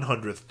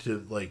 100th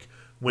to like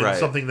win Right.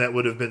 something that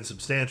would have been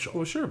substantial.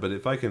 Well, sure, but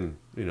if I can,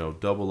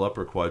 double up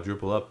or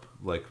quadruple up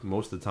like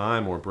most of the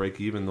time or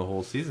break even the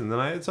whole season, then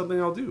it's something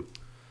I'll do.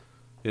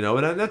 And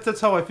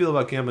that's how I feel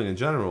about gambling in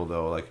general,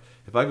 though. Like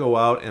if I go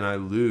out and I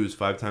lose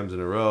 5 times in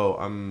a row,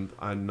 I'm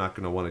not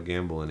going to want to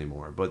gamble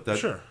anymore. But that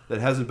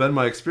hasn't been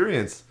my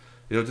experience.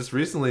 Just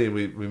recently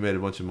we made a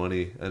bunch of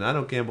money, and I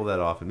don't gamble that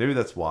often. Maybe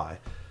that's why.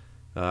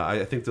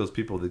 I think those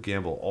people that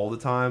gamble all the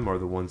time are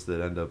the ones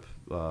that end up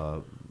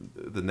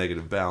the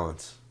negative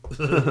balance.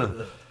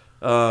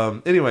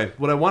 Anyway,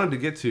 what I wanted to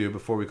get to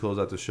before we close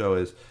out the show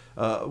is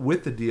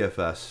with the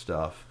DFS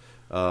stuff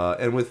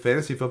and with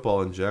fantasy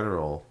football in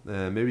general,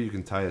 and maybe you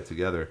can tie it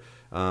together.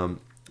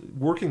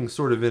 Working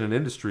sort of in an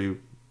industry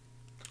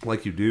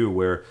like you do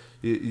where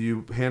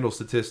you handle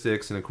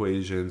statistics and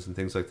equations and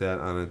things like that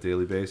on a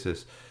daily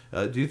basis.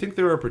 Do you think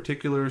there are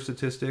particular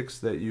statistics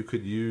that you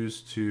could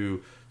use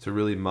to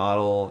really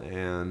model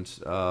and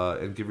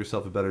give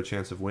yourself a better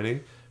chance of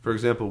winning? For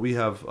example, we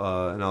have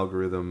an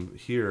algorithm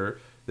here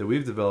that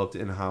we've developed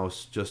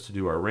in-house just to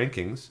do our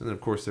rankings, and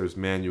of course there's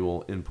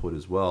manual input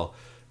as well.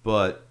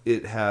 But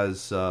it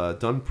has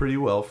done pretty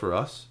well for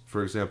us.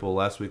 For example,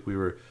 last week we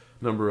were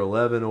number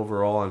 11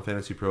 overall on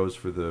Fantasy Pros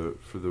for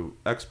the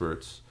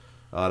experts.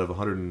 Out of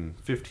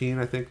 115,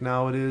 I think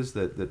now it is,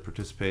 that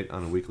participate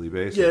on a weekly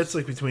basis. Yeah, it's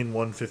like between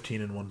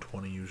 115 and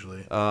 120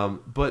 usually.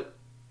 But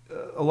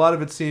a lot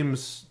of it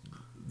seems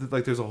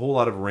like there's a whole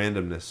lot of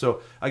randomness.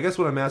 So I guess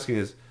what I'm asking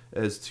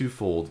is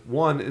twofold.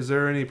 One, is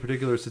there any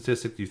particular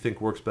statistic you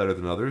think works better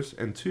than others?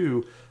 And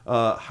two,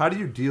 how do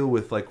you deal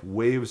with like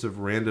waves of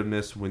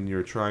randomness when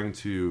you're trying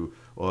to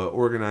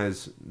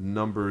organize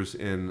numbers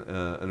in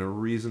a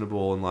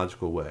reasonable and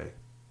logical way?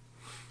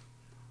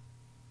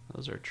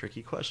 Those are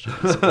tricky questions.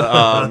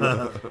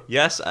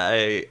 Yes,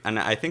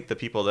 I think the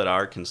people that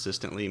are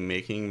consistently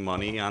making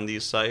money on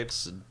these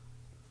sites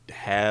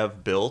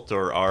have built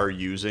or are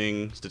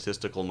using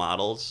statistical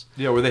models.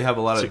 Yeah, where they have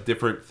a lot of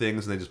different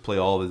things and they just play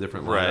all the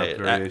different lineup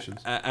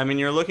variations. I mean,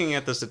 you're looking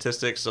at the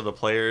statistics of the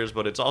players,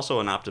 but it's also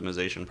an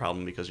optimization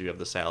problem because you have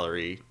the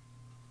salary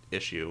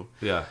issue.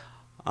 Yeah.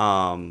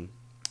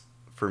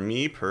 For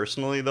me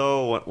personally,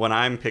 though, when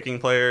I'm picking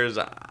players,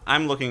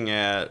 I'm looking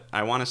at,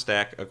 I want to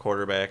stack a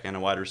quarterback and a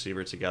wide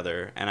receiver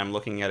together, and I'm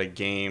looking at a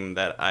game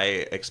that I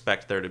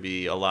expect there to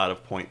be a lot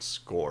of points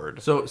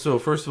scored. So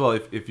first of all,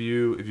 if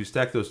you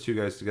stack those two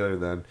guys together,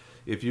 then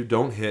if you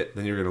don't hit,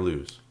 then you're going to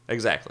lose.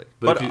 Exactly.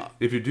 But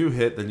if you do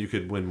hit, then you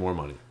could win more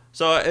money.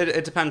 So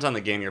it depends on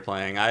the game you're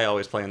playing. I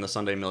always play in the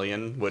Sunday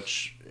Million,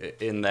 which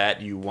in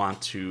that you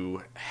want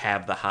to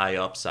have the high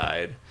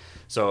upside.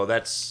 So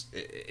that's,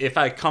 if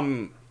I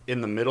come in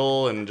the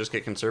middle and just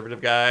get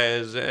conservative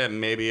guys,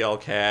 maybe I'll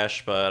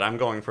cash, but I'm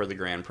going for the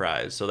grand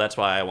prize. So that's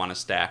why I want to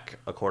stack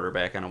a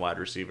quarterback and a wide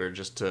receiver,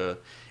 just to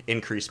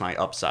increase my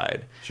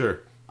upside.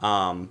 Sure.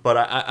 But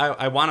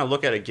I want to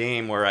look at a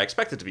game where I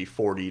expect it to be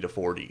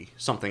 40-40,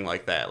 something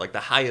like that, like the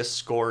highest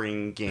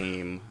scoring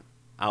game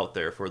out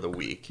there for the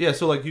week. Yeah,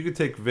 so like you could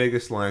take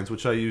Vegas lines,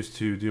 which I use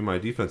to do my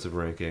defensive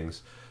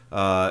rankings,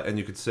 and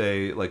you could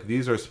say like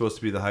these are supposed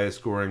to be the highest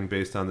scoring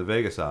based on the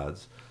Vegas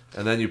odds.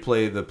 And then you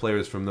play the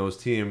players from those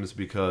teams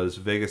because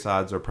Vegas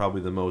odds are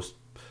probably the most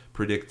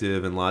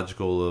predictive and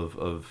logical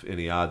of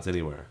any odds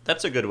anywhere.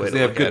 That's a good way to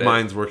look at it. They have good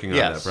minds working on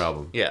that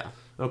problem. Yeah.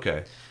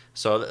 Okay.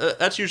 So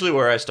that's usually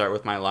where I start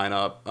with my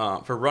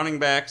lineup. For running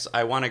backs,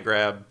 I want to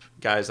grab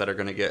guys that are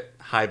going to get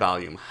high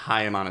volume,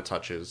 high amount of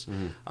touches.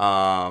 Mm-hmm.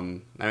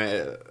 I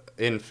mean,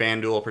 in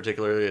FanDuel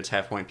particularly, it's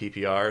half-point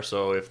PPR,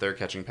 so if they're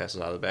catching passes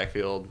out of the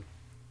backfield,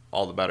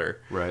 all the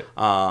better. Right.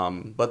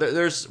 But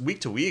there's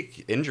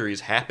week-to-week injuries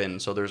happen,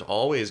 so there's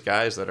always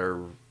guys that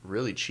are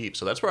really cheap.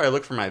 So that's where I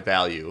look for my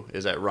value,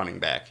 is at running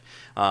back.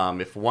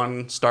 If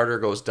one starter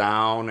goes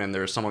down and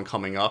there's someone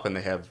coming up and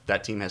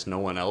that team has no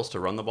one else to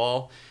run the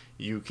ball,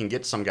 you can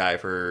get some guy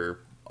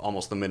for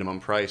almost the minimum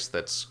price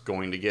that's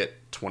going to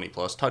get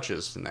 20-plus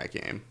touches in that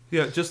game.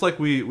 Yeah, just like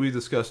we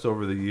discussed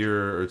over the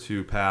year or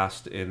two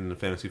past in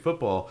fantasy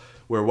football,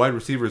 where wide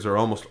receivers are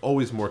almost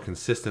always more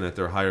consistent at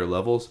their higher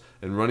levels,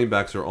 and running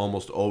backs are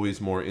almost always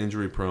more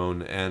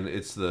injury-prone, and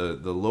it's the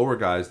lower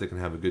guys that can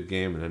have a good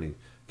game in any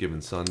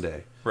given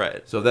Sunday.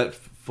 Right. So that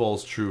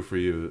falls true for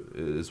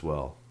you as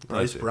well.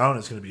 Bryce Brown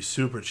is going to be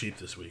super cheap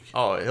this week.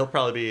 Oh, he'll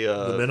probably be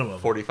the minimum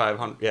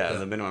 $4,500. Yeah,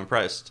 the minimum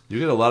priced. You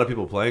get a lot of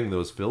people playing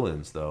those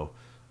fill-ins though,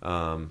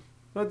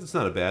 but it's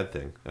not a bad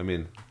thing. I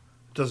mean,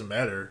 it doesn't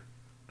matter.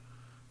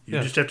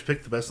 You just have to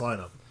pick the best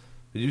lineup.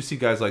 You see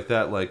guys like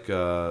that, like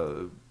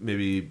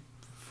maybe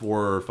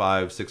 4 or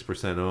 5,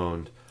 6%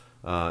 owned,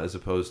 as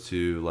opposed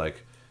to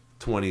like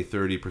 20,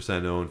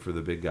 30% owned for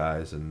the big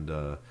guys,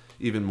 and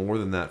even more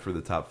than that for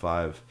the top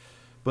 5.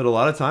 But a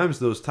lot of times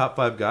those top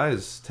 5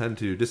 guys tend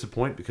to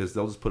disappoint because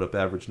they'll just put up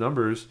average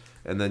numbers,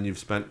 and then you've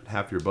spent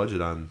half your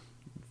budget on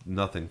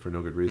nothing for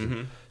no good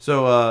reason.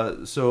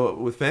 Mm-hmm. So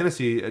with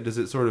fantasy, does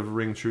it sort of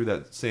ring true,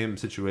 that same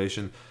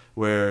situation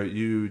where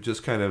you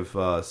just kind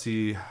of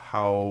see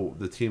how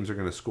the teams are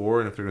going to score,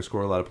 and if they're going to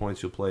score a lot of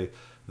points, you'll play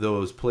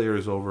those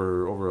players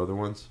over other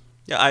ones?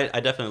 Yeah, I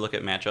definitely look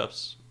at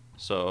matchups.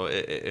 So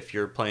if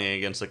you're playing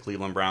against the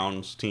Cleveland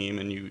Browns team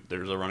and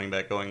there's a running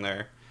back going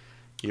there,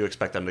 you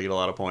expect them to get a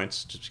lot of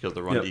points just because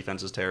the run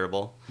defense is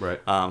terrible. Right.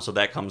 So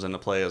that comes into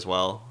play as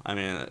well. I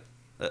mean,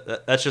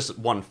 that's just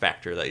one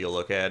factor that you'll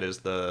look at, is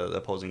the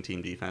opposing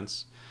team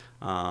defense.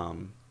 I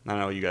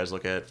know you guys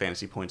look at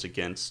fantasy points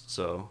against,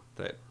 so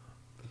that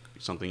could be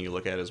something you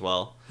look at as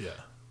well. Yeah.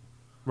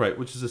 Right,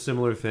 which is a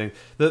similar thing.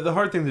 The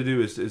hard thing to do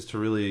is to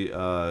really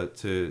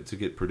to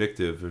get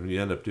predictive, and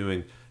you end up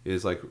doing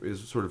is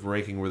sort of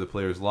ranking where the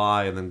players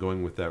lie and then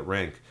going with that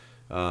rank.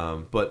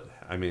 But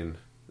I mean,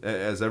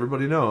 as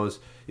everybody knows,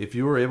 if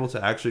you were able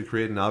to actually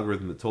create an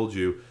algorithm that told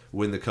you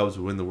when the Cubs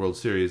would win the World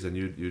Series, then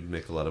you'd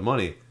make a lot of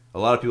money. A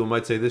lot of people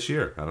might say this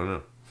year. I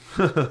don't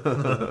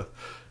know.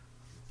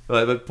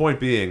 But point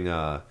being,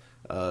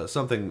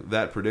 something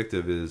that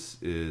predictive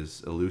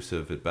is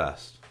elusive at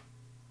best.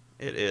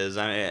 It is.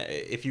 I mean,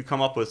 if you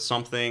come up with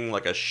something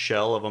like a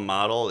shell of a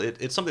model,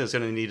 it's something that's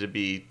going to need to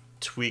be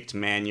tweaked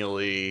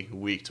manually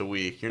week to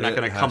week. You're not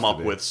going to come up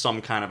with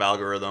some kind of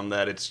algorithm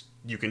that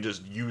you can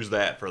just use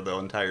that for the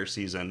entire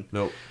season.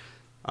 Nope.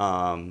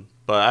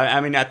 But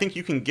I mean, I think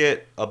you can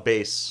get a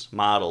base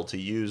model to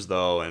use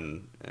though,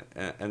 and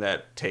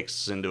that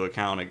takes into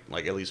account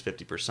like at least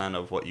 50%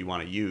 of what you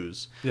want to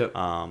use. Yep.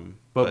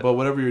 But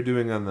whatever you're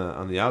doing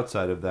on the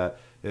outside of that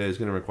is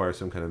going to require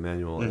some kind of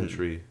manual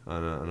entry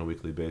on a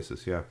weekly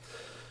basis. Yeah.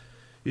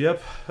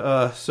 Yep.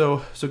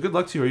 So good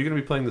luck to you. Are you going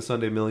to be playing the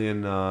Sunday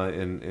Million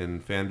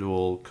in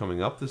FanDuel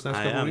coming up this next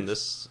couple weeks?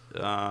 This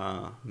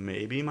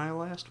may be my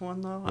last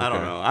one, though. Okay. I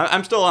don't know.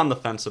 I'm still on the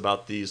fence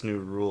about these new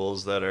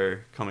rules that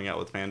are coming out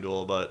with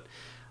FanDuel, but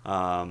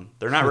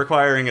they're not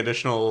requiring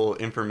additional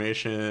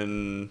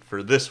information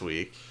for this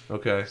week.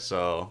 Okay.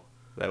 So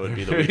that would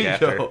be the week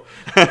after. Are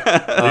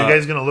you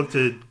guys going to look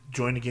to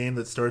join a game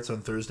that starts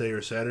on Thursday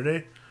or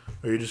Saturday?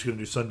 Or are you just going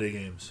to do Sunday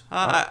games?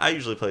 I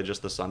usually play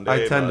just the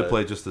Sunday. I tend to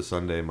play just the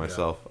Sunday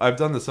myself. Yeah. I've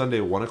done the Sunday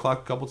 1 o'clock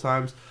a couple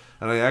times.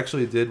 And I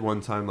actually did one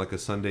time like a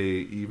Sunday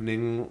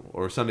evening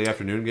or Sunday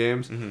afternoon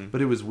games,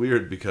 but it was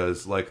weird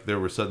because like there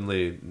were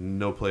suddenly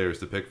no players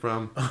to pick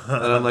from,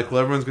 and I'm like,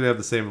 well, everyone's gonna have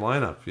the same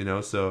lineup, you know.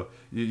 So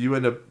you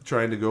end up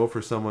trying to go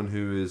for someone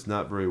who is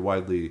not very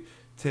widely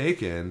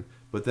taken,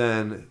 but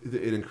then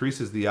it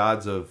increases the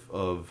odds of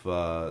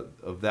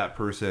that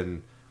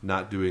person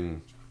not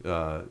doing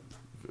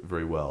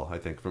very well, I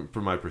think,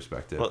 from my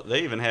perspective. Well,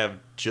 they even have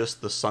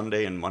just the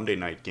Sunday and Monday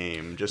night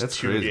game, just That's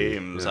 2 crazy.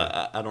 games.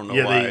 Yeah. I don't know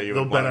why you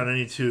they'll would bet want on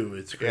any two.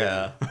 It's crazy.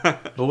 Yeah.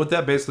 But what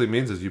that basically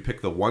means is you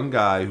pick the one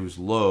guy who's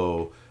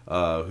low,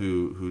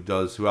 who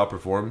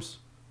outperforms,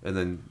 and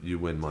then you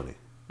win money.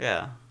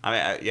 Yeah.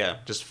 I mean,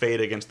 just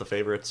fade against the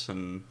favorites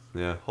and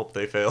hope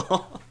they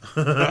fail.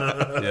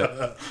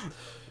 Yeah.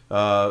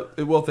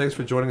 Well, thanks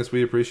for joining us.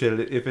 We appreciate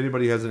it. If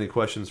anybody has any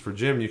questions for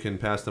Jim, you can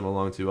pass them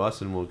along to us,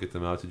 and we'll get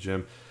them out to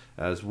Jim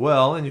as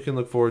well. And you can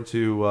look forward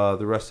to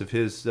the rest of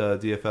his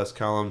DFS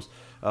columns,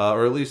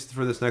 or at least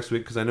for this next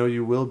week, because I know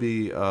you will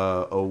be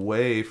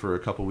away for a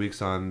couple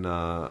weeks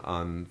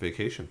on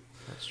vacation.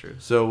 That's true.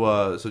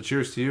 So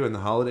cheers to you and the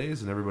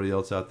holidays and everybody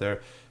else out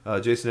there.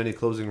 Jason, any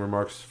closing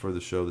remarks for the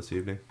show this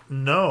evening?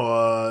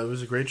 No, it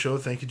was a great show.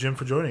 Thank you, Jim,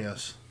 for joining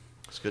us.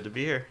 It's good to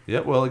be here.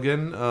 Yeah, well,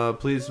 again,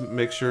 please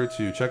make sure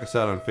to check us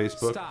out on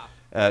Facebook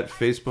at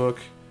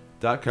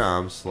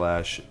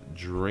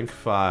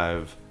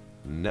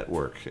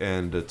facebook.com/drink5network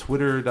and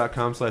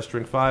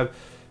twitter.com/drink5.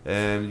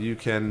 And you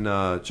can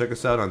check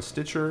us out on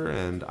Stitcher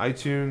and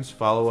iTunes.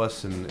 Follow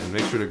us and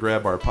make sure to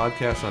grab our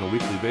podcast on a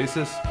weekly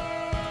basis.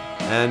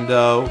 And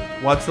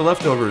watch The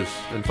Leftovers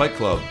and Fight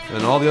Club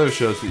and all the other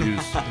shows that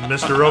use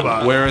Mr.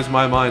 Robot. Where Is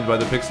My Mind by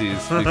the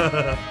Pixies.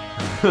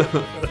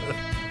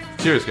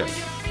 Cheers,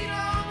 guys.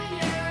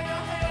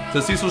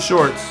 To Cecil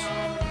Shorts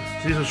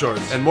Cecil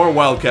Shorts. and more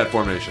Wildcat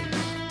formations.